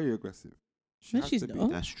 Serena's very aggressive. She No, has she's to be.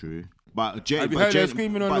 not. That's true. But Have you heard her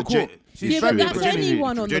screaming on the court? She's Yeah, but very that's aggressive.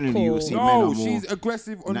 anyone on the generally you'll court. see men No, are more, she's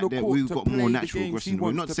aggressive on the court. We've to got play more the natural game aggression. she We're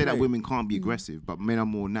wants not to to say that play. women can't be aggressive, but men are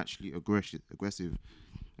more naturally aggressive. You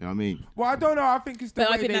know what I mean? Well, I don't know. I think it's the But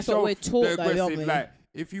I way think they that's what show we're taught, the though, aren't aggressive. we? Like,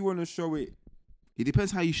 if you want to show it, It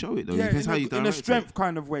depends how you show it, though. It yeah, depends how you in a direct strength it.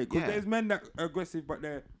 kind of way. Because Yeah. there's men that are aggressive, but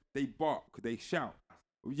they bark, they shout.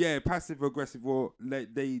 Yeah, passive aggressive, or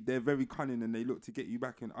they're very cunning and they look to get you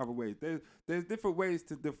back in other ways. There's different ways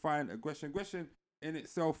to define aggression. Aggression in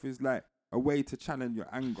itself is like a way to challenge your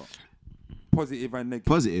anger, positive and negative.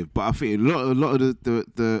 Positive, but I think a lot of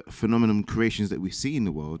the phenomenon creations that we see in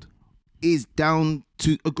the world is down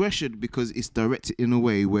to aggression because it's directed in a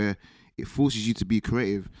way where it forces you to be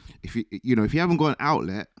creative. If you haven't got an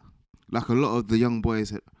outlet, like a lot of the young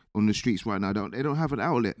boys on the streets right now, they don't have an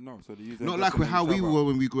outlet. No, so they use Not like how we were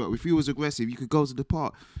when we grew up. If you was aggressive, you could go to the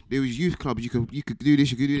park. There was youth clubs. You could do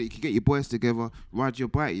this. You could do that. You could get your boys together, ride your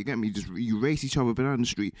bike. You get me? You race each other down the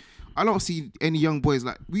street. I don't see any young boys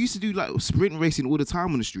like we used to do like sprint racing all the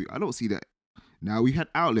time on the street. I don't see that. Now we had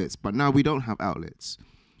outlets, but now we don't have outlets.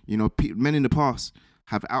 Men in the past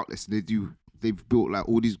have outlets. They've built like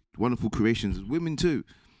all these wonderful creations. Women too.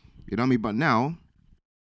 You know what I mean? But now,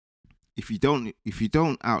 if you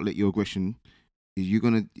don't outlet your aggression,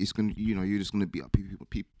 you're just gonna beat up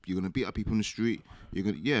people. You're gonna beat up people in the street.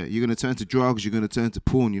 You're gonna turn to drugs. You're gonna turn to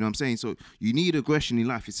porn. You know what I'm saying? So you need aggression in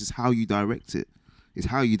life. It's just how you direct it. It's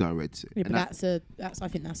how you direct it. Yeah, but I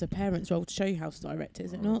think that's a parent's role to show you how to direct it,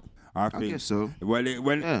 is it not? I guess so. But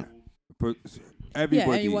everybody.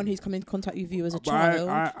 Yeah, anyone who's come in contact with you as a child.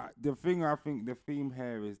 The theme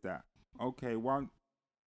here is that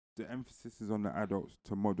the emphasis is on the adults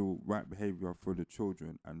to model right behavior for the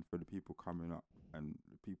children and for the people coming up and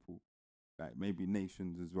the people like maybe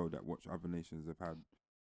nations as well that watch other nations have had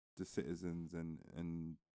the citizens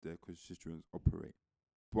and their constituents operate.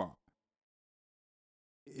 But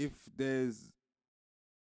if there's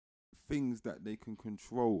things that they can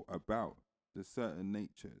control about the certain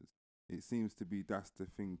natures, it seems to be that's the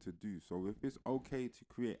thing to do. So if it's okay to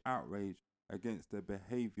create outrage against the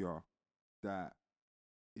behavior that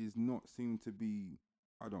is not seen to be,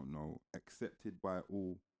 I don't know, accepted by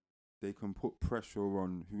all, they can put pressure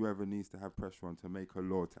on whoever needs to have pressure on to make a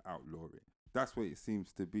law to outlaw it. That's what it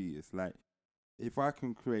seems to be. It's like, if I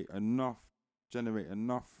can generate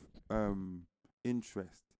enough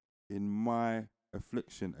interest in my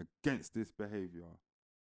affliction against this behavior,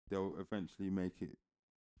 they'll eventually make it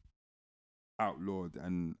outlawed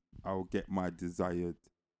and I'll get my desired,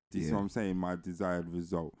 you see what I'm saying, my desired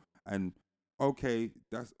result. And okay,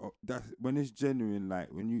 that's when it's genuine. Like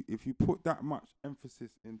if you put that much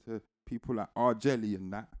emphasis into people like R. Jelly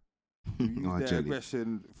and that, who use their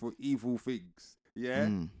aggression for evil things,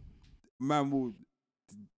 man will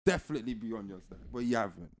definitely be on your side. But you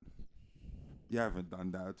haven't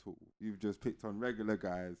done that at all. You've just picked on regular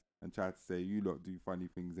guys and tried to say you lot do funny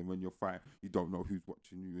things, and when you're fighting, you don't know who's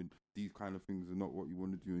watching you, and these kind of things are not what you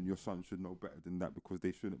want to do, and your son should know better than that because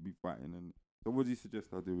they shouldn't be fighting. And so, what do you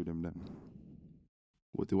suggest I do with them then?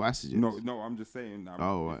 What do I suggest? No, I'm just saying. That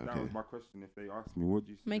was my question. If they ask me, what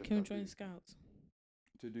do you suggest? Make him join Scouts.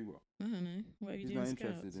 To do what? I don't know. What are you He's doing? not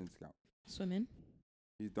interested in Scouts. Swimming.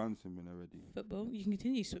 He's done swimming already. Football. You can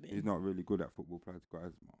continue swimming. He's not really good at football. Players got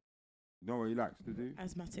asthma. You know what he likes to do?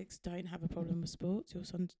 Asthmatics don't have a problem with sports. Your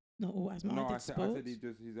son's not all asthmatic. No, I sports. said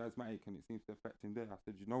he's asthmatic and it seems to affect him there. I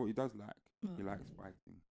said, you know what he does like? He likes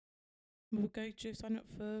fighting. We'll go to sign up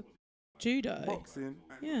for judo. Boxing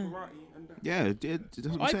and karate and that. Yeah, that's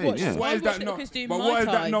what I'm saying. Yeah. What is that known? But what is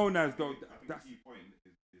that known as though? That's the point.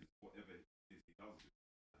 Is whatever it is he does,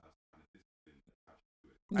 has kind of discipline attached to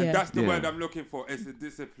it. And that's the word I'm looking for. It's a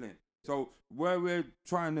discipline. So where we're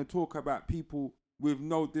trying to talk about people with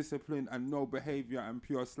no discipline and no behavior and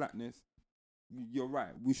pure slackness, you're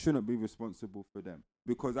right. We shouldn't be responsible for them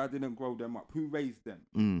because I didn't grow them up. Who raised them?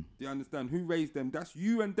 Do you understand? Who raised them? That's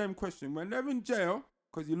you and them question. When they're in jail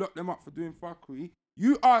because you locked them up for doing fuckery,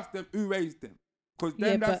 you ask them who raised them. Because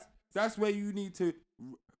then that's where you need to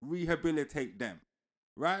rehabilitate them.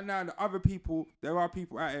 Right now, the other people, there are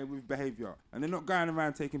people out here with behavior and they're not going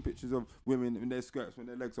around taking pictures of women in their skirts when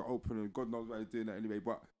their legs are open and God knows why they're doing that anyway.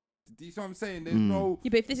 But do you see what I'm saying? There's no... Yeah,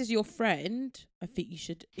 but if this is your friend, I think you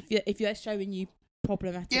should... If you're showing you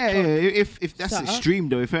problematic... If that's extreme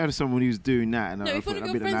though, if I had someone who's doing that... And if one of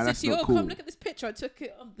your friends said to you, come look at this picture, I took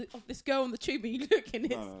it of this girl on the tube and you look and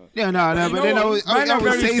it's... but then I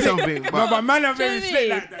would say something. No, but man are very slick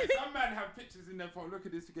like that. Some man have pictures in their phone, look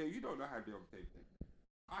at this girl, you don't know how they obtained it.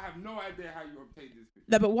 I have no idea how you obtained this picture.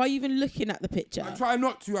 No, but why are you even looking at the picture? I try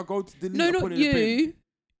not to, I go to delete. No, not you.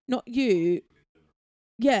 Not you.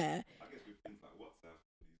 Yeah. I guess with things like WhatsApp,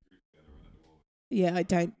 these groups that are around the world. Yeah, I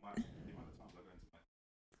don't. The amount of times I go into my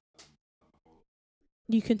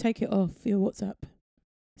You can take it off your WhatsApp,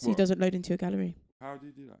 so it doesn't load into your gallery. How do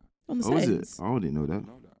you do that? On the settings. settings. I didn't know that. I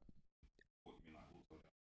know that. What do you mean, like auto?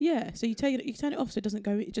 Yeah, so you turn it off so it doesn't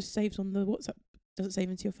go. It just saves on the WhatsApp. Doesn't save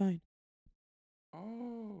into your phone.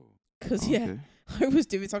 Oh. Because Okay. I was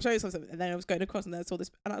doing. So I'm showing you something, and then I was going across, and then I saw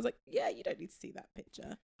this, and I was like, "Yeah, you don't need to see that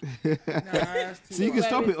picture." So you can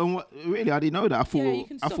stop it on what? Really, I didn't know that. I thought you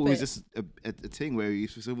can it stop was it. just a thing where you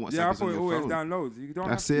just WhatsApp Yeah, I is thought on it your always phone. downloads. You don't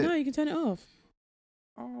That's have it. to. No, you can turn it off.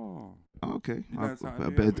 Oh. Okay, You I learn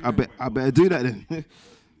something new every better do that then.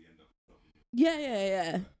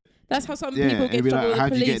 Yeah. That's how some Yeah, people and get be in trouble like, with how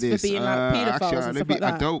the do you get police this? for being like paedophiles Actually, and stuff like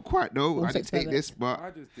I that. don't quite know. Or I didn't sex take this, perverts. but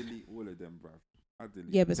I just delete all of them, bruv. I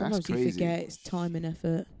delete. Yeah, but That's sometimes you crazy. forget it's time and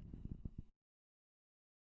effort.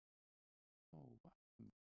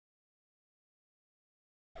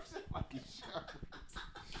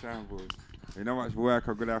 Shambles. You know how much work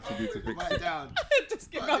I'm gonna have to do to fix it.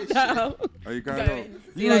 Just give up now. Are you going Going. on?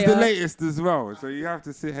 See You you was the later. latest as well, so you have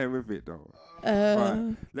to sit here with it though.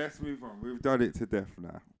 Right, let's move on. We've done it to death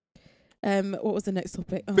now. What was the next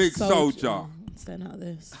topic? Oh, Big Soulja. Oh, I'm staying out of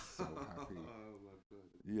this. So happy.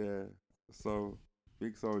 Yeah. So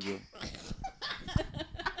Big Soulja.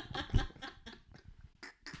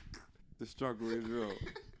 The struggle is real.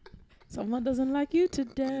 Someone doesn't like you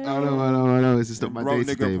today. I know. It's just not my Bro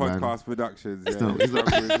day nigga today, man. podcast productions. It's Yeah, not- the it's not-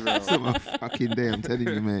 struggle is It's real. not my fucking day. I'm telling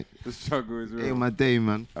you, mate. The struggle is Ain't real. my day,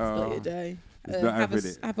 man. It's not your day. It's not have,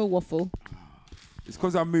 having it. have a waffle. It's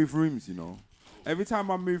because I move rooms, you know. Every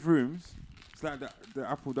time I move rooms, it's like the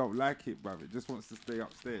apple don't like it, bruv. It just wants to stay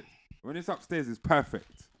upstairs. When it's upstairs, it's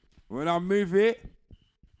perfect. When I move it,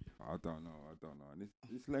 I don't know. And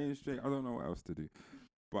it's laying straight. I don't know what else to do.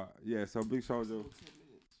 But yeah, so Big Soulja.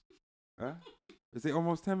 Huh? Is it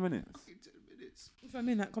almost 10 minutes? If I'm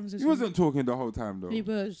in that conversation. He wasn't talking the whole time though. He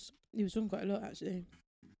was. He was talking quite a lot actually.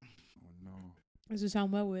 Oh no. This will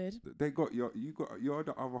sound well weird. They got you're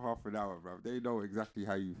the other half an hour, bruv. They know exactly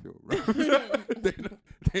how you feel, bruv.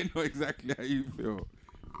 they know exactly how you feel.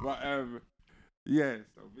 But yeah,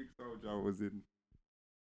 so Big Soulja was on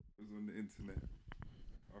the internet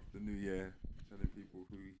after New Year telling people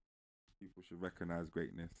people should recognise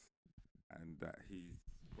greatness and that he's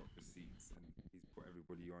got receipts and he's put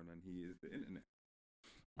everybody on and he is the internet.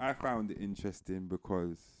 I found it interesting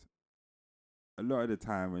because a lot of the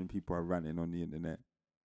time when people are ranting on the internet,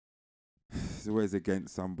 it's always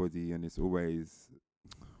against somebody and it's always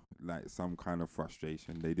like some kind of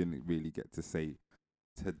frustration they didn't really get to say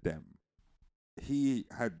to them. He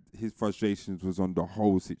had his frustrations was on the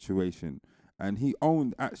whole situation and he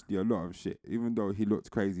owned actually a lot of shit, even though he looked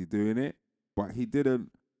crazy doing it, but he did it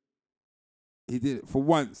for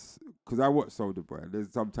once, because I watched Soulja Boy, and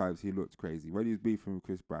there's sometimes he looked crazy. When he was beefing with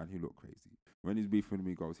Chris Brown, he looked crazy. When he was beefing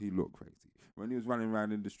with Migos, he looked crazy. When he was running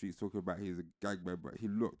around in the streets talking about he's a gang member, he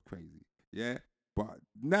looked crazy. Yeah? But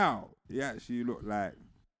now, he actually looked like,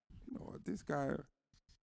 you know what, this guy,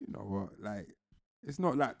 you know what, like, it's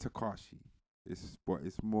not like Takashi. But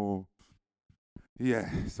it's more, yeah,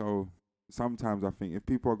 so sometimes I think if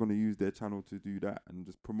people are going to use their channel to do that and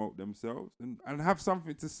just promote themselves and have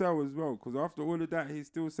something to sell as well, because after all of that, he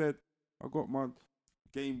still said, I got my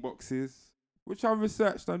game boxes, which I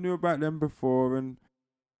researched, I knew about them before, and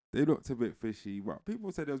they looked a bit fishy. But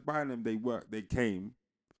people said they was buying them, they worked, they came,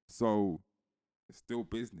 so it's still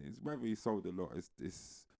business. Whether he sold a lot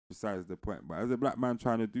is besides the point. But as a black man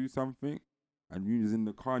trying to do something, and using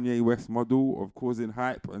the Kanye West model of causing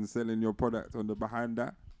hype and selling your product on the behind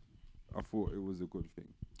that, I thought it was a good thing.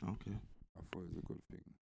 Okay. I thought it was a good thing.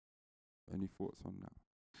 Any thoughts on that?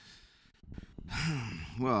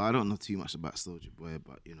 Well, I don't know too much about Soulja Boy,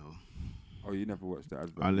 but you know. Oh, you never watched the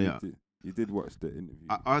advert? You did watch the interview.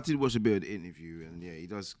 I did watch a bit of the interview, and yeah, he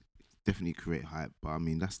does definitely create hype. But I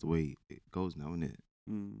mean, that's the way it goes now, isn't it?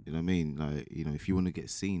 You know what I mean? Like, you know, if you want to get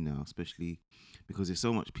seen now, especially because there's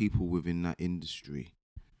so much people within that industry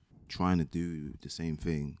trying to do the same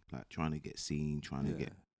thing, like trying to get seen, trying to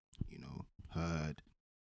get, you know, heard.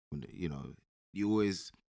 You know,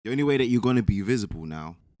 the only way that you're gonna be visible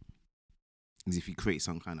now is if you create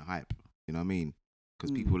some kind of hype. You know what I mean?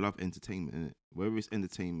 Because people love entertainment, innit? Whether it's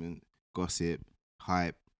entertainment, gossip,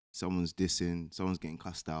 hype, someone's dissing, someone's getting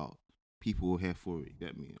cussed out. People are here for it, you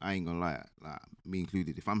get me? I ain't gonna lie, like me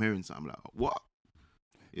included. If I'm hearing something, I'm like, what?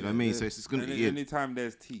 You know what I mean? So it's just gonna be anytime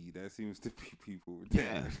there's tea, there seems to be people.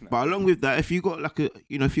 Yeah. But along with that, if you got like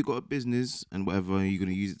if you got a business and whatever, and you're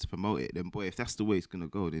gonna use it to promote it, then boy, if that's the way it's gonna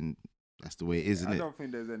go, then that's the way it is, isn't it? I don't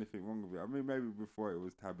think there's anything wrong with it. I mean, maybe before it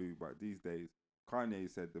was taboo, but these days,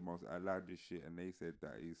 Kanye said the most outlandish shit, and they said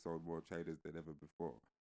that he sold more traders than ever before.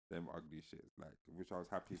 Them ugly shit, like, which I was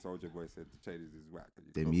happy Soulja Boy said the traders is whack.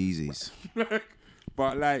 Them Yeezys.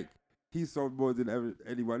 But like, he sold more than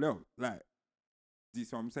anyone else. Like, do you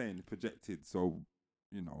see what I'm saying? Projected. So,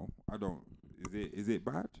 you know, I don't. Is it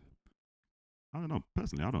bad? I don't know.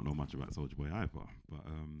 Personally, I don't know much about Soulja Boy either. But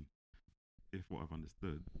if what I've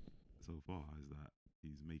understood so far is that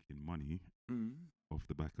he's making money off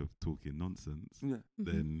the back of talking nonsense,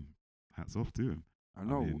 then hats off to him. I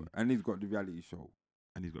know. And he's got the reality show.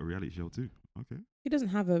 And he's got a reality show too. Okay. He doesn't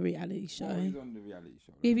have a reality show. Oh, he's on the reality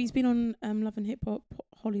show. Yeah, he's been on Love and Hip Hop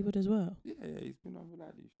Hollywood as well. Yeah, he's been on the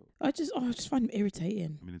reality show. I just find him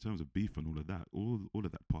irritating. I mean, in terms of beef and all of that, all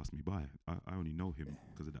of that passed me by. I only know him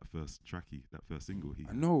because of that first that first single he.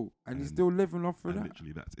 I know, and he's still living off of and that.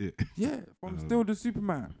 literally, that's it. Yeah, from Still the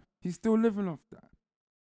Superman. He's still living off that.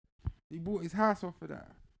 He bought his house off of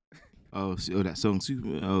that. Oh, that song,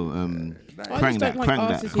 Super. I Crank just that, don't like crank that,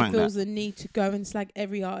 artists who crank feels that. the need to go and slag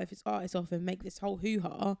every artist off and make this whole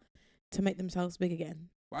hoo-ha to make themselves big again.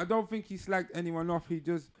 But I don't think he slagged anyone off. He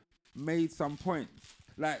just made some points.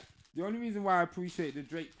 Like, the only reason why I appreciate the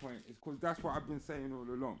Drake point is because that's what I've been saying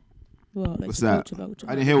all along. Well, What's that? Vulture.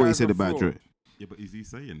 I didn't hear what you Guy's said a about fraud. Drake. Yeah, but is he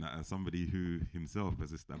saying that as somebody who himself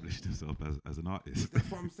has established himself as an artist?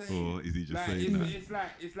 That's what I'm saying. Or is he just Like, saying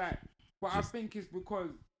that? it's like, but I think it's because,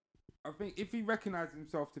 I think if he recognised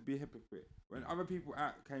himself to be a hypocrite, when other people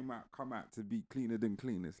come out to be cleaner than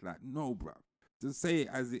clean, it's like, no, bro. Just say it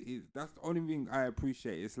as it is. That's the only thing I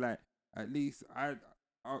appreciate. It's like, at least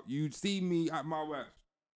you see me at my worst.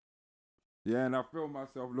 Yeah, and I feel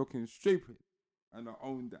myself looking stupid, and I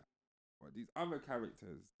own that. But these other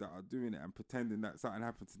characters that are doing it and pretending that something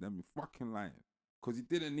happened to them, you're fucking lying. Because you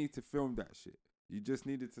didn't need to film that shit. You just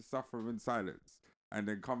needed to suffer in silence and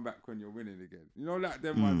then come back when you're winning again. You know, like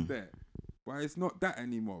them ones there. But it's not that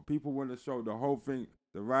anymore. People want to show the whole thing,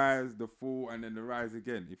 the rise, the fall, and then the rise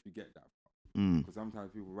again, if you get that. Because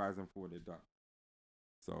sometimes people rise and fall, they're done.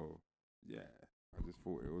 So, yeah, I just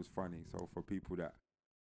thought it was funny. So for people that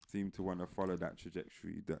seem to want to follow that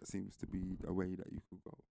trajectory, that seems to be a way that you could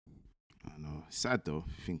go. I know. It's sad though,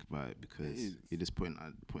 if you think about it, because It is. you're just pointing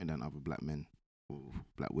down other black men or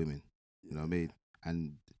black women. You know what I mean?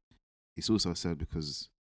 And it's also sad because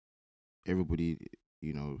everybody,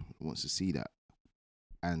 you know, wants to see that.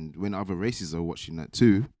 And when other races are watching that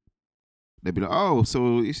too, they'll be like, oh,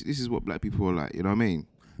 so this is what black people are like. You know what I mean?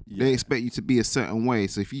 Yeah. They expect you to be a certain way.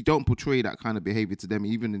 So if you don't portray that kind of behavior to them,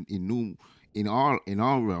 even in our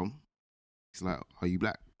realm, it's like, are you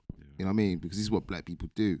black? Yeah. You know what I mean? Because this is what black people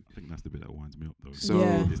do. I think that's the bit that winds me up though. So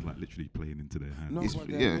Yeah. It's like literally playing into their hands. No, It's- but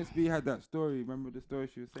then yeah. Miss B had that story. Remember the story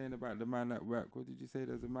she was saying about the man at work? What did you say?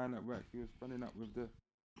 There's a man at work. He was running up with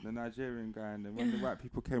the Nigerian guy, and then when the white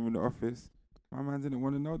people came in the office, my man didn't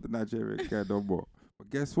want to know the Nigerian guy no more. But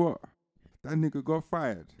guess what? That nigga got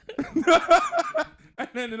fired. And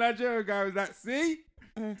then the Nigerian guy was like, see?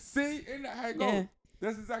 Isn't that how it goes? Yeah.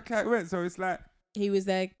 That's exactly how it went. So it's like, He was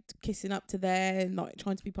there kissing up to there and like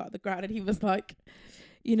trying to be part of the crowd, and he was like,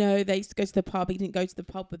 you know, they used to go to the pub. He didn't go to the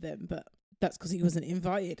pub with them, but that's because he wasn't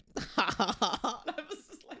invited. I was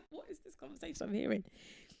just like, what is this conversation I'm hearing?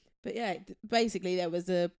 But yeah, basically there was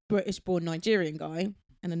a British-born Nigerian guy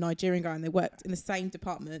and a Nigerian guy, and they worked in the same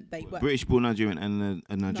department. They worked. British-born Nigerian and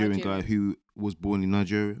a Nigerian guy who was born in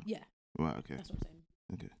Nigeria. Yeah, Right. Okay. that's what I'm saying.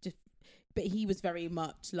 Okay. But he was very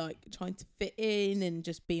much like trying to fit in and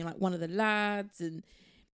just being like one of the lads, and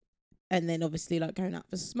then obviously like going out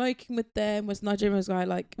for smoking with them. Was Nigerian guy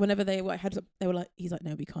like whenever they were like, he's like,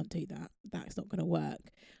 no, we can't do that. That's not going to work.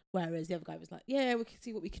 Whereas the other guy was like, yeah, we could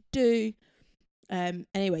see what we could do.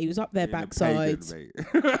 Anyway, he was up their being a backside,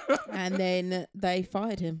 pagan, mate. and then they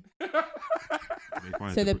fired him. They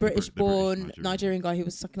fired So the British British-born Nigerian guy who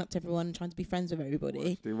was sucking up to everyone and trying to be friends with everybody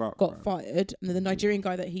Washed him up, got man. fired, and then the Nigerian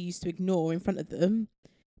guy that he used to ignore in front of them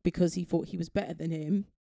because he thought he was better than him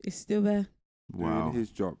is still there. Wow. Doing his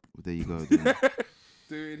job. There you go. Then.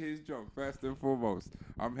 Doing his job first and foremost.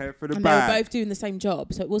 I'm here for the And bag. they were both doing the same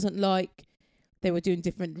job, so it wasn't like they were doing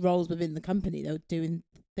different roles within the company.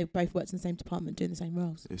 They both worked in the same department doing the same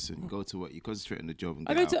roles. Listen, go to work. You concentrate on the job and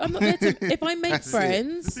I get go to. out. I'm not there to. If I make That's it.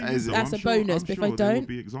 friends, That is it. that's a bonus. But if I there will don't,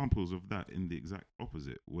 be examples of that in the exact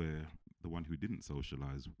opposite, where the one who didn't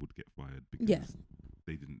socialize would get fired because Yeah.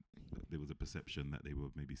 they didn't. There was a perception that they were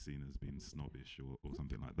maybe seen as being snobbish or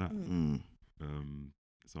something like that. Mm.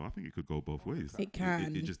 So I think it could go both ways. It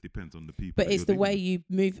can. It just depends on the people. but that it's you're the way dealing you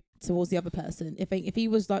move towards the other person. If he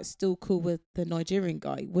was like still cool with the Nigerian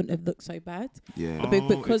guy, it wouldn't have looked so bad. Yeah. with. But Oh,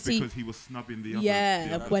 because it's he was snubbing the other. Yeah,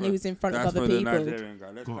 the other when he for- was in front of That's other for the people. Nigerian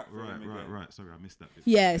guy. Let's Got, clap for him again. right. Sorry, I missed that bit.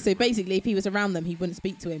 Yeah, so basically, if he was around them, he wouldn't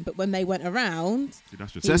speak to him. But when they went around, See,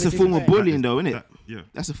 that's just So that's a was form of different. bullying, though, isn't it? Yeah,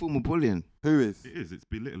 That's a form of bullying. Who is? it is. It's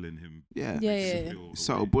belittling him. Yeah. Yeah, Makes yeah, him yeah. feel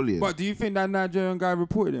Subtle away. bullying. But do you think that Nigerian guy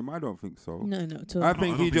reported him? I don't think so. no, not at all. I No,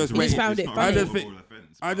 think don't he just so. waited. He found It's it not a funny. I just think- moral offence.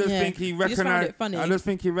 I just think he just found recognized. it funny. I just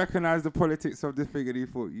think he recognized the politics of this thing, and he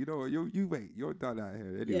thought, you know what, you wait, you're done out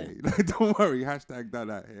here anyway. Like, don't worry, hashtag done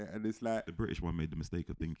out here, and it's like the British one made the mistake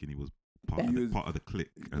of thinking he was Better. part of the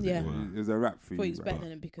clique, as it were. it was a rap for Thought he you, was right? better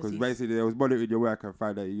than him because basically there was monitoring your work and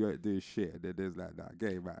found out you weren't doing shit, and then there's like that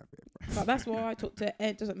game out of it. But that's why I talk to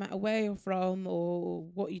Ed. Doesn't matter where you're from or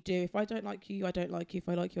what you do. If I don't like you, I don't like you. If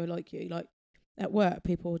I like you, I like you. Like at work,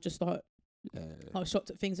 people are just like I was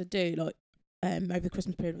shocked at things I do. Like over the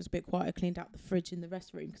Christmas period, it was a bit quiet. I cleaned out the fridge in the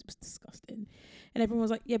rest room because it was disgusting, and everyone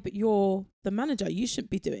was like, "Yeah, but you're the manager. You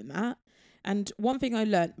shouldn't be doing that." And one thing I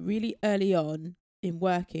learned really early on in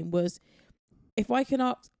working was if I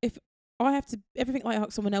have to, everything I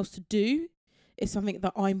ask someone else to do is something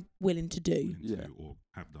that I'm willing to do. Or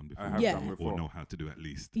have done before. Or know how to do at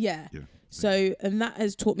least. Yeah. So, and that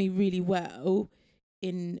has taught me really well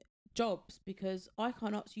in jobs because I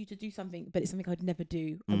can't ask you to do something, but it's something I'd never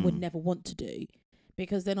do and would never want to do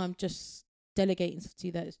because then I'm just delegating stuff to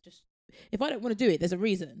you that it's just, if I don't want to do it, there's a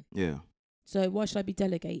reason. Yeah. So why should I be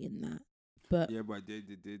delegating that? But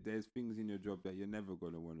there's things in your job that you're never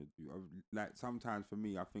going to want to do. Like sometimes for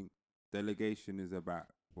me, I think delegation is about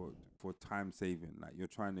for time saving. Like you're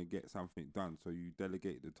trying to get something done, so you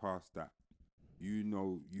delegate the task that you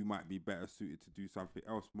know you might be better suited to do something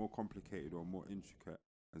else more complicated or more intricate,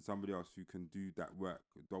 and somebody else who can do that work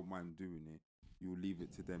don't mind doing it. You'll leave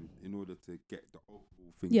it to them in order to get the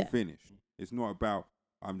overall thing finished. It's not about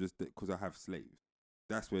I'm just because I have slaves.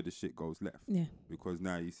 That's where the shit goes left. Yeah. Because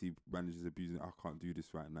now you see managers abusing I can't do this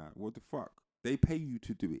right now. What the fuck? They pay you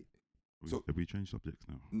to do it. So have we changed subjects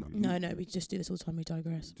now? No, we just do this all the time. We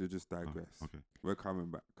digress. To just digress. Oh, okay. We're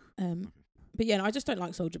coming back. Okay. But yeah, no, I just don't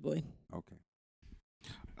like Soulja Boy. Okay.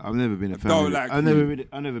 I've never been a fan. I've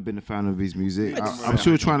never been a fan of his music. I'm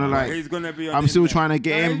still trying to like. He's gonna be. I'm still trying to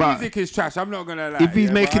get him, but music is trash. I'm not gonna lie. If he's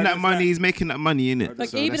making that money, he's making that money, innit? Like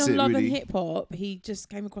so even on Love really. and Hip Hop, he just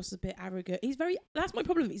came across as a bit arrogant. That's my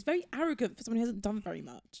problem. He's very arrogant for someone who hasn't done very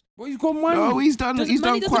much. Well, he's got money. No, he's done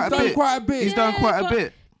quite a bit. He's done quite a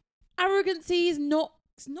bit. Arrogancy is not.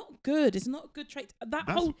 It's not good. It's not a good trait.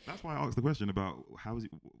 That's why I asked the question about how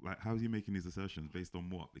is he making his assertions based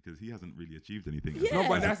on what? Because he hasn't really achieved anything. Yeah.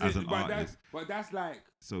 As an artist. But that's like.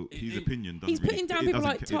 So his opinion doesn't. He's putting down people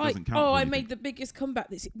like Ty. Oh, I made the biggest comeback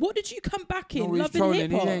this year. What did you come back in? Love and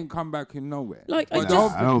Hip Hop. He ain't come back in nowhere. Like I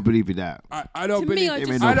don't believe in that. I don't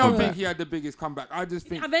believe. I don't think he had the biggest comeback. I just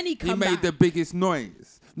think he made the biggest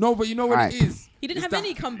noise. No, but you know what it is. He didn't have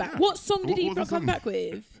any comeback. What song did he come back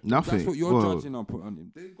with? Nothing. That's what you're judging on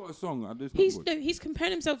him. They've got a song. He's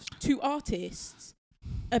comparing himself to artists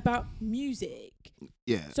about music.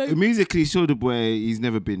 Yeah. So musically, Soulja Boy, he's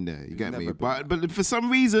never been there. You get me? But for some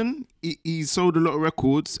reason, he's sold a lot of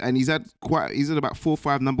records, and he's had about 4 or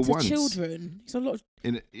 5 number ones. Children. He's a lot of.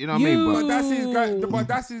 You know what I mean? But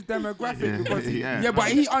that's his demographic. Because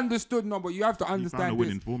but he understood. No, but you have to understand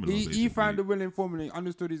He found the winning formula. He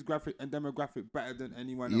understood his graphic and demographic better than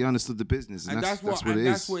anyone else. He understood the business, and that's what it is.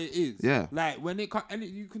 That's what it is. Yeah. Like when you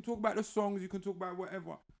can talk about the songs, you can talk about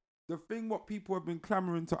whatever. The thing what people have been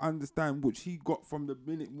clamoring to understand, which he got from the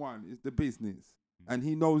minute one, is the business. And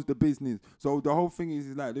he knows the business. So the whole thing is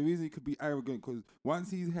like the reason he could be arrogant because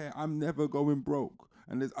once he's here, I'm never going broke.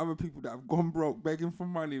 And there's other people that have gone broke begging for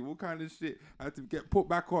money, all kind of shit, had to get put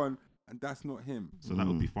back on, and that's not him. So that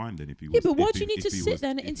would be fine then if he was. Yeah, but why do you need to sit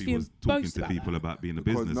there and interview and boast talking to people about being a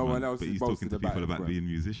businessman, no one else but he's talking to people about being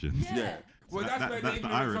musicians. Yeah. Well, that's where the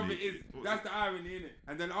ignorance of it is. That's the irony, innit?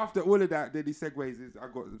 And then after all of that, then he segues is, I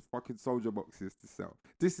got fucking Soulja boxes to sell.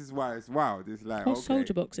 This is why it's wild. It's like, what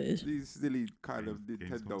Soulja boxes? These silly kind of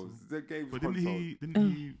Nintendos. The games but consoles.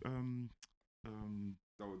 Didn't he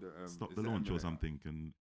stop the launch or something?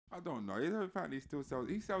 And I don't know. Apparently he still sells.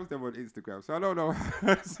 He sells them on Instagram, so I don't know.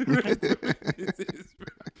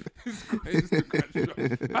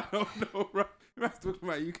 Instagram. I don't know, bro. That's talking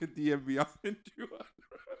about you can DM me. I'll send you one.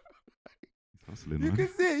 Hustling, you can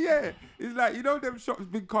see it, yeah. It's like, you know them shops,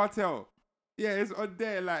 Big Cartel. Yeah, it's on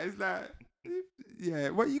there. Like, it's like, yeah.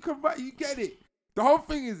 Well, you get it. The whole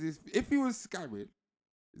thing is if he was scamming,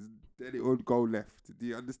 then it would go left. Do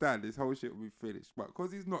you understand? This whole shit would be finished. But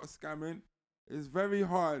because he's not scamming, it's very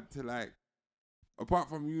hard to like. Apart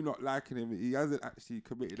from you not liking him, he hasn't actually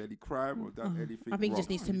committed any crime or done anything. I think wrong. he just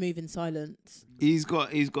needs to move in silence. He's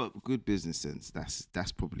got good business sense.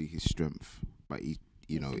 That's probably his strength. But he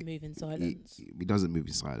move in silence. He doesn't move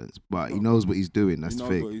in silence, but he knows what he's doing. That's the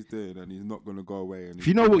thing. He knows what he's doing, and he's not gonna go away. And if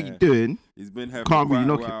you know what you're doing, he's been here can't for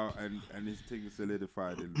really quite knock a while, and his thing is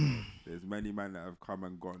solidified. There's many men that have come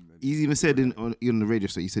and gone. He's even said on the radio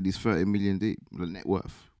show, he said he's 30 million deep, net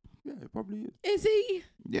worth. Yeah, it probably is. Is he?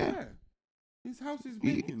 Yeah. His house is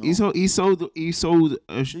big, you know. He sold a sold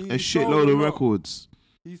shitload a of lot. records.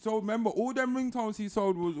 He sold. Remember, all them ringtones he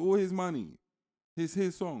sold was all his money.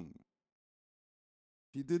 His song.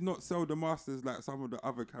 He did not sell the masters like some of the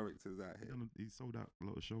other characters out here. He sold out a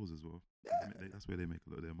lot of shows as well. Yeah. That's where they make a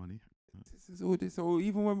lot of their money. This is all this. So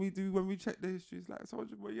even when we check the history, it's like,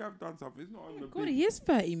 Soulja Boy, you have done something. It's not Oh even my a God, big. he is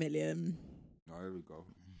 30 million. Oh, here we go.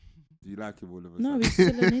 Do you like him all of a No, sudden? he's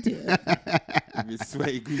still an idiot. With his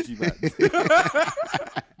sweaty Gucci bags.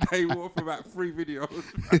 They wore for about 3 videos.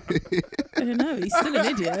 I don't know. He's still an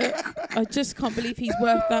idiot. I just can't believe he's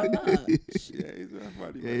worth that much. Yeah, he's worth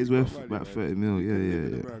money. Yeah, man. he's got worth money, about man. 30 mil. He Yeah, could live yeah,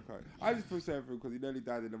 in yeah. America. I just feel sorry for him because he nearly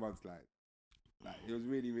died in a mudslide. Like, it was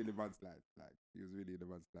really, really mudslide. Like, he was really in a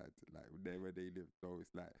mudslide. Like, where they lived. So it's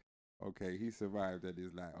like, okay, he survived, and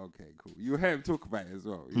it's like, okay, cool. You hear him talk about it as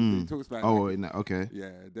well. He talks about Okay. yeah,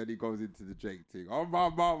 then he goes into the Drake thing. Oh, my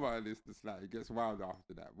mama, and it's just like, it gets wild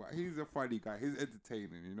after that. But he's a funny guy. He's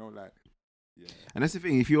entertaining, you know, like, yeah. And that's the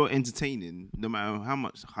thing. If you're entertaining, no matter how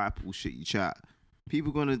much hype or shit you chat,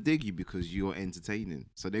 people gonna dig you because you're entertaining.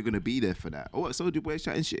 So they're gonna be there for that. Oh, Soulja Boy's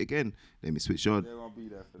chatting shit again. Let me switch on. They won't be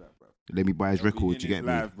there for that, bro. Let me buy his They'll be record. in You get his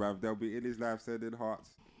me? live, bruv. They'll be in his live sending hearts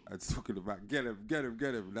and talking about get him.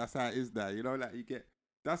 That's how it is now. You know, like you get.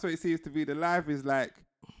 That's what it seems to be. The live is like,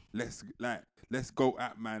 let's go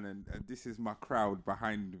at man, and this is my crowd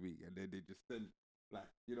behind me, and then they just send like,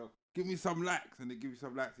 you know, give me some likes, and they give you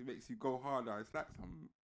some likes. It makes you go harder. It's like some.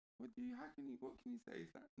 What can you say?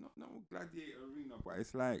 It's like not gladiator arena, but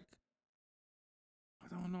it's like. I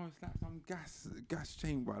don't know, it's like some gas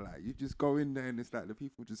chamber. Like you just go in there and it's like the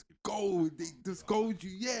people just go, they just goad you,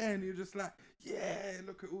 yeah, and you're just like, yeah,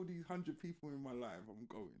 look at all these 100 people in my life, I'm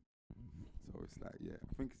going. So it's like, yeah,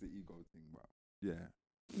 I think it's the ego thing, but yeah.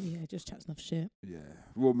 Yeah, just chats enough shit. Yeah,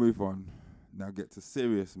 we'll move on. Now get to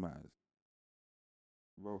serious matters.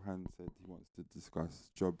 Rohan said he wants to discuss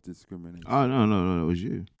job discrimination. Oh no, it was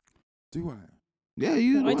you. Do I? Yeah,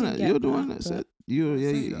 you're No, I the one. didn't get You're the that, one that but- said.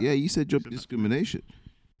 Say that. You said job discrimination.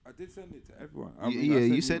 I did send it to everyone.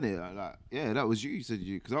 You said it like yeah, that was you. You said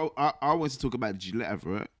you because I wanted to talk about the Gilette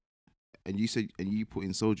advert, and you said you put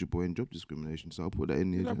in Soulja Boy and job discrimination, so I'll put that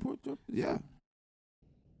in Did I there. put job Yeah,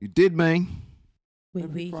 you did, man. Let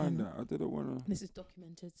me find that. I didn't want to. This is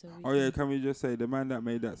documented, so. Oh yeah, can we just say the man that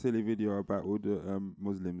made that silly video about all the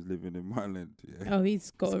Muslims living in my land? Yeah. Oh,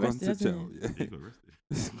 he's got It's arrested, gone to hasn't jail. he? Yeah. He got arrested.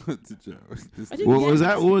 It's gone to jail. I didn't What get was it.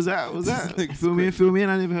 that? What was that? What was that? Next Fill me in.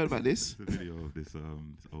 I never heard about this. It's a video of this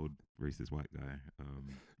old racist white guy.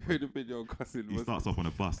 Heard the video cussing. He starts off on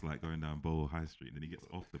a bus like going down Bow High Street, and then he gets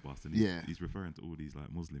off the bus and he's referring to all these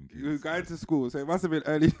like Muslim kids. He was going to school, so it must have been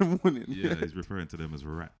early in the morning. Yeah, he's referring to them as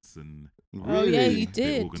rats and Oh yeah, Really? you they're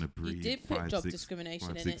did. all gonna You breed did put five, job six-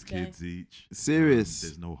 discrimination in 6 it. Jay. kids each. Serious?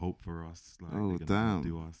 There's no hope for us. Like, Oh, they're gonna damn.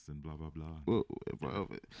 do us and blah blah blah.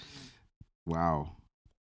 Wow.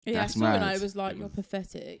 Yeah, That's I saw it and I mad. was like, It you're was-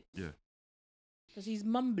 pathetic. Yeah. Because he's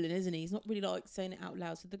mumbling, isn't he? He's not really like saying it out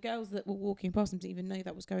loud. So the girls that were walking past him didn't even know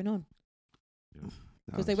that was going on. Yeah.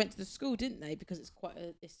 Because they went to the school, didn't they? Because it's quite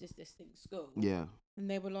a, it's just this thing school. Yeah. And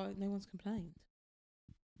they were like, no one's complained.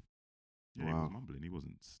 Yeah, he Wow. was mumbling. He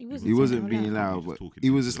wasn't. He wasn't He saying wasn't it being out loud, He was but talking he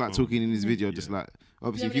to was the just like phone. talking in his Yeah. video, Yeah. just like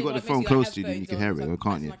obviously Yeah, if you but got like, the phone basically, like, close to you, then you can headphones hear on, it, it's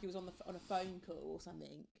can't acting you? Like he was on a phone call or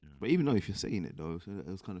something. But even though if you're saying it though, so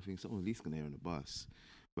those kind of things, someone at least can hear on the bus.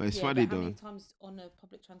 But it's Yeah, funny but how though. many times on a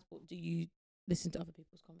public transport do you listen to other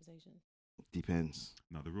people's conversations? Depends.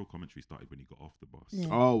 No, the real commentary started when he got off the bus. Yeah.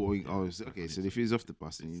 Oh, well, Yeah, oh, like okay. when So it's- if he's off the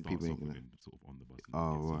bus, It then starts people ain't off gonna. with him sort of on the bus. And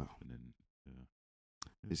Oh, he gets wow. off and then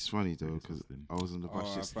It's funny though Really because disgusting. I was on the bus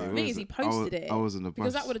Oh, I yesterday. found The thing is, he posted it I was on the bus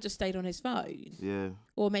because that would have just stayed on his phone. Yeah.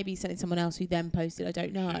 Or maybe he sent it to someone else who then posted. I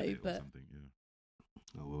don't know. shared it or But something,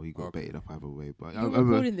 yeah. Oh well, he got Okay. baited up either way. But I you're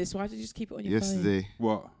remember recording this. Why did you just keep it on your phone? yesterday.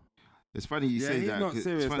 What? It's funny you Yeah, say he's that. not 'cause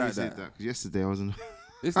serious it's funny like you say that. that because yesterday I was on.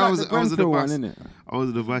 It's I like was- the I was on the Grenfell one, bus. innit? I was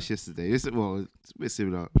on the bus yesterday. It's a bit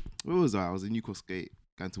similar. Where was I? I was in Newcastle Gate,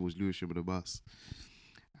 going towards Lewisham with the bus.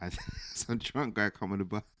 And some drunk guy come on the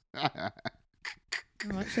bus.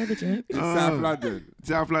 All right, share the joke. In Oh. South London.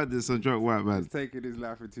 South London, some drunk white man. He's taking his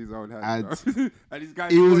life into his own hands. And bro. And he's going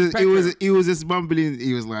He towards was Peckham. he was just mumbling.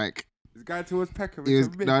 He was like, He's going towards Peckham. he was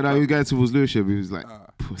It's a myth, no, bro. he was going towards Lewisham. He was like, Ah.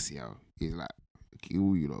 pussy out. He's like,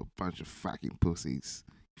 you know, bunch of fucking pussies,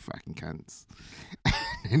 fucking cunts.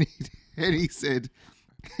 and he said,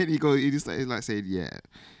 and he goes, he just like saying, yeah,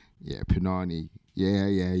 Panani. Yeah,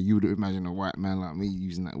 you would imagine a white man like me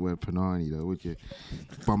using that word Panani though, would you?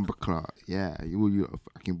 Bumperclot. Yeah, you a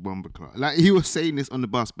fucking bumperclot. Like he was saying this on the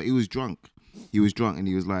bus, but he was drunk. He was drunk and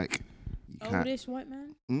he was like, you can't. Oldish white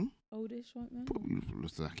man? Hmm? Oldish white man? Probably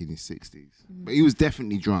looks like in his 60s. Mm. But he was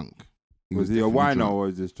definitely drunk. Was he a definitely wino drunk. or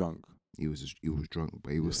was he just drunk? he was drunk,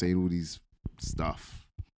 but he was saying all these stuff.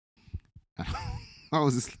 I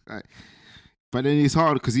was just like, but then it's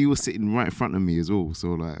hard because he was sitting right in front of me as well.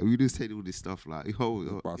 So like, we just saying all this stuff like, I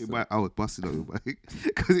was busting up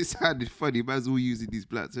because it sounded funny. Man's all using these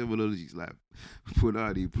black terminologies like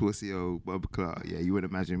punani, pussy, oh, bub club. Yeah, you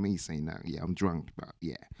wouldn't imagine me saying that. Yeah, I'm drunk, but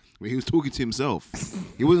yeah. But he was talking to himself.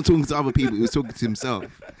 He wasn't talking to other people. He was talking to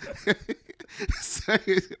himself. So,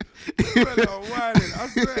 it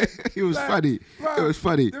was funny. Bro, it was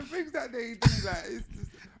funny. The things that they do, like, it's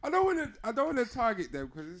just, I don't want to target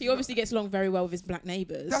them because he obviously gets along very well with his black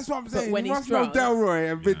neighbours. That's what I'm saying. When you he's must know drunk,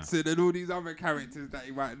 Delroy and Vincent and all these other characters that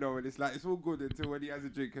he might know, and it's like it's all good until when he has a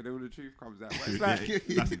drink and all the truth comes out. But it's like,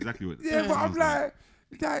 that's exactly what. Yeah, but I'm like,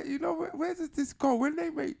 you know, where does this go? When they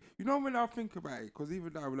make, you know, when I think about it, because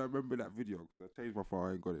even now when I remember that video, because I changed my phone,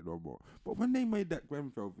 I ain't got it no more. But when they made that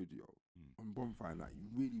Grenfell video on Bonfire Night, you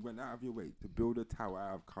really went out of your way to build a tower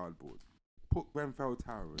out of cardboard, put Grenfell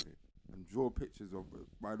Tower in it, and draw pictures of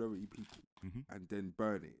minority people, and then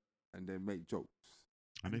burn it, and then make jokes.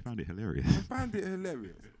 And they found it hilarious.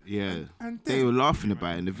 Yeah, and they were laughing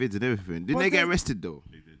about it in the vids and everything. Didn't they get arrested though?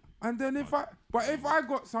 They did. And then if I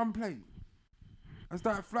got some plane and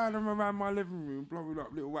started flying them around my living room, blowing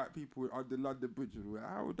up little white people on the London Bridge,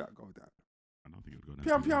 how would that go down? I don't think it would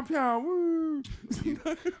go down. Piam, piam, woo!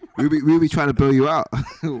 we'll be trying to bail you out.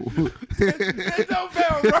 There's no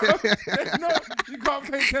bail, bro. You can't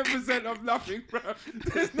pay 10% of nothing, bro.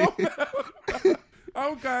 There's no bail.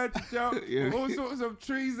 I'm going to jail for all sorts of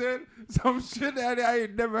treason, some shit that I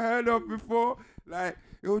ain't never heard of before. Like,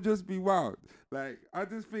 it'll just be wild. Like, I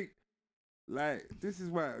just think, like, this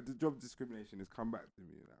is where the job discrimination has come back to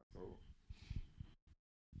me now. So,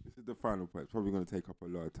 this is the final point. It's probably going to take up a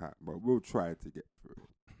lot of time, but we'll try to get through it.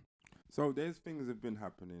 So, there's things that have been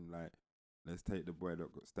happening, like, let's take the boy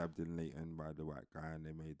that got stabbed in Leighton by the white guy, and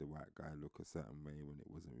they made the white guy look a certain way when it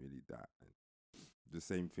wasn't really that. And the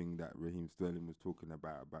same thing that Raheem Sterling was talking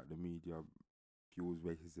about the media fuels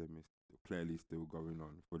racism is clearly still going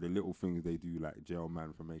on. For the little things they do, like Jail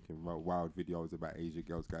Man for making wild videos about Asian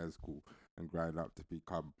girls going to school and growing up to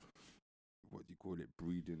become, what do you call it,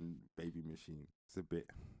 breeding baby machine. It's a bit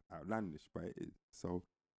outlandish, but it is. So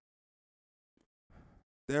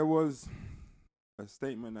there was a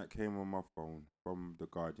statement that came on my phone from The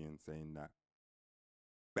Guardian saying that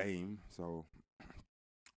BAME, so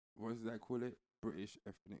what does that call it? British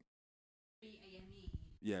ethnic. BAME.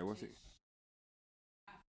 Yeah, what's it?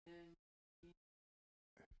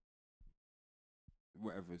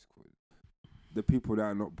 Whatever it's called. The people that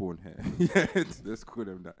are not born here. Yeah, let's call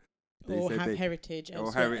them that. They or have heritage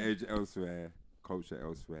elsewhere. Or heritage elsewhere, culture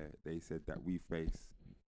elsewhere. They said that we face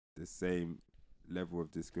the same level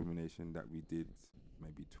of discrimination that we did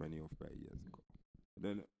maybe 20 or 30 years ago.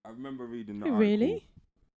 Then I remember reading the article. Really?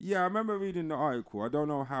 Yeah, I remember reading the article. I don't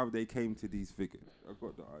know how they came to these figures. I've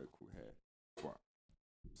got the article here. But,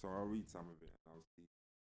 so I'll read some of it and I'll see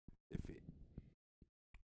if it...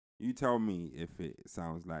 You tell me if it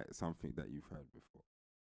sounds like something that you've heard before.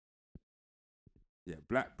 Yeah,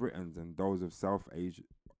 Black Britons and those of South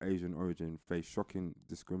Asian origin face shocking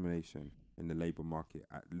discrimination in the labour market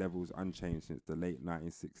at levels unchanged since the late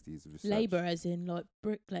 1960s. Labour as in like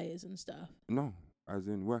bricklayers and stuff? No, as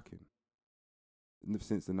in working.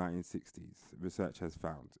 Since the 1960s, research has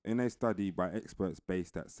found. In a study by experts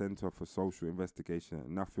based at Centre for Social Investigation at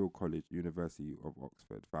Nuffield College, University of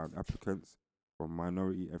Oxford, found applicants from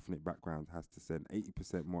minority ethnic backgrounds has to send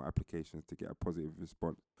 80% more applications to get a positive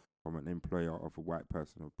response from an employer of a white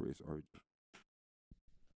person of British origin.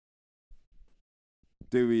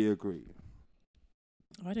 Do we agree?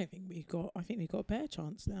 I don't think we've got. I think we've got a better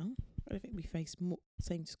chance now. I don't think we face more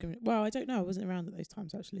same discrimination. Well, I don't know. I wasn't around at those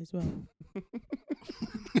times actually as well.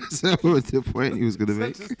 So what's the point he was going to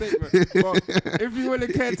make? Such a statement. Well, if you would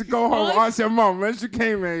have cared to go home, ask your mum when she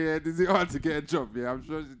came here. Yeah, is it hard to get a job? Yeah, I'm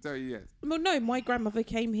sure she'd tell you yes. Well, no, my grandmother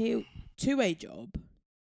came here to a job.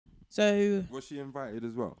 So was she invited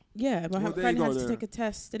as well? Yeah, my granny had to take a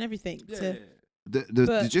test and everything. Yeah.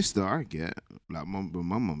 The gist that I get, like my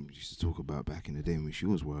mum used to talk about back in the day when she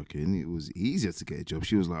was working, it was easier to get a job.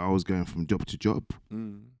 She was like, I was going from job to job,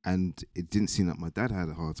 and it didn't seem like my dad had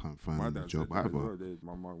a hard time finding a job either.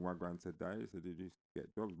 Well, my gran said that. He said he used to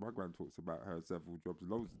get jobs. My gran talks about her several jobs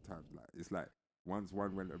loads of times. Like it's like once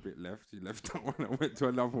one went a bit left, she left that one and went to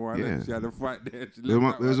another one. Yeah. And she had a fight there. There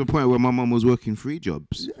was a point where my mum was working 3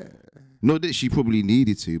 jobs. Yeah. Not that she probably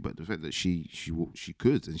needed to, but the fact that she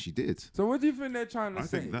could and she did. So what do you think they're trying to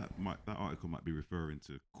say? I think that article might be referring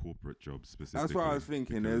to corporate jobs specifically. That's what I was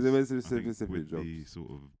thinking. There's a specific with jobs. the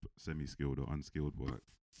sort of semi-skilled or unskilled work,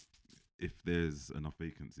 if there's enough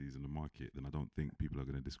vacancies in the market, then I don't think people are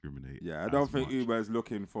going to discriminate. Yeah, I don't think much. Uber is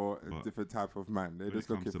looking for a But different type of man. They're when just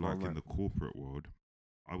it comes looking to for a like in man. the corporate world,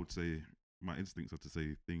 I would say my instincts are to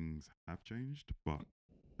say things have changed, but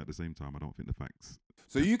at the same time, I don't think the facts.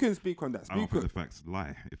 So you can speak on that. I don't Speak think the facts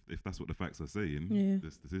lie. If that's what the facts are saying, Yeah.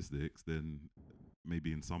 the statistics, then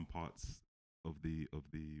maybe in some parts of the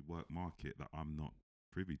work market that I'm not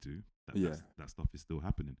privy to, that stuff is still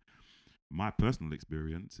happening. My personal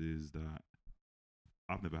experience is that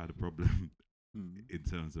I've never had a problem in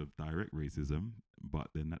terms of direct racism, but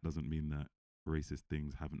then that doesn't mean that racist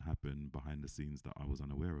things haven't happened behind the scenes that I was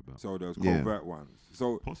unaware about. So those covert ones.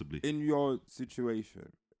 So possibly in your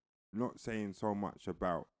situation, not saying so much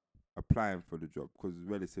about applying for the job because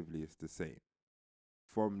relatively it's the same.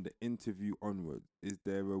 From the interview onwards, is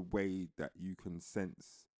there a way that you can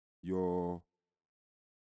sense your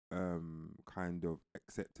kind of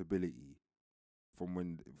acceptability from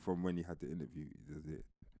when you had the interview? Does it?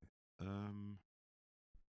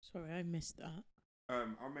 Sorry, I missed that. I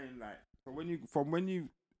mean, like,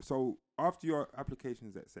 so after your application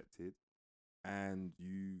is accepted, and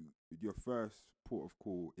your first port of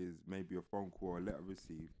call is maybe a phone call or a letter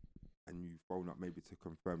received, and you phone up maybe to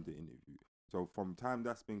confirm the interview. So from time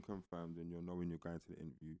that's been confirmed and you're knowing you're going to the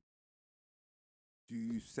interview, do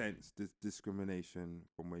you sense this discrimination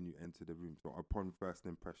from when you enter the room? So upon first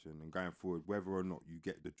impression and going forward, whether or not you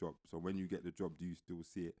get the job. So when you get the job, do you still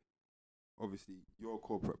see it? Obviously, you're a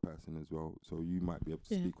corporate person as well, so you might be able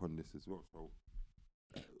to speak on this as well. So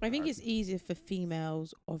I think it's easier for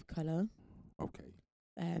females of colour. Okay.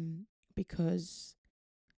 Because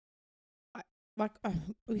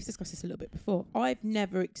we've discussed this a little bit before. I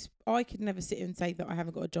could never sit and say that I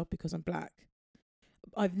haven't got a job because I'm black.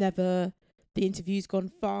 The interview's gone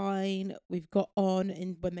fine. We've got on,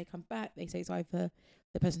 and when they come back, they say it's either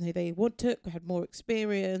the person who they took had more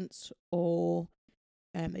experience, or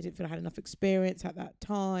they didn't feel I had enough experience at that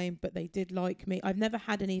time, but they did like me. I've never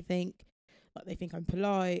had anything like they think I'm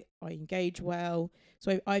polite, I engage well.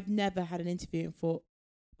 So I've never had an interview and thought,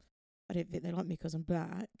 I don't think they like me because I'm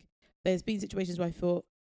black. There's been situations where I thought,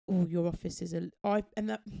 oh, your office is and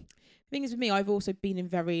that thing is with me, I've also been in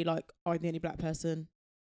very like, I'm the only black person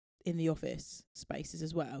in the office spaces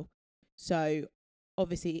as well. So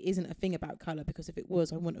obviously it isn't a thing about colour, because if it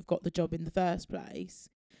was, I wouldn't have got the job in the first place.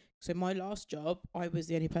 So my last job, I was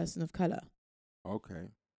the only person of colour. Okay.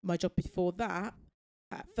 My job before that,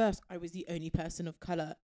 at first, I was the only person of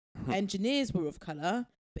colour. Engineers were of colour,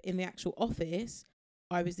 but in the actual office,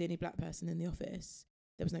 I was the only black person in the office.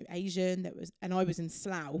 There was no Asian, and I was in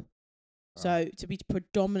Slough. So to be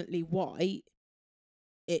predominantly white,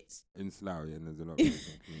 it's in Slough, yeah, and there's a lot of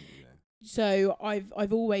Asian community there. So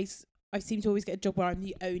I seem to always get a job where I'm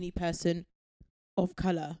the only person of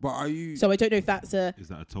colour. But are you? So I don't know if that's is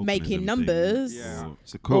that a making numbers. Yeah,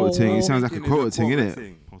 it's a quota thing. It sounds like a quota thing, isn't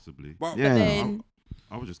it? Possibly. But yeah. Then,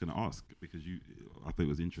 I was just going to ask, because I thought it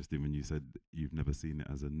was interesting when you said you've never seen it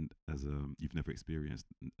as you've never experienced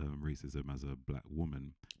racism as a black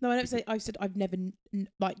woman. No, I don't say. I said I've never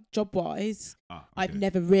like job wise. Okay. I've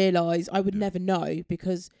never realised. I would never know,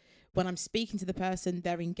 because when I'm speaking to the person,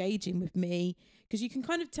 they're engaging with me, because you can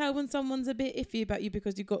kind of tell when someone's a bit iffy about you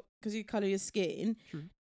because you colour your skin. True.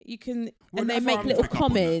 You can, Well, and they that's make what I'm little picking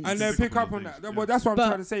comments. And they pick up on that. Well, that's what I'm But-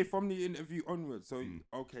 trying to say from the interview onwards. So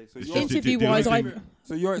okay, so It's your just- Interview do you wise, think-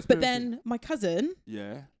 so your experience. But then my cousin,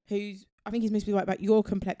 yeah. who's I think he's supposed to be right about your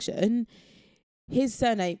complexion. His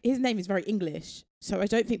name is very English, so I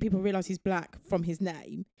don't think people realise he's black from his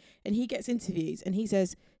name. And he gets interviews, and he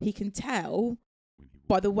says he can tell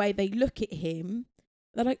by the way they look at him.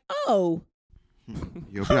 They're like, "Oh,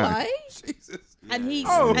 You're black. hi," Jesus. and he's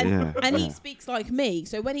Oh. and he Yeah. speaks like me.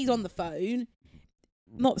 So when he's on the phone,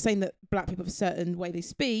 not saying that black people have a certain way they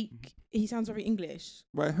speak, he sounds very English.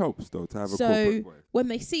 But it helps though to have a So corporate voice. when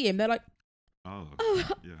they see him, they're like, Oh,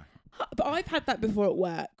 "Oh." yeah. But I've had that before at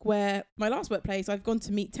work, where my last workplace, I've gone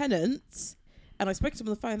to meet tenants, and I spoke to them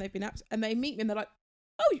on the phone. They've been and they meet me, and they're like,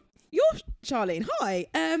 "Oh, you're Charlene. Hi."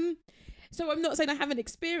 So I'm not saying I haven't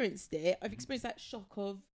experienced it. I've experienced that shock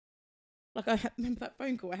of, like, remember that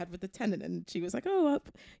phone call I had with the tenant, and she was like, "Oh,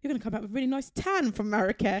 you're gonna come out with a really nice tan from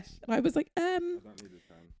Marrakesh," and I was like, I don't need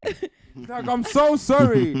a tan. Like, I'm so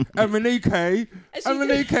sorry, Emanike.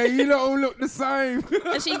 Emanike, you all look the same.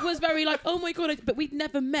 And she was very like, "Oh my god," but we'd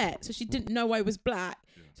never met, so she didn't know I was black.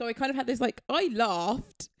 So I kind of had this like, I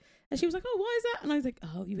laughed, and she was like, "Oh, why is that?" And I was like,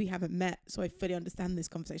 "Oh, we haven't met, so I fully understand this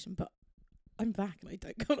conversation, but I'm black and I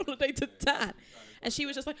don't go on holiday to tan." And she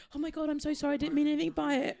was just like, "Oh my god, I'm so sorry, I didn't mean anything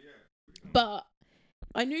by it." But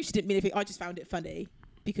I knew she didn't mean anything. I just found it funny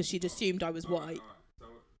because she'd assumed I was white.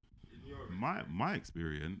 my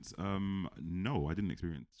experience, no, I didn't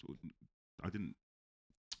experience. I didn't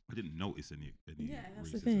notice any Yeah, that's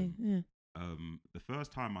racism. the thing. Yeah. The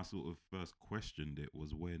first time I sort of first questioned it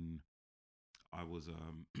was when I was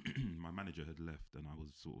my manager had left, and I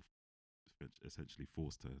was sort of essentially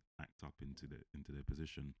forced to act up into their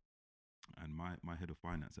position, and my head of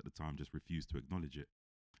finance at the time just refused to acknowledge it,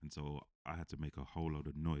 and so I had to make a whole lot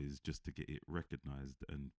of noise just to get it recognized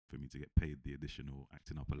and for me to get paid the additional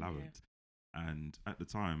acting up allowance. And at the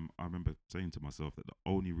time, I remember saying to myself that the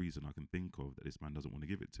only reason I can think of that this man doesn't want to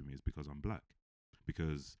give it to me is because I'm black.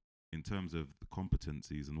 Because in terms of the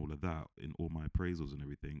competencies and all of that, in all my appraisals and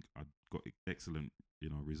everything, I got excellent,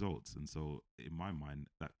 results. And so in my mind,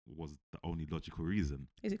 that was the only logical reason.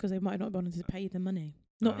 Is it because they might not want to pay you the money?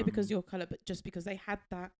 Not because you're colour, but just because they had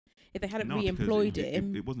that. If they hadn't re-employed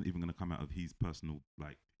him, it wasn't even going to come out of his personal,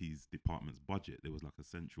 like his department's budget. There was like a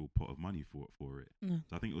central pot of money for it. No.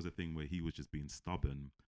 So I think it was a thing where he was just being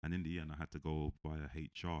stubborn, and in the end, I had to go via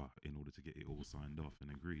HR in order to get it all signed off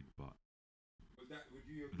and agreed. But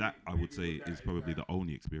that I would say is probably the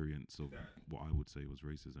only experience of what I would say was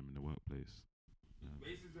racism in the workplace.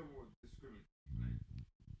 Racism or discriminatory?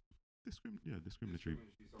 Discriminatory.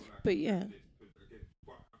 So like, but yeah,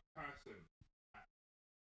 but a person,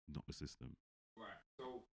 Not the system. right?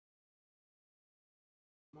 So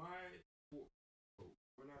my thought,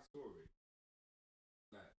 when I saw it,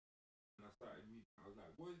 like, and I started reading, I was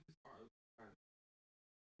like, what is this article?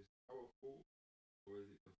 Is it our fault, or is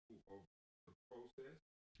it the fault of the process,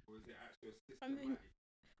 or is it actually a systematic?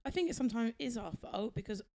 I think it sometimes is our fault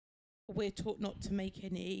because we're taught not to make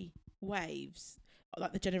any waves.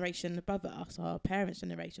 Like the generation above us, our parents'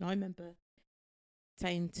 generation. I remember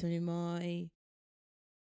saying to my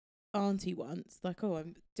auntie once, like, "Oh,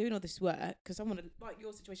 I'm doing all this work because someone had, like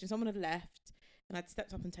your situation, someone had left, and I'd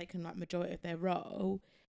stepped up and taken like majority of their role,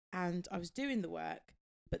 and I was doing the work,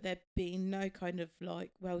 but there'd been no kind of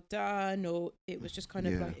like well done, or it was just kind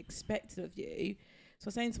of like expected of you." So I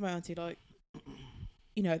was saying to my auntie, like,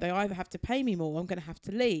 they either have to pay me more, or I'm going to have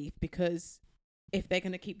to leave, because if they're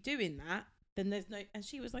going to keep doing that, then there's no. And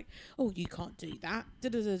she was like, "Oh, you can't do that.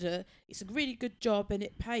 It's a really good job and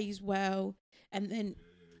it pays well." And then,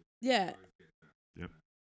 yeah. Yep.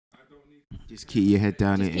 Just keep your head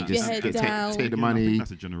down Just and keep your head down. take the I think money.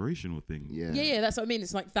 that's a generational thing. Yeah, that's what I mean.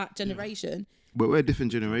 It's like that generation. But we're a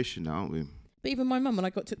different generation now, aren't we? But even my mum, when I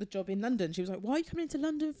took the job in London, she was like, "Why are you coming into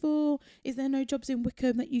London for? Is there no jobs in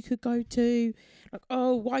Wickham that you could go to? Like,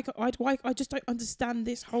 oh, why I just don't understand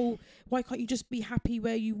this whole, why can't you just be happy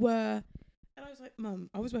where you were?" And I was like, "Mum,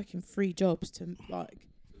 I was working 3 jobs to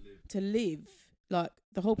live. Like,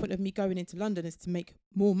 the whole point of me going into London is to make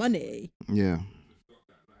more money." Yeah.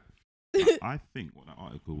 I think what that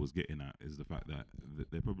article was getting at is the fact that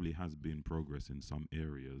there probably has been progress in some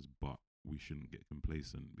areas, but we shouldn't get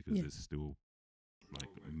complacent because there's still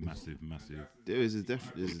like massive. There is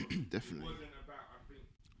definitely. It wasn't about.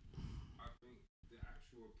 I think the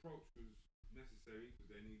actual approach was necessary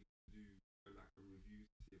because they needed to do like a review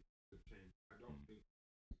to see if the change. I don't think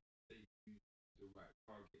they used the right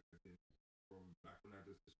target. I think from like when I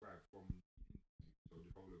just described from the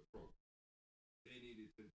whole approach, they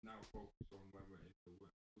needed to now focus on when we're in the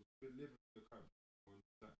work. We've been living in the country on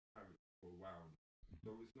that character for a while,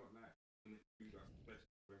 so it's not like when it do that,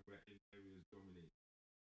 especially when we're in areas dominated.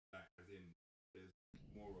 Like, as in, there's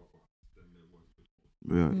more of us than there was before.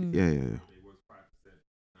 Yeah. There was 5%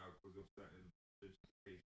 now because of certain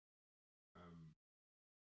legislation,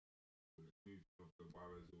 move of the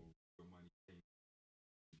boroughs or the money change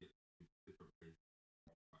to get to different places.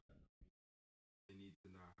 They need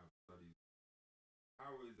to now have studies.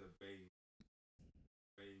 How is a BAME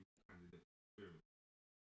candidate experience?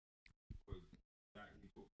 Because that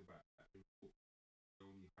we talked about, that they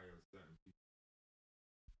only hire certain people.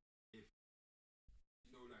 If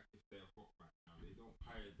like if they're hot right now, they don't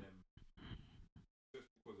hire them just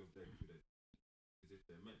because of their credentials. Because if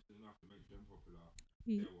they're mentioned enough to make them popular,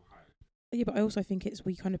 they will hire. Yeah, but I also think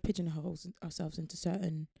we kind of pigeonhole ourselves into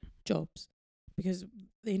certain jobs, because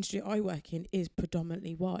the industry I work in is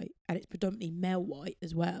predominantly white, and it's predominantly male white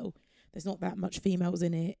as well. There's not that much females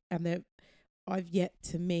in it, and I've yet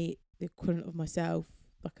to meet the equivalent of myself,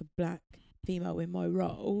 like a black female in my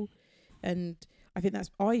role. And I think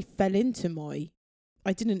I fell into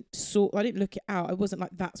I didn't look it out. I wasn't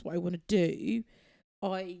like, that's what I want to do.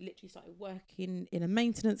 I literally started working in a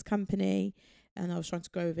maintenance company, and I was trying to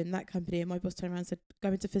go within that company, and my boss turned around and said, "Go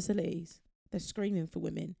into facilities. They're screaming for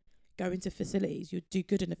women. Go into facilities. You'll do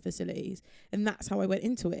good in the facilities." And that's how I went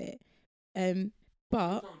into it.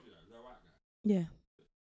 But yeah.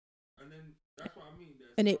 And then that's what I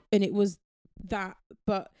mean. And it was that,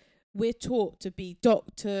 but we're taught to be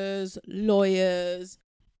doctors, lawyers.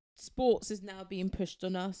 Sports is now being pushed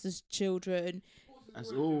on us as children.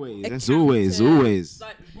 That's always. Accountants,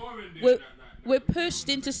 like, It's boring doing we're, that, like, we're we pushed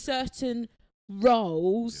don't wanna into make certain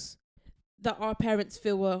roles that our parents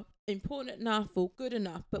feel were important enough or good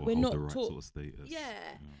enough, but Or we're hold not the right taught. sort of status.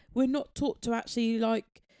 Yeah. We're not taught to actually,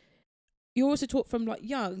 like, you're also taught from like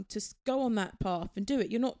young to go on that path and do it.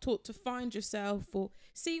 You're not taught to find yourself or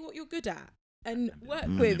see what you're good at and work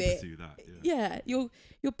and with then it. pursue that, Yeah, you're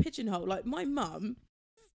pigeonholed. Like my mum,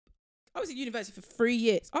 I was at university for 3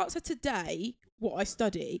 years. Ask her today what I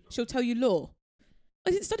study, she'll tell you law.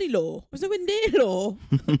 I didn't study law. I was nowhere near law.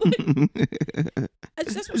 And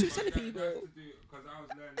that's what she was telling people. Because I was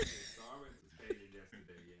learning this, so I went to training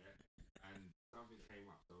yesterday, and something came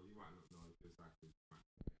up, so you might not know if it's like this,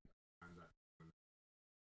 and that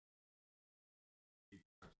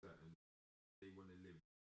people have certain, they want to live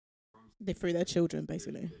from They threw their children,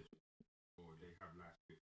 basically. or they have life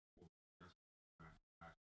with, or just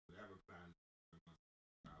like they have a plan.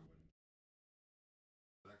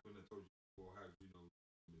 Like when I told you before, how you know,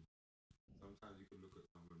 sometimes you can look at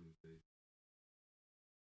someone and say,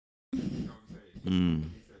 you know what I'm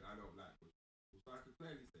saying? He said, I don't like what. So I could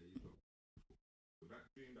clearly say, you know, so that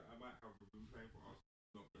dream that I might have been playing for us,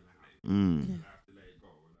 not going to happen. And I have to let it go,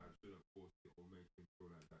 and I shouldn't force it or make him feel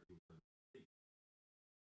like that.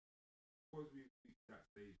 Because we reached that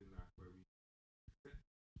stage in life where we accept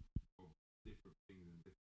of different things and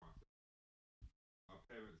different parts. Our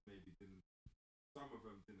parents maybe didn't, some of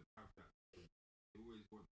them didn't have that. They always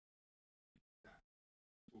wanted that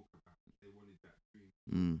talk about it. They wanted that dream,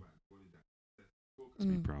 they wanted that talk To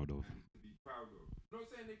be proud of. and to be proud of. Not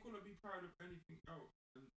saying they couldn't be proud of anything else.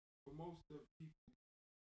 And for most of people,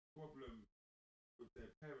 problem with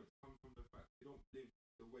their parents come from the fact they don't live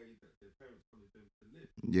the way that their parents wanted them to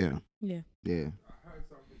live. Yeah. I heard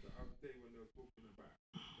something the other day when they were talking about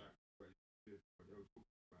like when they were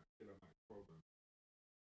talking about killer Mike's program.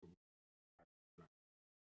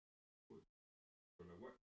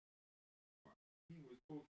 What he was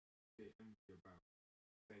talking about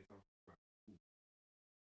saying something about school.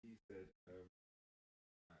 He said,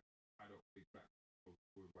 I don't think black people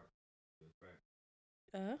school white people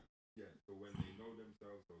fair. Yeah, so when they know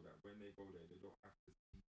themselves, so that when they go there, they don't have to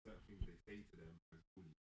see certain things they say to them as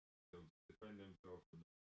bullies. They'll defend themselves.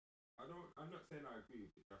 I'm not saying I agree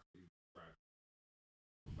with it. That's what he's described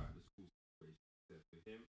about the school situation. He said for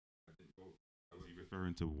him, I didn't go. Is he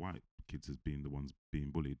referring to white kids as being the ones being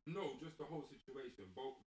bullied? No, just the whole situation.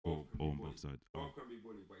 Both on can be both bullied. sides. Both can be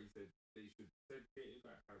bullied, but he said they should segregate it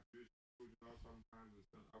like how Jewish children are sometimes with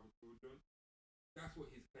some other children. That's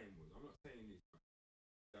what his claim was. I'm not saying this, but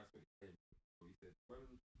that's what his claim was. So he said when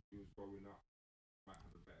he was growing up, you might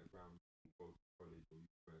have a better ground to go to college or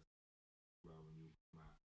university. Well, when you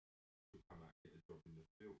might come out get a job in the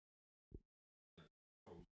field.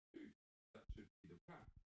 That should be the plan.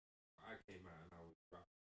 I came out and I was rough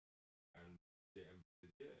and said,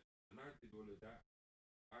 yeah, and I did all of that.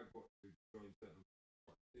 I got to join certain,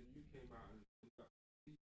 but then you came out and that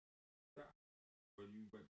when you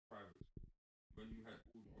went to private, when you had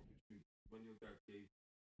all the opportunities, when your dad gave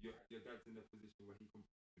your dad's in a position where he can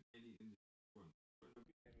put any industry when they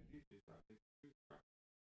became a DJ,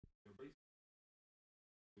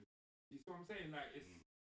 you see what I'm saying? Like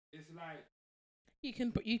it's like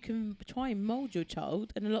You can try and mould your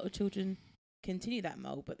child, and a lot of children continue that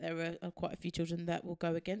mould, but there are quite a few children that will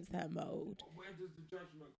go against that mould. Where does the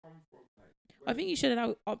judgment come from? I think you should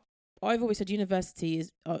allow. I've always said university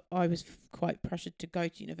is. I was quite pressured to go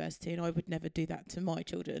to university, and I would never do that to my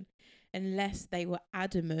children, unless they were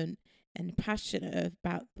adamant and passionate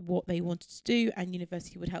about what they wanted to do, and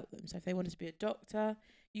university would help them. So if they wanted to be a doctor,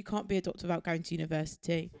 you can't be a doctor without going to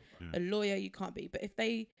university. A lawyer, you can't be. But if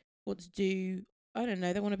they want to do, I don't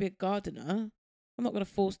know, they want to be a gardener, I'm not going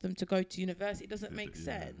to force them to go to university. It doesn't make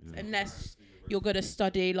sense unless you're going to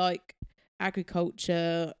study like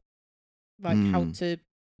agriculture, like how to.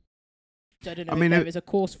 I don't know if there is a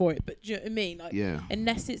course for it, but do you know what I mean? Like,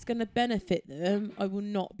 unless it's going to benefit them, I will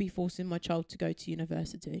not be forcing my child to go to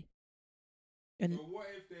university. And so what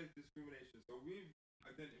if there's discrimination? So we've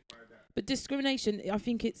identified that. But discrimination, I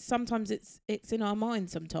think it's sometimes it's in our mind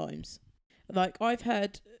sometimes. Like I've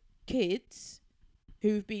heard kids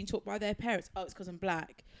who've been taught by their parents, oh, it's because I'm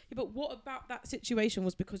black. Yeah, but what about that situation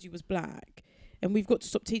was because you was black? And we've got to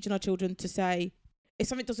stop teaching our children to say, if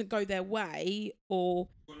something doesn't go their way or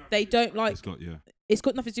they don't like, it's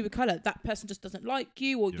got nothing to do with colour. That person just doesn't like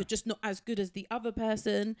you, or you're just not as good as the other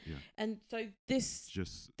person. Yeah. And so this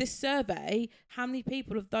survey, how many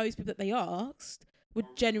people of those people that they asked were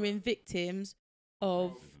genuine victims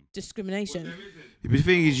of discrimination. Well, there isn't. But the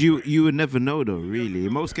thing is, you would never know though. Really,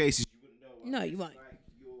 in most cases, you wouldn't know. No, you won't. Like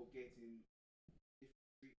you're getting different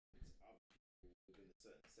treatments of people within a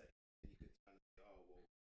certain sector, and you could kind of say, oh well,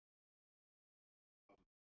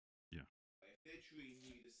 Yeah. if they're treating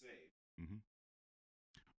you the same, Mhm.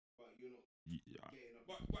 but you're not Yeah. getting a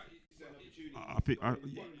But certain opportunity. I think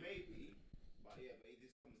Maybe, but yeah, but it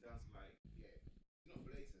just comes down to like, yeah, it's not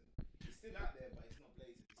blatant. It's still out there, but it's not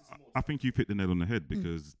blatant. It's just more. I think you've hit the nail on the head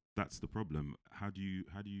because that's the problem. How do you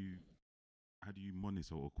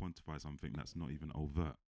monitor or quantify something that's not even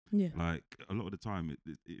overt? Yeah. Like a lot of the time,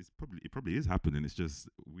 it probably is happening. It's just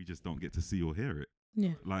we just don't get to see or hear it.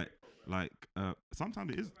 Yeah. Like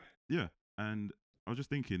sometimes it is. Yeah. And I was just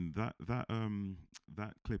thinking that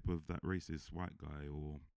clip of that racist white guy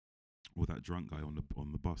or that drunk guy on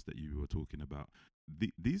the bus that you were talking about.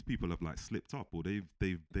 These people have like slipped up, or they've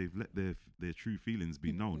let their true feelings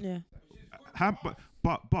be known. Yeah.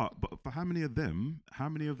 But for how many of them? How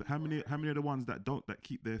many of the ones that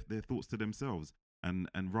keep their thoughts to themselves and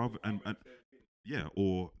rather and yeah,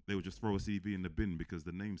 or they would just throw a CV in the bin because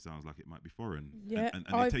the name sounds like it might be foreign. Yeah, and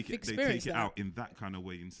I've they take experienced it that. out in that kind of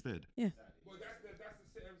way instead. Yeah. Well, that's the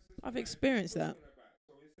same system I've that experienced you're that. talking about.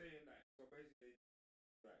 So it's saying that. So basically,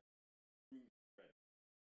 like room rent.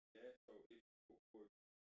 Yeah. So if you put forward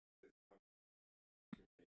this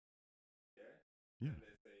yeah, Yeah. and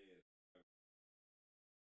they're saying that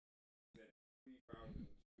 3,000.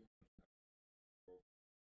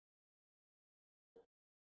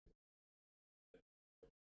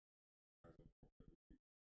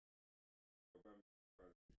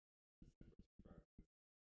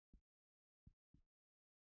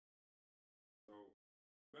 So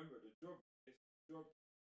remember the job is jobs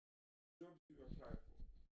you apply for.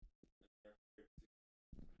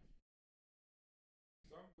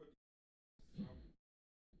 Somebody, some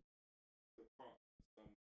department,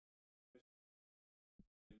 some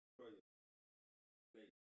employer,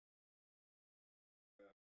 they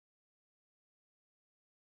so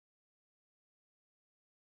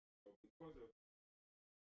because of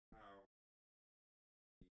how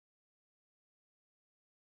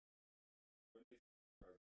when this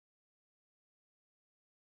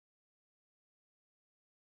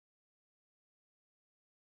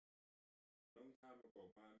long time ago,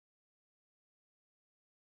 man,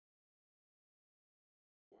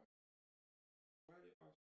 why did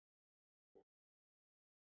I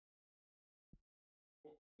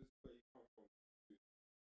what this where you come from?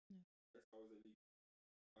 Yes, I was elite.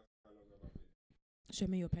 That's how long have I been? Show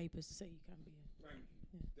me your papers to say you can be here. Thank you.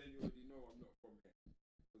 Yeah. Then you already know I'm not from here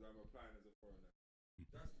because I'm applying as a foreigner.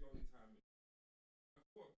 That's the only time. I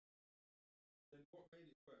thought. Then what made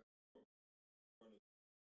it worse?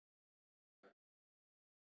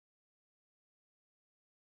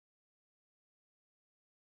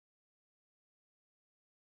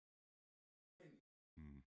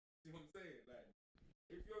 Mm. See what I'm saying? Like,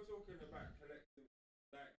 if you're talking about collective,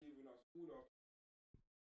 like giving us all of,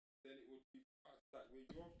 then it would be us that where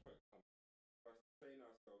your point comes. Us train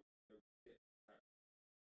ourselves to get that.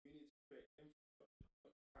 We need to create infrastructure,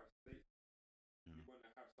 not have states. Yeah. We want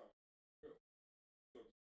to have something real. So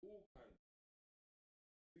all kinds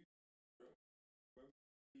of real. When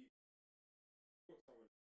we put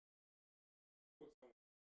someone, put someone,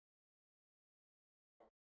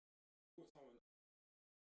 put someone,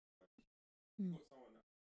 put someone.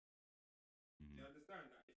 You understand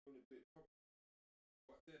that it's going to be a problem,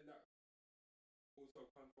 but then that also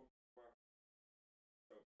comes from so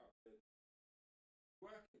out there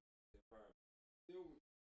working environment, still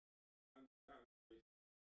understand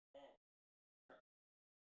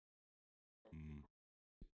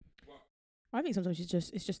but I think sometimes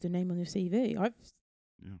it's just a name on your CV. I've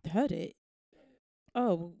heard it.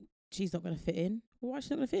 Oh, well, she's not going to fit in. Well, why is she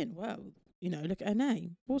not going to fit in? Well, look at her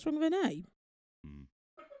name. What's wrong with her name?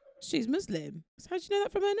 She's Muslim. So how do you know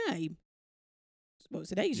that from her name? Well,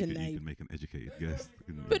 it's an Asian You name. can make an educated guess.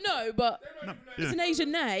 But it's an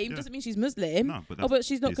Asian name. Doesn't mean she's Muslim. No, but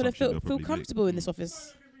she's not going to feel comfortable in this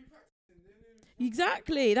office.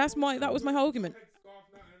 Exactly. That was my whole argument.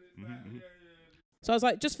 So I was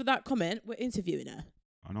like, just for that comment, we're interviewing her.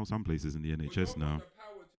 I know some places in the NHS now.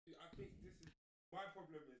 I think this is my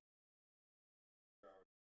problem is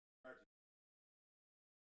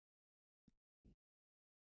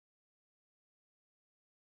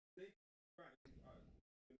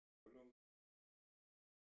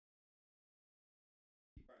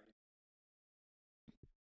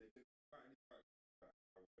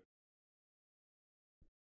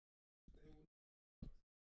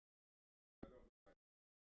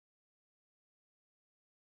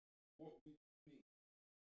what we need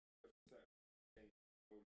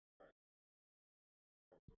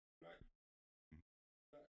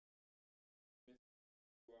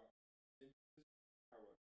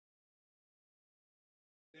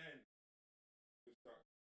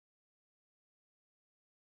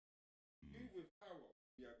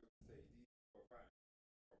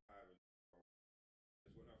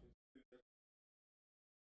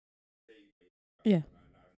Yeah.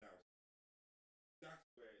 That's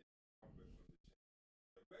where it comes from the check.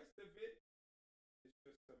 The rest of it is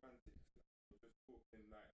just semantics. We're just talking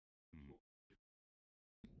like.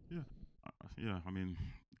 Yeah. I mean,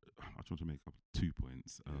 I just want to make up 2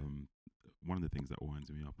 points. One of the things that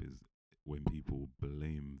winds me up is when people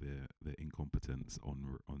blame their incompetence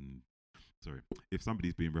on. Sorry, if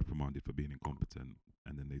somebody's being reprimanded for being incompetent,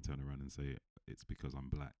 and then they turn around and say it's because I'm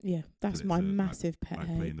black. Yeah, that's my massive pet like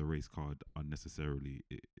hate. playing the race card unnecessarily.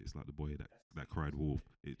 It's like the boy that cried wolf.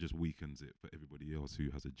 It just weakens it for everybody else who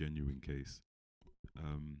has a genuine case.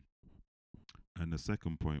 And the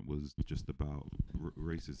second point was just about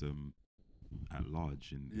racism at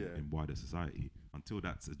large in wider society. Until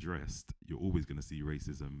that's addressed, you're always going to see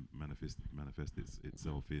racism manifest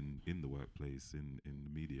itself in the workplace, in the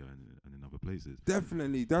media, and in other places.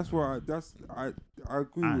 Definitely, that's why I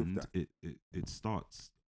agree with that. And it starts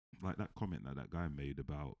like that comment that guy made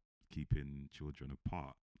about keeping children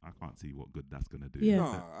apart. I can't see what good that's going to do. Yeah,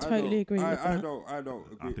 No, totally agree with I that. don't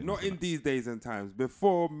agree. think Not that's in like- these days and times.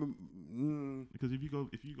 Before, Because if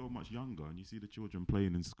you go much younger and you see the children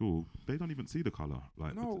playing in school, they don't even see the color.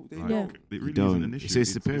 Like No, they like, don't. It You really don't. isn't an issue.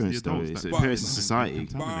 It's the appearance, though. adults It's that the appearance of can society.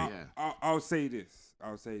 contaminate. Yeah. I'll say this.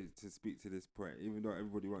 I'll say to speak to this point, even though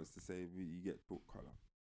everybody wants to say you get taught color.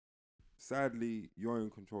 Sadly, you're in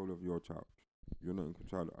control of your child. You're not in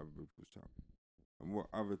control of other people's child. And what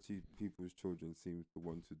other people's children seem to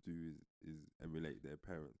want to do is emulate their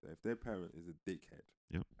parents. If their parent is a dickhead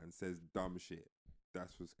and says dumb shit,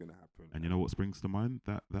 that's what's gonna happen. And you know what springs to mind?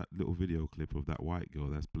 That little video clip of that white girl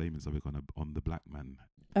that's blaming something on the black man.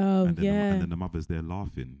 Oh, and then yeah. and then the mother's there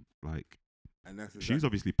laughing. Like, and that's she's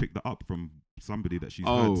obviously picked that up from somebody that she's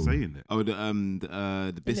Oh. heard saying it. Oh,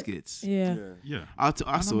 the biscuits. Yeah. Yeah. I And saw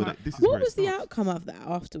I'm that. like, this is What where it was the starts. outcome of that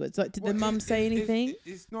afterwards? Like, did the Well, mum say anything?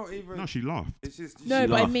 It's not even. No, she laughed. It's just No,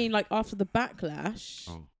 but I laughed. mean, like, after the backlash.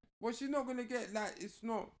 Oh. Well, she's not gonna get like. It's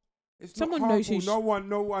not. It's Someone not knows harmful. who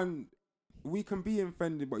No one. We can be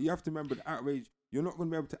offended, but you have to remember the outrage. You're not gonna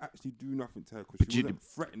be able to actually do nothing to her because she wasn't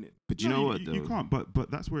threatening. But you know what, though? You can't. But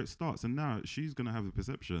that's where it starts. And now she's gonna have a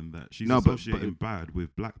perception that she's No, but- associating bad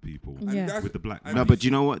with black people, And Yeah. that's- with the black and man. No, but you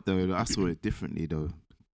know what though? I saw it differently though.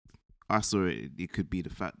 I saw it. It could be the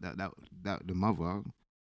fact that the mother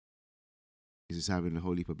is just having a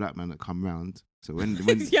whole heap of black men that come round. So when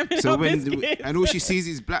Yeah, biscuits. and all she sees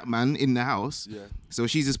is black man in the house. Yeah. So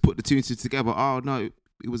she's just put the two and two together. Oh no,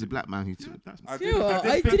 it was a black man who. Yeah, that's I You know what?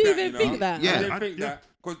 I didn't even think that. Yeah. I didn't I- think yeah. that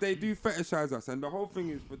because they do fetishize us, and the whole thing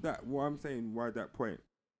is for that. What I'm saying, why that point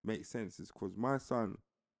makes sense, is because my son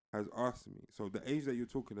has asked me. So the age that you're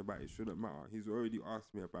talking about, it shouldn't matter. He's already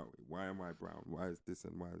asked me about it. Why am I brown? Why is this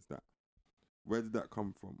and why is that? Where did that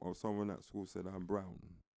come from? Or someone at school said I'm brown.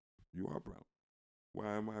 You are brown.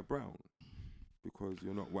 Why am I brown? Because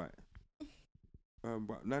you're not white.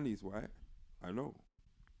 But Nanny's white. I know.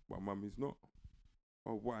 But Mummy's not.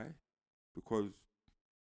 Oh, why? Because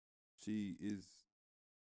she is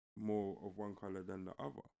more of one colour than the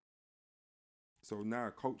other. So now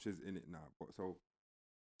culture's in it now. But so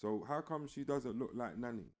how come she doesn't look like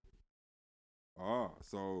Nanny?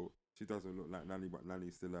 So she doesn't look like Nanny, but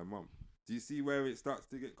Nanny's still her mum. Do you see where it starts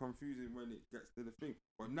to get confusing when it gets to the thing?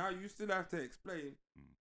 But now you still have to explain.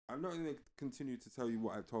 I'm not going to continue to tell you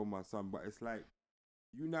what I told my son, but it's like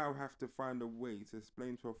you now have to find a way to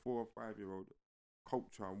explain to a 4 or 5-year-old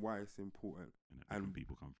culture and why it's important. And And-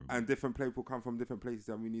 people come from. And different people come from different places,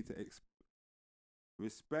 and we need to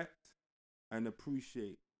respect and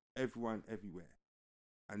appreciate everyone everywhere.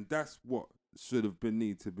 And that's what should have been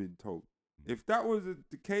need to be told. If that was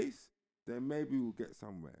the case, then maybe we'll get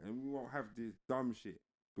somewhere and we won't have this dumb shit.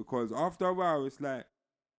 Because after a while, it's like,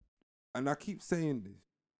 and I keep saying this,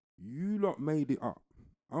 you lot made it up.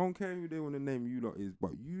 I don't care who they want to name you lot is,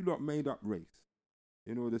 but you lot made up race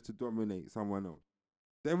in order to dominate someone else.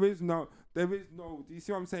 There is no, do you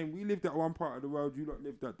see what I'm saying? We lived at one part of the world, you lot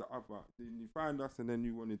lived at the other. Then you find us and then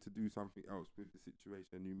you wanted to do something else with the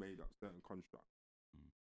situation, you made up certain constructs.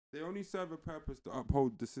 They only serve a purpose to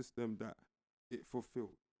uphold the system that it fulfilled.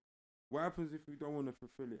 What happens if we don't want to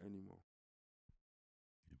fulfill it anymore?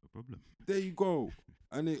 You have a problem. There you go.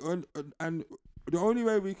 And the only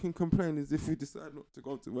way we can complain is if we decide not to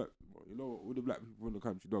go to work tomorrow. You know what? All the black people in the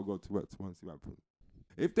country don't go to work tomorrow and see what happens.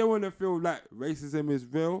 If they want to feel like racism is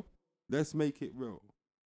real, let's make it real.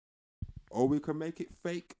 Or we can make it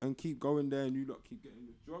fake and keep going there and you lot keep getting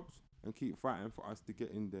the jobs and keep fighting for us to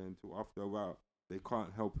get in there until after a while they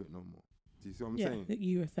can't help it no more. Do you see what I'm saying? That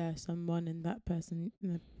you refer someone and that person.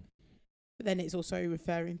 But then it's also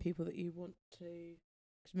referring people that you want to.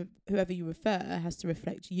 'Cause whoever you refer has to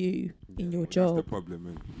reflect you in your job. That's the problem,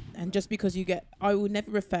 man. And just because you get, I will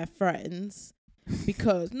never refer friends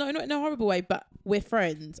because no, not in a horrible way, but we're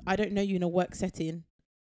friends. I don't know you in a work setting.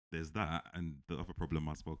 There's that, and the other problem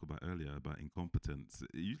I spoke about earlier about incompetence.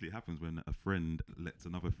 It usually happens when a friend lets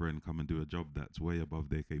another friend come and do a job that's way above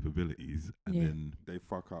their capabilities, and then They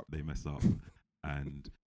fuck up. they mess up, and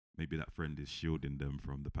maybe that friend is shielding them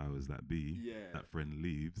from the powers that be. Yeah. That friend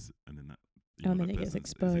leaves, and then that, And then that it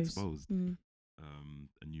gets person is exposed. Mm.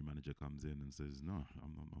 A new manager comes in and says, "No,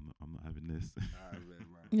 I'm not having this."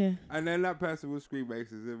 Yeah. And then that person will scream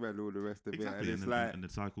racism and all the rest of Exactly, it, and it's and the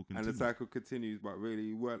cycle continues. and the cycle continues, but really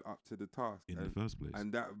you weren't up to the task in the first place.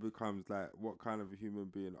 And that becomes like, what kind of a human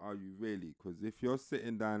being are you really? Because if you're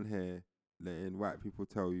sitting down here letting white people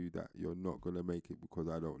tell you that you're not gonna make it because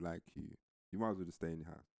I don't like you, you might as well just stay in your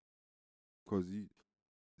house. Because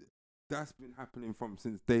that's been happening from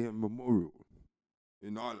since day immemorial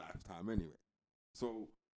in our lifetime, anyway. So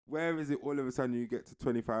where is it all of a sudden you get to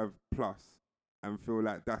 25 plus and feel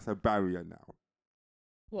like that's a barrier now?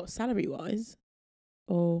 What, salary wise?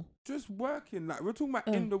 Or just working, like we're talking about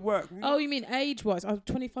in the work. You mean age wise? I'm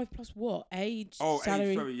 25 plus what? Age? Salary?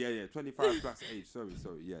 Age, sorry, yeah. 25 plus age, sorry,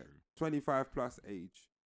 yeah. 25 plus age,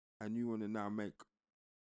 and you want to now make.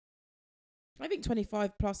 I think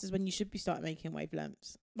 25 plus is when you should be starting making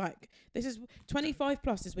wavelengths. Like, this is 25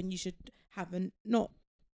 plus is when you should have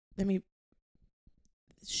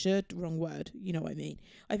wrong word. You know what I mean?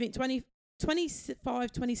 I think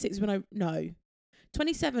 25, 26 is when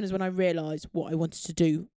 27 is when I realised what I wanted to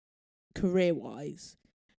do career-wise.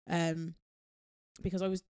 Because I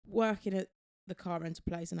was working at the car rental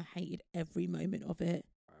place and I hated every moment of it.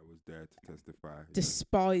 I was there to testify.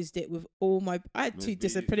 Despised it with all my... I had two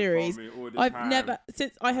disciplinaries. I've never...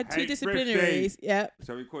 Since I had two disciplinaries... Yeah.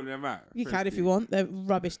 Shall we call them out? You can if you want. They're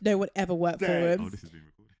rubbish. No one ever worked for them. Oh, this is being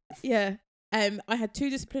recorded. Yeah. I had two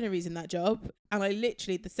disciplinaries in that job, and I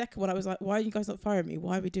literally, the second one, I was like, why are you guys not firing me?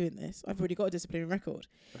 Why are we doing this? I've already got a disciplinary record.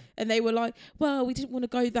 And they were like, well, we didn't want to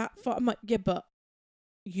go that far. I'm like, yeah, but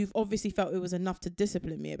you've obviously felt it was enough to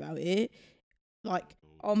discipline me about it. Like,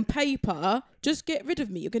 on paper, just get rid of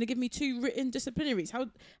me. You're going to give me two written disciplinaries.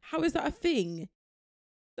 How is that a thing?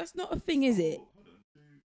 That's not a thing, is it?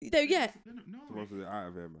 No, yeah. No. Out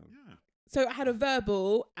of here, man. Yeah. So I had a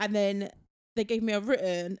verbal, and then they gave me a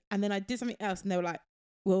written, and then I did something else, and they were like,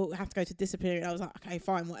 "We'll have to go to disciplinary." And I was like, "Okay,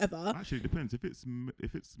 fine, whatever." Actually, it depends. If it's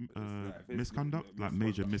misconduct, like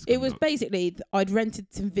major misconduct. It was basically I'd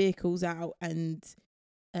rented some vehicles out, and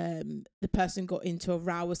the person got into a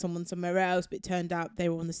row with someone somewhere else, but it turned out they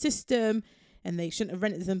were on the system, and they shouldn't have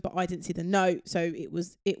rented them. But I didn't see the note, so it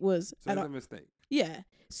was. So it's a mistake. Yeah.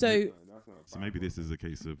 So maybe this is a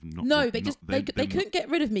case of not. No, they couldn't get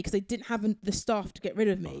rid of me because they didn't have the staff to get rid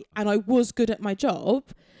of me, and I was good at my job,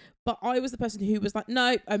 but I was the person who was like,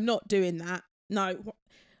 no, I'm not doing that. No,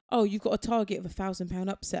 oh, you've got a target of £1,000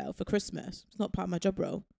 upsell for Christmas. It's not part of my job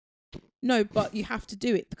role. No, but you have to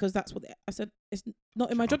do it because that's what I said. It's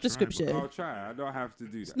not in my job description. I'll try. I don't have to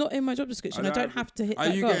do that. It's not in my job description. I don't have to hit. Are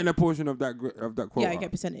you getting a portion of that quota? Yeah, I get a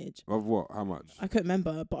percentage. Of what? How much? I couldn't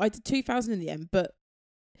remember, but I did 2,000 in the end. But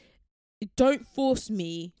don't force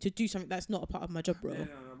me to do something that's not a part of my job role. No.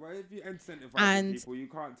 But if you incentivize people, you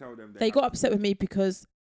can't tell them. They got upset with me because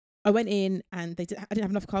I went in and I didn't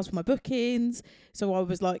have enough cars for my bookings. So I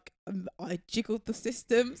was like, I jiggled the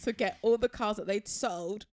system to get all the cars that they'd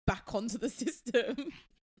sold back onto the system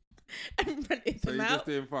and rented them out.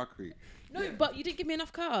 So you're just doing fuckery. No, but you didn't give me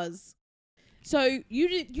enough cars. So you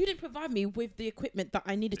didn't provide me with the equipment that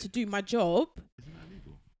I needed to do my job. Isn't that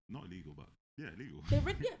illegal? Not illegal, but yeah, illegal.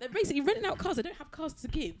 They're basically renting out cars. I don't have cars to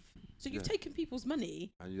give. So you've taken people's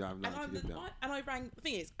money. And you have nothing to give them. And I rang, the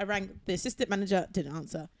thing is, I rang the assistant manager, didn't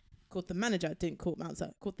answer. Called the manager, didn't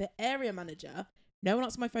answer. Called the area manager. No one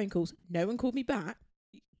answered my phone calls. No one called me back.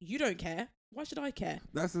 You don't care. Why should I care?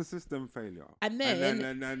 That's a system failure. And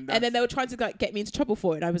then they were trying to get me into trouble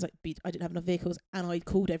for it. And I was like, I didn't have enough vehicles, and I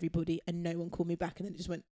called everybody, and no one called me back. And then it just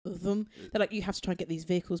went them. They're like, you have to try and get these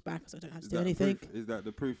vehicles back, because I don't have to do anything. Is that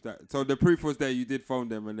the proof that? So the proof was there. You did phone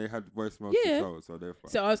them, and they had voicemails. Yeah. So they're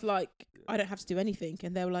fine. So I was like, I don't have to do anything,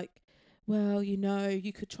 and they were like, well,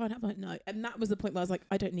 you could try and I'm like, no. And that was the point where I was like,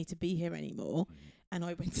 I don't need to be here anymore. And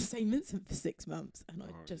I went to St. Vincent for 6 months, and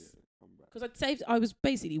because I was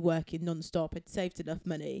basically working non-stop. I'd saved enough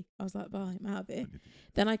money. I was like, bye, I'm out of it.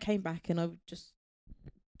 Then I came back and I would just,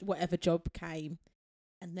 whatever job came.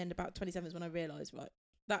 And then about 27 is when I realised, right,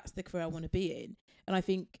 that's the career I want to be in. And I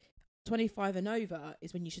think 25 and over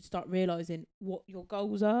is when you should start realising what your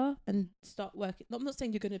goals are and start working. I'm not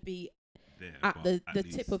saying you're going to be at the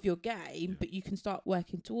tip of your game, but you can start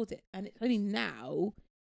working towards it. And it's only now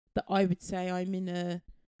that I would say I'm in a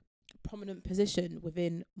prominent position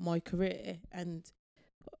within my career, and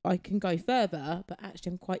I can go further, but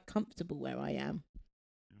actually I'm quite comfortable where I am.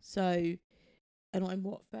 So, and I'm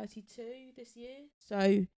 32 this year.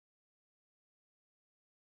 So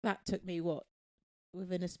that took me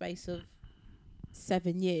within a space of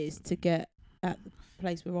 7 years to get at the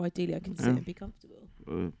place where ideally I can sit and be comfortable.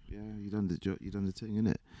 You done the job. You done the thing,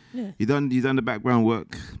 innit? Yeah. You done the background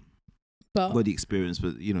work. But Got the experience,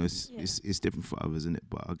 but it's different for others, isn't it?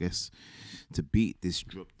 But I guess to beat this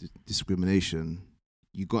discrimination,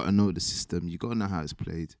 you got to know the system, you got to know how it's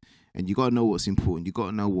played, and you got to know what's important. You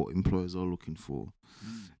got to know what employers are looking for,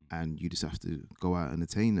 and you just have to go out and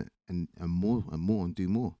attain it, and more and do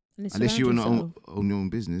more. and Unless you're surround on your own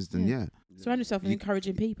business, then surround yourself with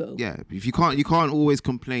encouraging people. yeah. If you can't always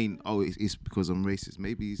complain. Oh, it's because I'm racist.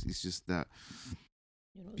 Maybe it's just that.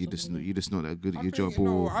 You're just not that good at your job,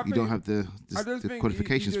 or you don't have the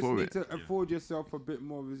qualifications for it. You just need to afford yourself a bit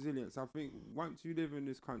more resilience. I think once you live in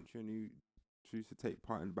this country and you choose to take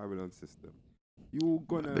part in the Babylon system, you're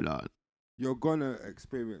gonna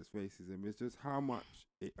experience racism. It's just how much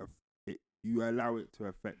you allow it to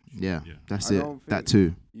affect you. Yeah. That's it. That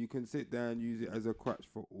too. You can sit there and use it as a crutch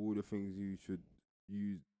for all the things you should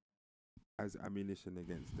use as ammunition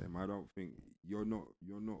against them. I don't think you're not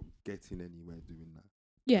getting anywhere doing that.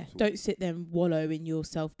 Yeah, don't sit there and wallow in your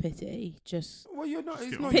self-pity. Just you're not.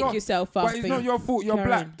 It's not pick yourself up. But it's not your fault. You're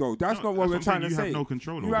black, though. That's not what we're trying to say. You have no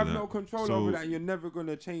control. You have no control over that, and you're never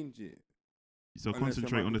gonna change it. So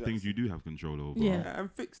concentrate on the things you do have control over. Yeah,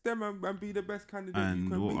 and fix them and be the best candidate you can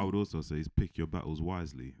be. And what I would also say is pick your battles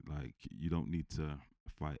wisely. Like, you don't need to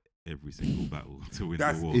fight every single battle to win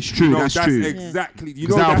the war. It's true. That's true. Exactly. You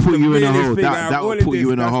know, that'll put you in a hole. That will put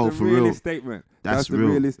you in a hole for real. Statement. That's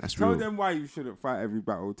real. That's real. Tell them why you shouldn't fight every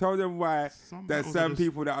battle. Tell them why there's some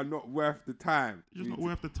people that are not worth the time. Just not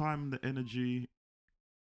worth the time, the energy,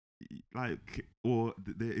 or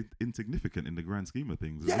they're insignificant in the grand scheme of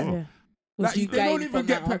things as well. Yeah. Like, they don't even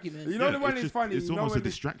get paid. You know the one is funny. It's almost a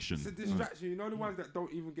distraction. It's a distraction. You know the ones that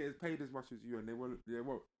don't even get paid as much as you, and they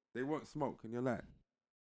won't smoke, and you're like,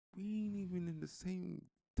 we ain't even in the same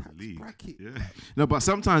tax bracket. Yeah. No, but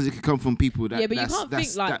sometimes it can come from people that but you can't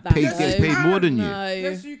think like that. Gets paid more than you. No.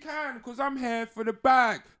 Yes, you can, because I'm here for the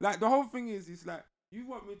bag. Like, the whole thing is, it's like, you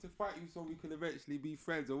want me to fight you so we can eventually be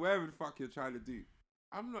friends or whatever the fuck you're trying to do.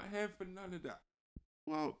 I'm not here for none of that.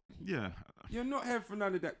 Well, yeah. You're not here for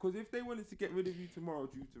none of that, because if they wanted to get rid of you tomorrow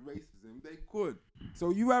due to racism, they could. So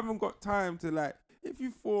you haven't got time to, like, if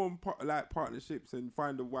you form partnerships and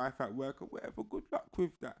find a wife at work or whatever, good luck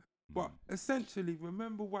with that. But essentially,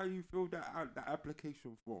 remember why you filled that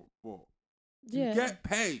application form for. You get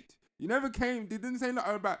paid. You never came. They didn't say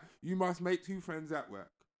nothing about you must make 2 friends at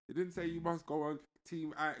work. They didn't say you must go on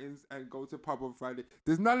team outings and go to pub on Friday.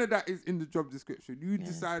 There's none of that is in the job description. You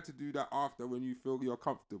decide to do that after when you feel you're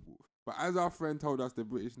comfortable. But as our friend told us, the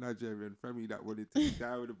British Nigerian Femi that wanted to be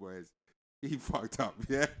down with the boys, he fucked up,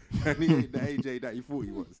 yeah? And he ain't the AJ that he thought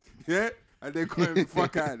he was, yeah? And they got him the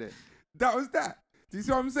fuck out of there. That was that. Do you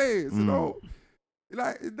see what I'm saying? So, no,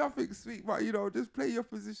 like, it's nothing sweet, but, just play your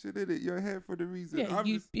position in it. You're here for the reason. Yeah,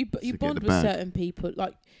 you bond with certain people.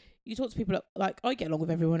 Like, you talk to people, like, I get along with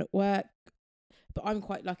everyone at work, but I'm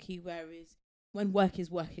quite lucky, whereas when work is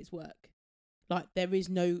work, it's work. Like,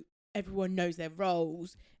 everyone knows their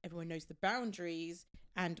roles, everyone knows the boundaries,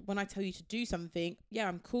 and when I tell you to do something,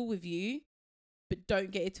 I'm cool with you, but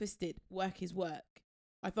don't get it twisted. Work is work.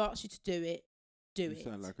 I've asked you to do it, do it. You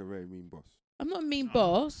sound like a very mean boss. I'm not a mean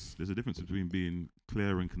boss. There's a difference between being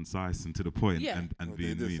clear and concise and to the point and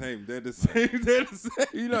being mean. They're the same. They're the same.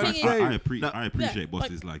 You know what I'm saying? I appreciate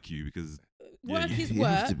bosses like you, because work is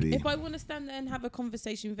work. If I want to stand there and have a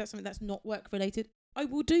conversation about something that's not work related, I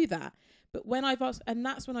will do that. But when I've asked, and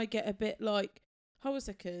that's when I get a bit like, hold a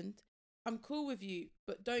second, I'm cool with you,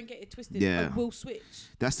 but don't get it twisted. I will switch.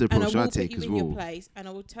 That's the approach I take And I will put as you in well. your place, and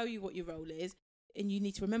I will tell you what your role is, and you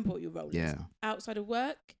need to remember what your role is. Outside of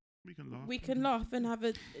work, we can laugh and have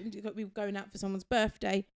we're going out for someone's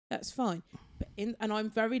birthday. That's fine. But and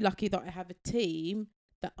I'm very lucky that I have a team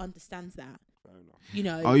that understands that. Fair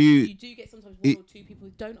enough. You do get sometimes 1 or 2 people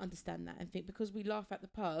who don't understand that and think because we laugh at the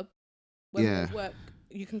pub, when we're at work,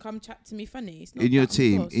 you can come chat to me funny. It's not in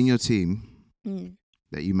your team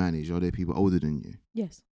that you manage, are there people older than you?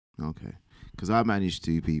 Yes. Okay. Because I manage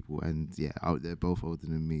 2 people, and they're both older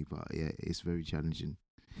than me, but it's very challenging.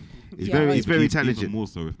 It's very challenging. Even more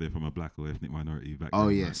so if they're from a black or ethnic minority background. Oh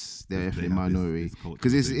yes, they're ethnic minority.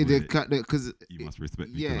 Because because you must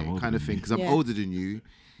respect me. Kind of thing. Because I'm older than you,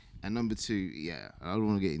 and number 2, I don't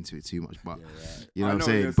want to get into it too much, but you know what I'm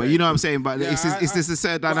saying. But you know what I'm saying. But it's just a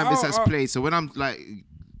certain dynamics that's played. So when I'm like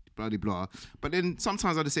bloody blah, but then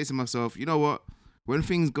sometimes I just say to myself, you know what? When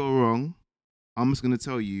things go wrong, I'm just gonna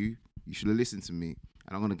tell you, you should have listened to me,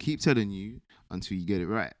 and I'm gonna keep telling you until you get it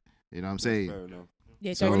right. You know what I'm saying? Fair enough.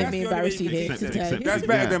 Yeah, So- don't let That's me the only embarrass way you you here can accept it, today. accept That's it.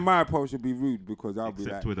 better Yeah. than my approach to be rude because I'll be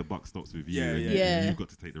Except like, where the buck stops with you, Yeah, and yeah. Yeah. you've got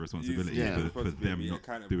to take the responsibility Yeah. for Responsibility, them be not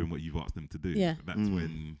accountable. doing what you've asked them to do. Yeah. That's Mm.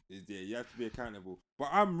 when yeah, you have to be accountable. But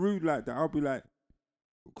I'm rude like that. I'll be like,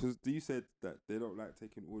 because you said that they don't like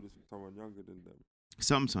taking orders from someone younger than them.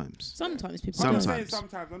 Sometimes. Sometimes people I'm don't. not saying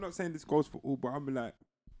Sometimes. sometimes. I'm not saying this goes for all, but I'm like,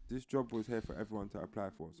 this job was here for everyone to apply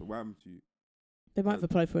for. So what happened to you? They might have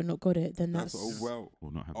applied for it and not got it. Then that's oh well.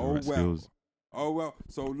 or not have the Oh right well. skills. Oh well.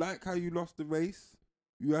 So like how you lost the race,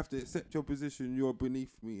 you have to accept your position. You're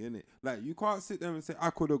beneath me, innit? Like you can't sit there and say I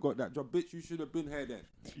could have got that job, bitch. You should have been here then.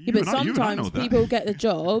 Yeah, but You and I know sometimes that. people get the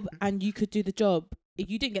job and you could do the job. If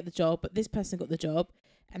you didn't get the job, but this person got the job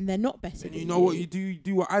and they're not better And than you know what you do? You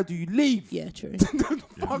do what I do. You leave. Yeah, true. What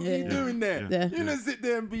the fuck are you Yeah. doing there? Yeah. You don't sit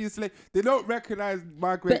there and be a slave. They don't recognize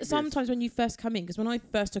my greatness. But sometimes when you first come in, because when I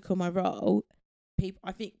first took on my role, people,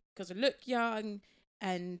 I think because I look young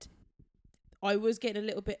and I was getting a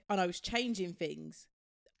little bit, and I was changing things.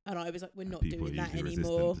 And I was like, we're not People doing are that usually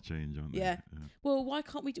anymore. resistant to change, aren't Yeah. they? Well, why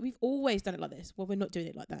can't we we've always done it like this. Well, we're not doing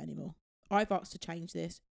it like that anymore. I've asked to change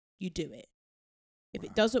this. You do it. If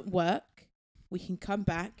it doesn't work, we can come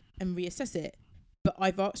back and reassess it. But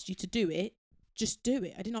I've asked you to do it. Just do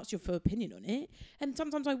it. I didn't ask you for opinion on it. And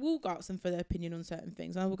sometimes I will ask them for their opinion on certain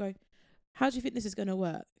things. And I will go, how do you think this is going to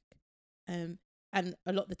work? And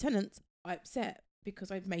a lot of the tenants I upset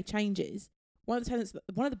because I've made changes. One of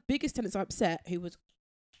the biggest tenants I upset who was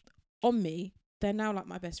on me, they're now like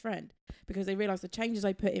my best friend because they realise the changes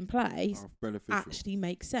I put in place beneficial. actually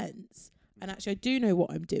make sense. And actually I do know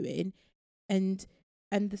what I'm doing. And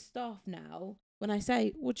the staff now, when I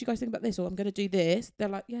say, what do you guys think about this? Or I'm going to do this, they're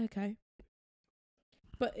like, yeah, okay.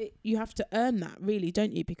 But you have to earn that, really,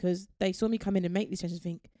 don't you? Because they saw me come in and make these changes and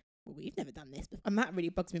think, well, we've never done this before. And that really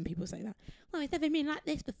bugs me when people say that. Well, it's never been like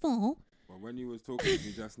this before. Well, when you was talking to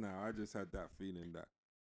me just now, I just had that feeling that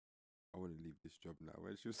I want to leave this job now.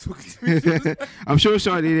 When she was talking to me, she was like, I'm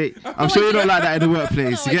sure you're not like that in the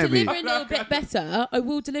workplace. No, You I get me? deliver a little bit better. I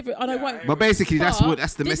will deliver it, and I won't. But basically, that's But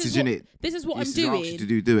the this is message, what- innit? This is what I'm Asked you doing.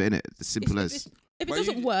 to do it, innit? As simple as. If it But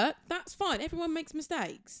doesn't you- work, that's fine. Everyone makes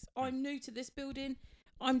mistakes. I'm new to this building.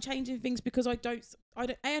 I'm changing things because I don't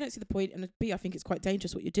see the point, and B, I think it's quite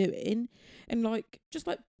dangerous what you're doing. And like, just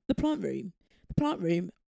like the plant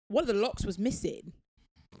room, one of the locks was missing,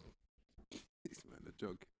 this man a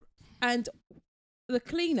joke. and the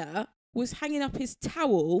cleaner was hanging up his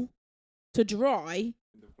towel to dry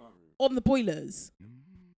In the plant room. on the boilers.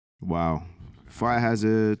 Wow. Fire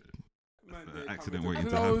hazard. Man, the they accident come to waiting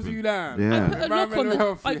to close happen. you down. Yeah. I put a lock on Environmental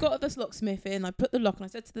health, I yeah. got this locksmith in. I put the lock, and I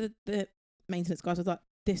said to the maintenance guys, I was like,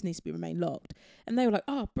 "This needs to be remain locked." And they were like,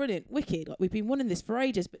 "Oh, brilliant, wicked! Like we've been wanting this for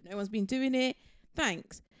ages, but no one's been doing it.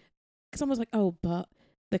 Thanks." Because someone was like, "Oh, but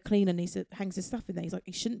the cleaner needs to hangs his stuff in there." He's like,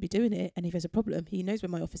 "He shouldn't be doing it. And if there's a problem, he knows where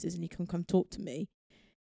my office is, and he can come talk to me."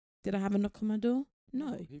 Did I have a knock on my door?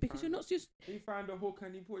 No, He because found you're not just. He found a hook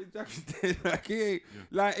and he put his jacket there. Like, he ain't,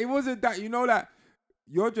 like it wasn't that. You know, like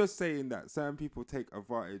you're just saying that certain people take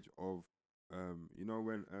advantage of. You know,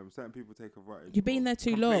 when certain people take advantage. You've been of there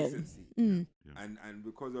too long. complacency. Mm. Yeah. And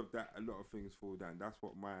because of that, a lot of things fall down. That's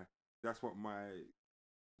what my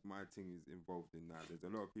thing is involved in now. There's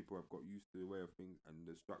a lot of people have got used to the way of things and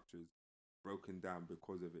the structures broken down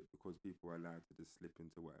because of it, because people are allowed to just slip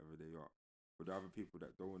into whatever they are. But the other people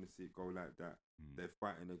that don't want to see it go like that, they're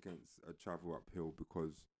fighting against a travel uphill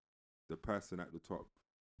because the person at the top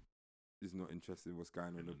is not interested in what's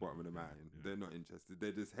going on at the bottom of the mountain. Yeah. They're not interested.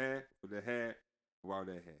 They're just here for the hair while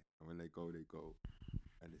they're here. And when they go, they go.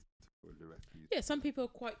 And it's for the rest of you. Yeah, some people are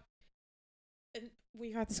quite. And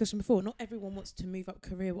we had this discussion before. Not everyone wants to move up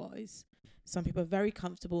career-wise. Some people are very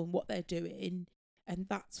comfortable in what they're doing, and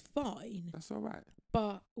that's fine. That's all right.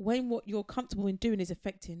 But when what you're comfortable in doing is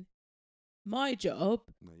affecting my job,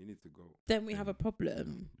 No, you need to go. then we have a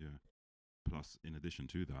problem. Yeah. Plus, in addition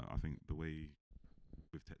to that, I think the way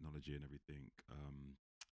with technology and everything,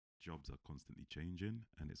 jobs are constantly changing,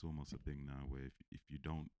 and it's almost a thing now where if you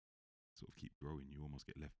don't sort of keep growing, you almost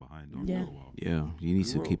get left behind after Yeah. a while. Yeah, you need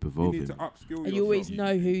to will. keep You evolving. need to upskill And you always yourself.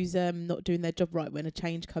 know who's not doing their job right when a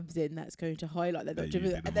change comes in that's going to highlight they're They're not doing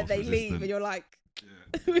usually it, the and then most they leave, resistant. and you're like,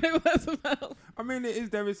 Yeah. we don't know what's about. I mean,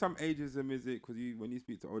 there is some ageism, is it? Because when you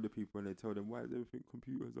speak to older people and they tell them, why is everything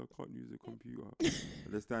computers? I can't use a computer.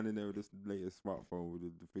 And they're standing there with this latest smartphone with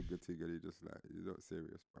the finger tick, and they're just like, you're not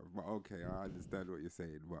serious, bro. But okay, I understand what you're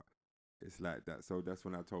saying, but it's like that. So that's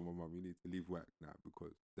when I told my mum, you need to leave work now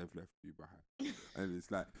because they've left you behind. And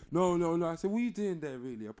it's like, no. I said, what are you doing there,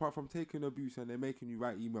 really? Apart from taking abuse and they're making you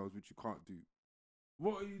write emails, which you can't do.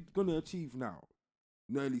 What are you gonna achieve now?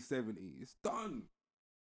 Nearly 70. It's done.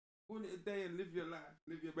 Call it a day and live your life.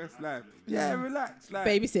 Live your best life. Yeah, relax. Like,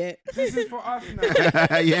 Babysit. this is for us now.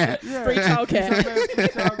 Yeah. Yeah. Free childcare. Free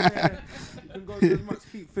childcare. You can go to as much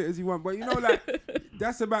keep fit as you want. But you know, like,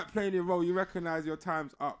 that's about playing your role. You recognise your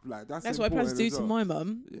time's up. Like, that's what I plan to do as to well. my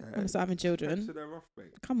mum. Yeah. When I start having children. To their off,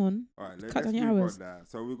 mate. Come on. All right, Cut let's down your move hours. on now.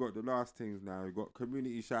 So we've got the last things now. We've got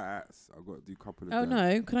community shout-outs. I've got to do a couple of Oh them.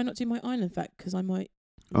 no, can I not do my island fact? Because I might.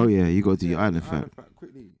 Oh yeah, you got to do your Yeah, island fact.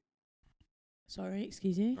 quickly. Sorry,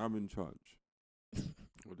 excuse you. I'm in charge.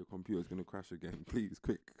 Or the computer's going to crash again. Please,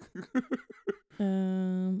 quick.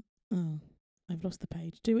 Oh, I've lost the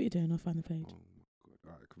page. Do what you're doing. I'll find the page. Oh my God.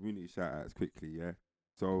 All right, community shout outs quickly, yeah.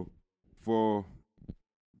 So for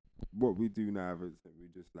what we do now, is that we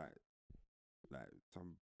just like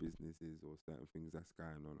some businesses or certain things that's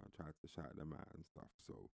going on, I try to shout them out and stuff.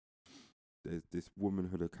 So there's this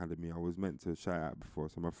Womanhood Academy I was meant to shout out before.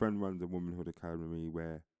 So my friend runs a Womanhood Academy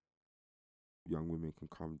where young women can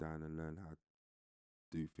come down and learn how to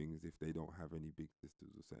do things if they don't have any big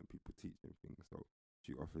sisters or certain people teaching things. So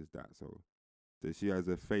she offers that. So she has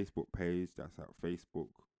a Facebook page that's at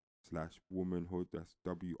Facebook/Womanhood. That's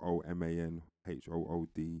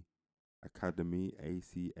WOMANHOOD Academy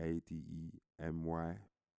ACADEMY. I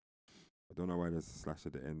don't know why there's a slash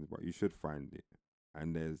at the end, but you should find it.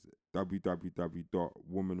 And there's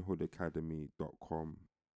www.womanhoodacademy.com,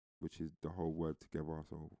 which is the whole word together.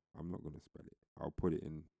 So I'm not gonna spell it. I'll put it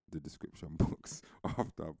in the description box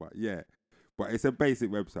after. But yeah, but it's a basic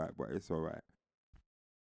website, but it's alright.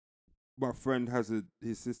 My friend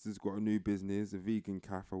his sister's got a new business, a vegan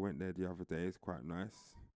cafe. I went there the other day. It's quite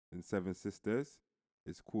nice. In Seven Sisters.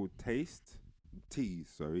 It's called Tease.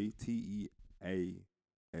 TEASE.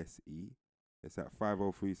 It's at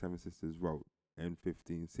 503 Seven Sisters Road,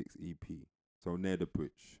 N15 6EP. So near the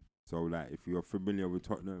Butch. So like, if you're familiar with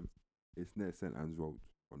Tottenham, it's near St Anne's Road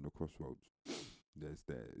on the crossroads. They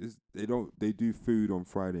do food on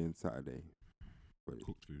Friday and Saturday. But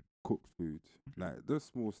cooked food. Like, there's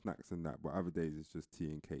small snacks and that, but other days it's just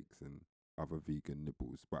tea and cakes and other vegan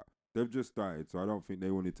nibbles. But they've just started, so I don't think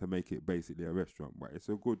they wanted to make it basically a restaurant, but it's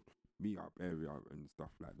a good meet-up area and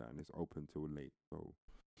stuff like that, and it's open till late. So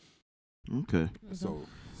Okay. So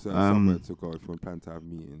somewhere to go if we plan to have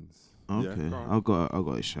meetings. Okay. Yeah, I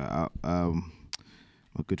got a shout out.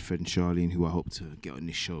 My good friend Charlene, who I hope to get on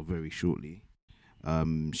this show very shortly.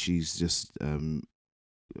 She's just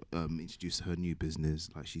introduced her new business.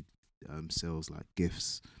 Like, she sells like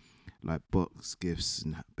gifts, like box gifts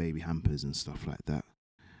and baby hampers and stuff like that.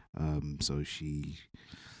 So she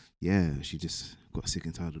just got sick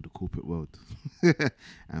and tired of the corporate world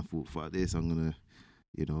and thought, fuck this, I'm gonna,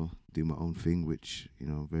 do my own thing, which,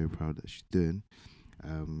 I'm very proud that she's doing.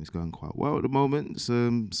 It's going quite well at the moment.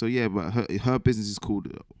 So yeah, but her business is called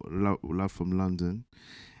Love from London,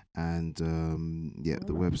 and the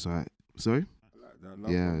website. Sorry.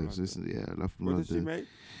 Love from what London. Does she make?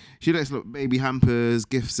 She likes like baby hampers,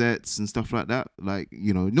 gift sets, and stuff like that. Like,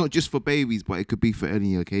 not just for babies, but it could be for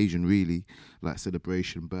any occasion, really. Like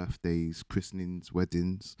celebration, birthdays, christenings,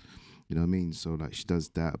 weddings. You know what I mean? So like, she does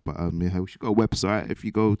that. But she got a website. If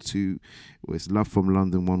you go to, it's Love from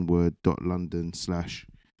London, one word, .London /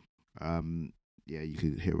 you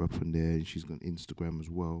could hit her up on there. And she's got Instagram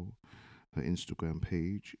as well. Her Instagram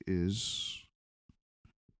page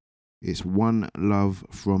it's One Love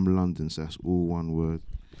from London. So that's all one word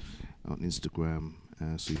on Instagram.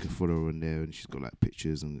 So you can follow her on there, and she's got like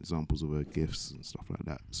pictures and examples of her gifts and stuff like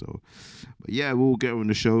that. So, but yeah, we'll get her on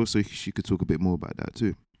the show so she could talk a bit more about that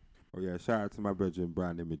too. Oh yeah, shout out to my brother in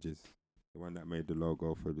Brand Images, the one that made the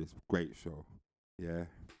logo for this great show. Yeah,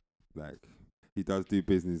 like, he does do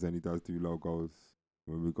business and he does do logos.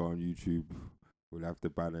 When we go on YouTube, we'll have the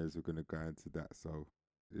banners. We're gonna go into that, so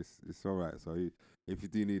it's all right. So if you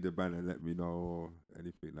do need a banner, let me know or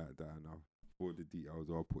anything like that, and I'll forward the details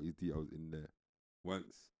or I'll put his details in there.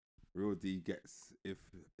 Once Real D gets, if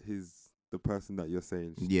the person that you're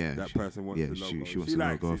saying, that person wants the logo. She wants the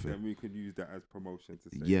logo likes of it, it. then we can use that as promotion to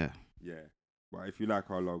say. Yeah. But if you like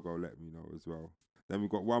our logo, let me know as well. Then we've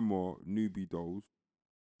got one more, Newbie Dolls.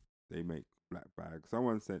 They make black bags.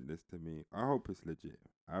 Someone sent this to me. I hope it's legit.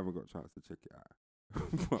 I haven't got a chance to check it out.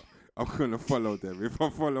 But I'm going to follow them. If I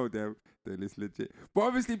follow them, then it's legit. But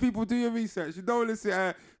obviously, people, do your research. You don't want to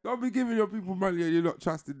say, don't be giving your people money and you're not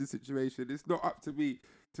trusting the situation. It's not up to me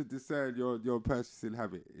to discern your purchasing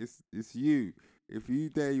habit. It's you. If you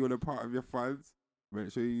dare, you want a part of your funds, make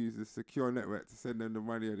sure you use a secure network to send them the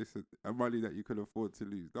money, and it's a money that you can afford to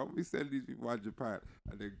lose. Don't be sending these people £100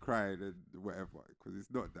 and then crying and whatever, because it's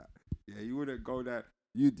not that. Yeah, you wouldn't go there.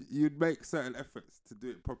 you'd make certain efforts to do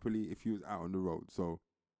it properly if you was out on the road. So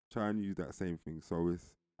try and use that same thing. So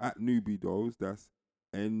it's at Newbie Dolls. That's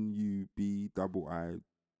NUBII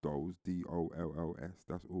Dolls DOLLS.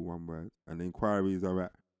 That's all one word. And inquiries are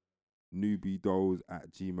at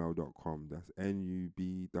newbiedolls@gmail.com. That's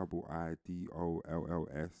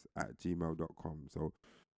NUBIIDOLLS@gmail.com. So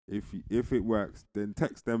if it works, then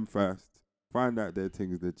text them first. Find out their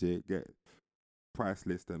thing's legit. Get price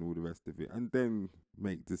list and all the rest of it, and then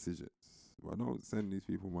make decisions. Well, don't send these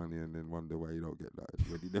people money and then wonder why you don't get that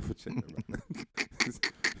when you never check them.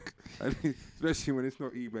 Especially when it's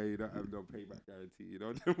not eBay, you don't have no payback guarantee. You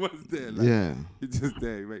know, what's there? Like, Yeah. It's just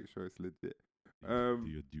there. You make sure it's legit. Do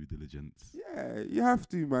your due diligence. Yeah, you have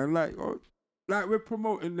to, man. Like we're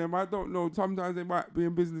promoting them. I don't know. Sometimes they might be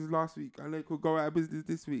in business last week and they could go out of business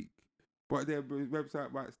this week, but their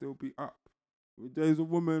website might still be up. There's a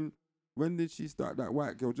woman. When did she start that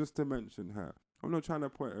white girl? Just to mention her. I'm not trying to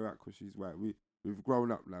point her out because she's white. We've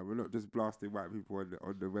grown up now. We're not just blasting white people on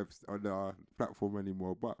the platform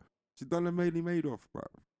anymore. But she done a Mainly Madoff, bro.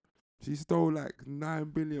 She stole like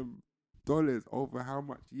 $9 billion over how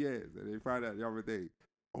much years? And they found out the other day,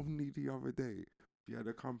 only the other day, she had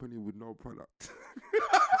a company with no product.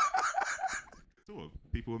 So what,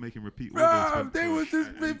 people were making repeat Bruh, orders. they were just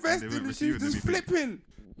investing and she was just flipping.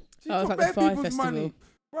 She Oh, it's took like the bare Fire people's Festival. money.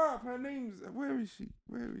 Bruh, her name's... Where is she?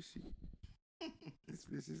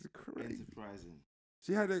 This is crazy. Enterprising.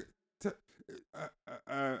 She had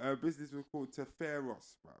a business was called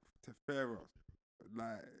Teferos, bruv. Teferos.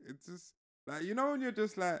 Like, it's just... Like, you know when you're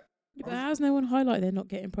just like... Yeah, but how's no one highlight they're not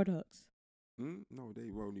getting products? No, they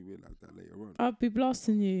will only realise that later on. I'll be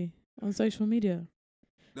blasting you on social media.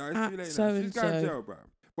 No, it's too late now. She's So-and-so. going to jail, bruv.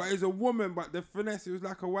 But it's a woman, but the finesse, it was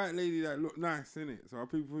like a white lady that looked nice, innit? So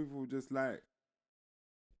people just like...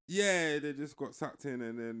 Yeah, they just got sucked in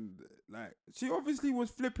and then, like... She obviously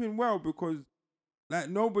was flipping well because, like,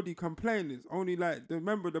 nobody complained. It's only like...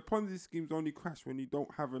 Remember, the Ponzi schemes only crash when you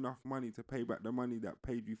don't have enough money to pay back the money that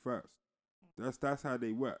paid you first. That's how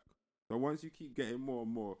they work. So once you keep getting more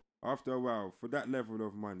and more, after a while, for that level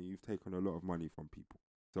of money, you've taken a lot of money from people.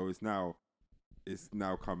 So it's now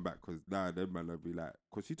come back because now them man will be like,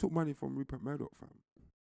 because she took money from Rupert Murdoch, fam.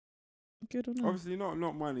 Good or not? Obviously not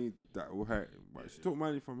money that will hurt him, but she took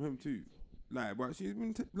money from him too. Like, but she's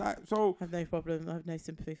been so. I have no problem. I have no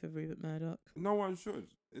sympathy for Rupert Murdoch. No one should.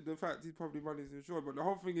 The fact he's probably money's insured, but the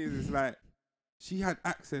whole thing is, it's like she had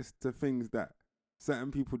access to things that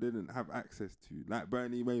certain people didn't have access to. Like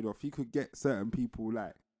Bernie Madoff, he could get certain people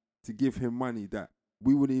like to give him money that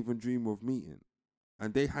we wouldn't even dream of meeting,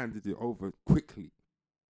 and they handed it over quickly.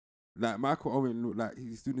 Like Michael Owen looked like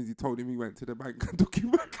as soon as he told him, he went to the bank and took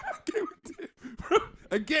him back and gave it to him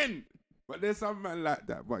again. But there's some man like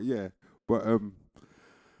that. But yeah,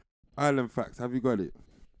 Island Facts. Have you got it?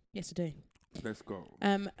 Yes, I do. Let's go.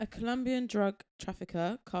 A Colombian drug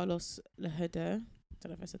trafficker, Carlos Lejeda,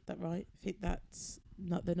 don't know if I said that right. I think that's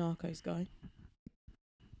not the Narcos guy.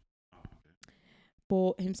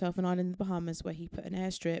 Bought himself an island in the Bahamas where he put an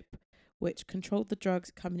airstrip which controlled the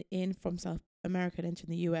drugs coming in from South America and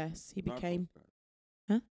entering the US. He became...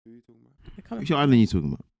 Huh? Who are you talking about? I can't Which remember. island are you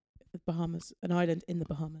talking about? The Bahamas. An island in the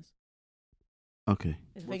Bahamas. Okay. I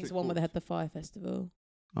What's think it's it the one where they called? had the fire festival.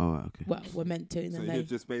 Oh, right, okay. Well, we're meant to. And So then you're they...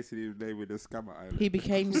 just basically naming the scammer island. He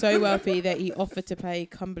became so wealthy that he offered to pay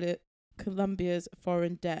Colombia's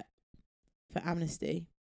foreign debt for amnesty.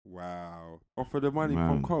 Wow. Offer the money Man.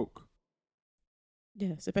 from Coke.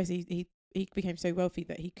 Yeah, so basically he became so wealthy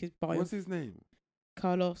that he could buy What's his name?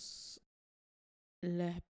 Carlos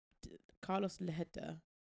Lejeda.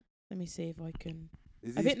 Let me see if I can.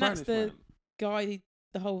 Is I he think that's Spanish, the man? guy,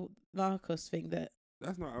 the whole Narcos thing that.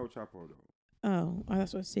 That's not El Chapo though. Oh,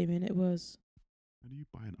 that's what I'm assuming it was. How do you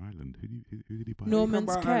buy an island? Who did he buy? Norman's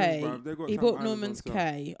buy Cay. islands, bruv. They got He some bought islands Norman's on top.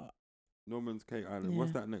 Cay. Norman's Cay Island.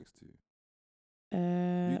 What's Yeah. that next to?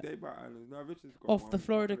 Uh, They buy islands. No, Richard's got off one. the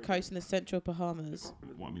Florida Couple of coast in the central Bahamas.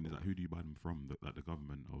 couple of What I mean is them. that who do you buy them from? Like the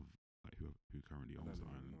government of like who currently I owns the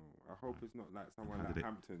don't island. know. I hope it's not like someone how like do they-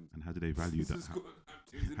 Hamptons. And how do they value that? This is called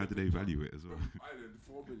Hamptons in How the do they picture. value it as well? Island,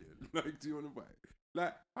 4 million. Like, do you want to buy it?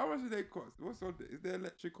 Like, how much do they cost? What's on there? Is there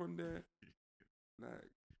electric on there?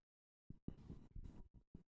 Like,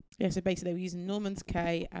 Yeah, so basically they were using Norman's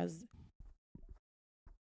Cay as.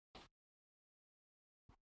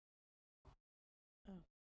 Oh,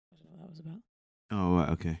 I don't know what that was about. Oh, right,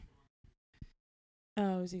 okay.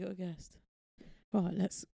 Oh, has he got a guest? Right,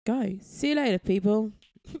 let's go. See you later, people.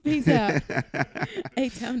 Peace out.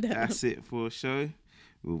 A-Town down. That's it for a show.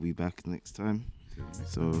 We'll be back next time.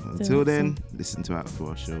 So Till until next then, time. listen to our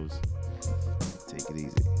shows. Take it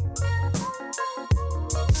easy.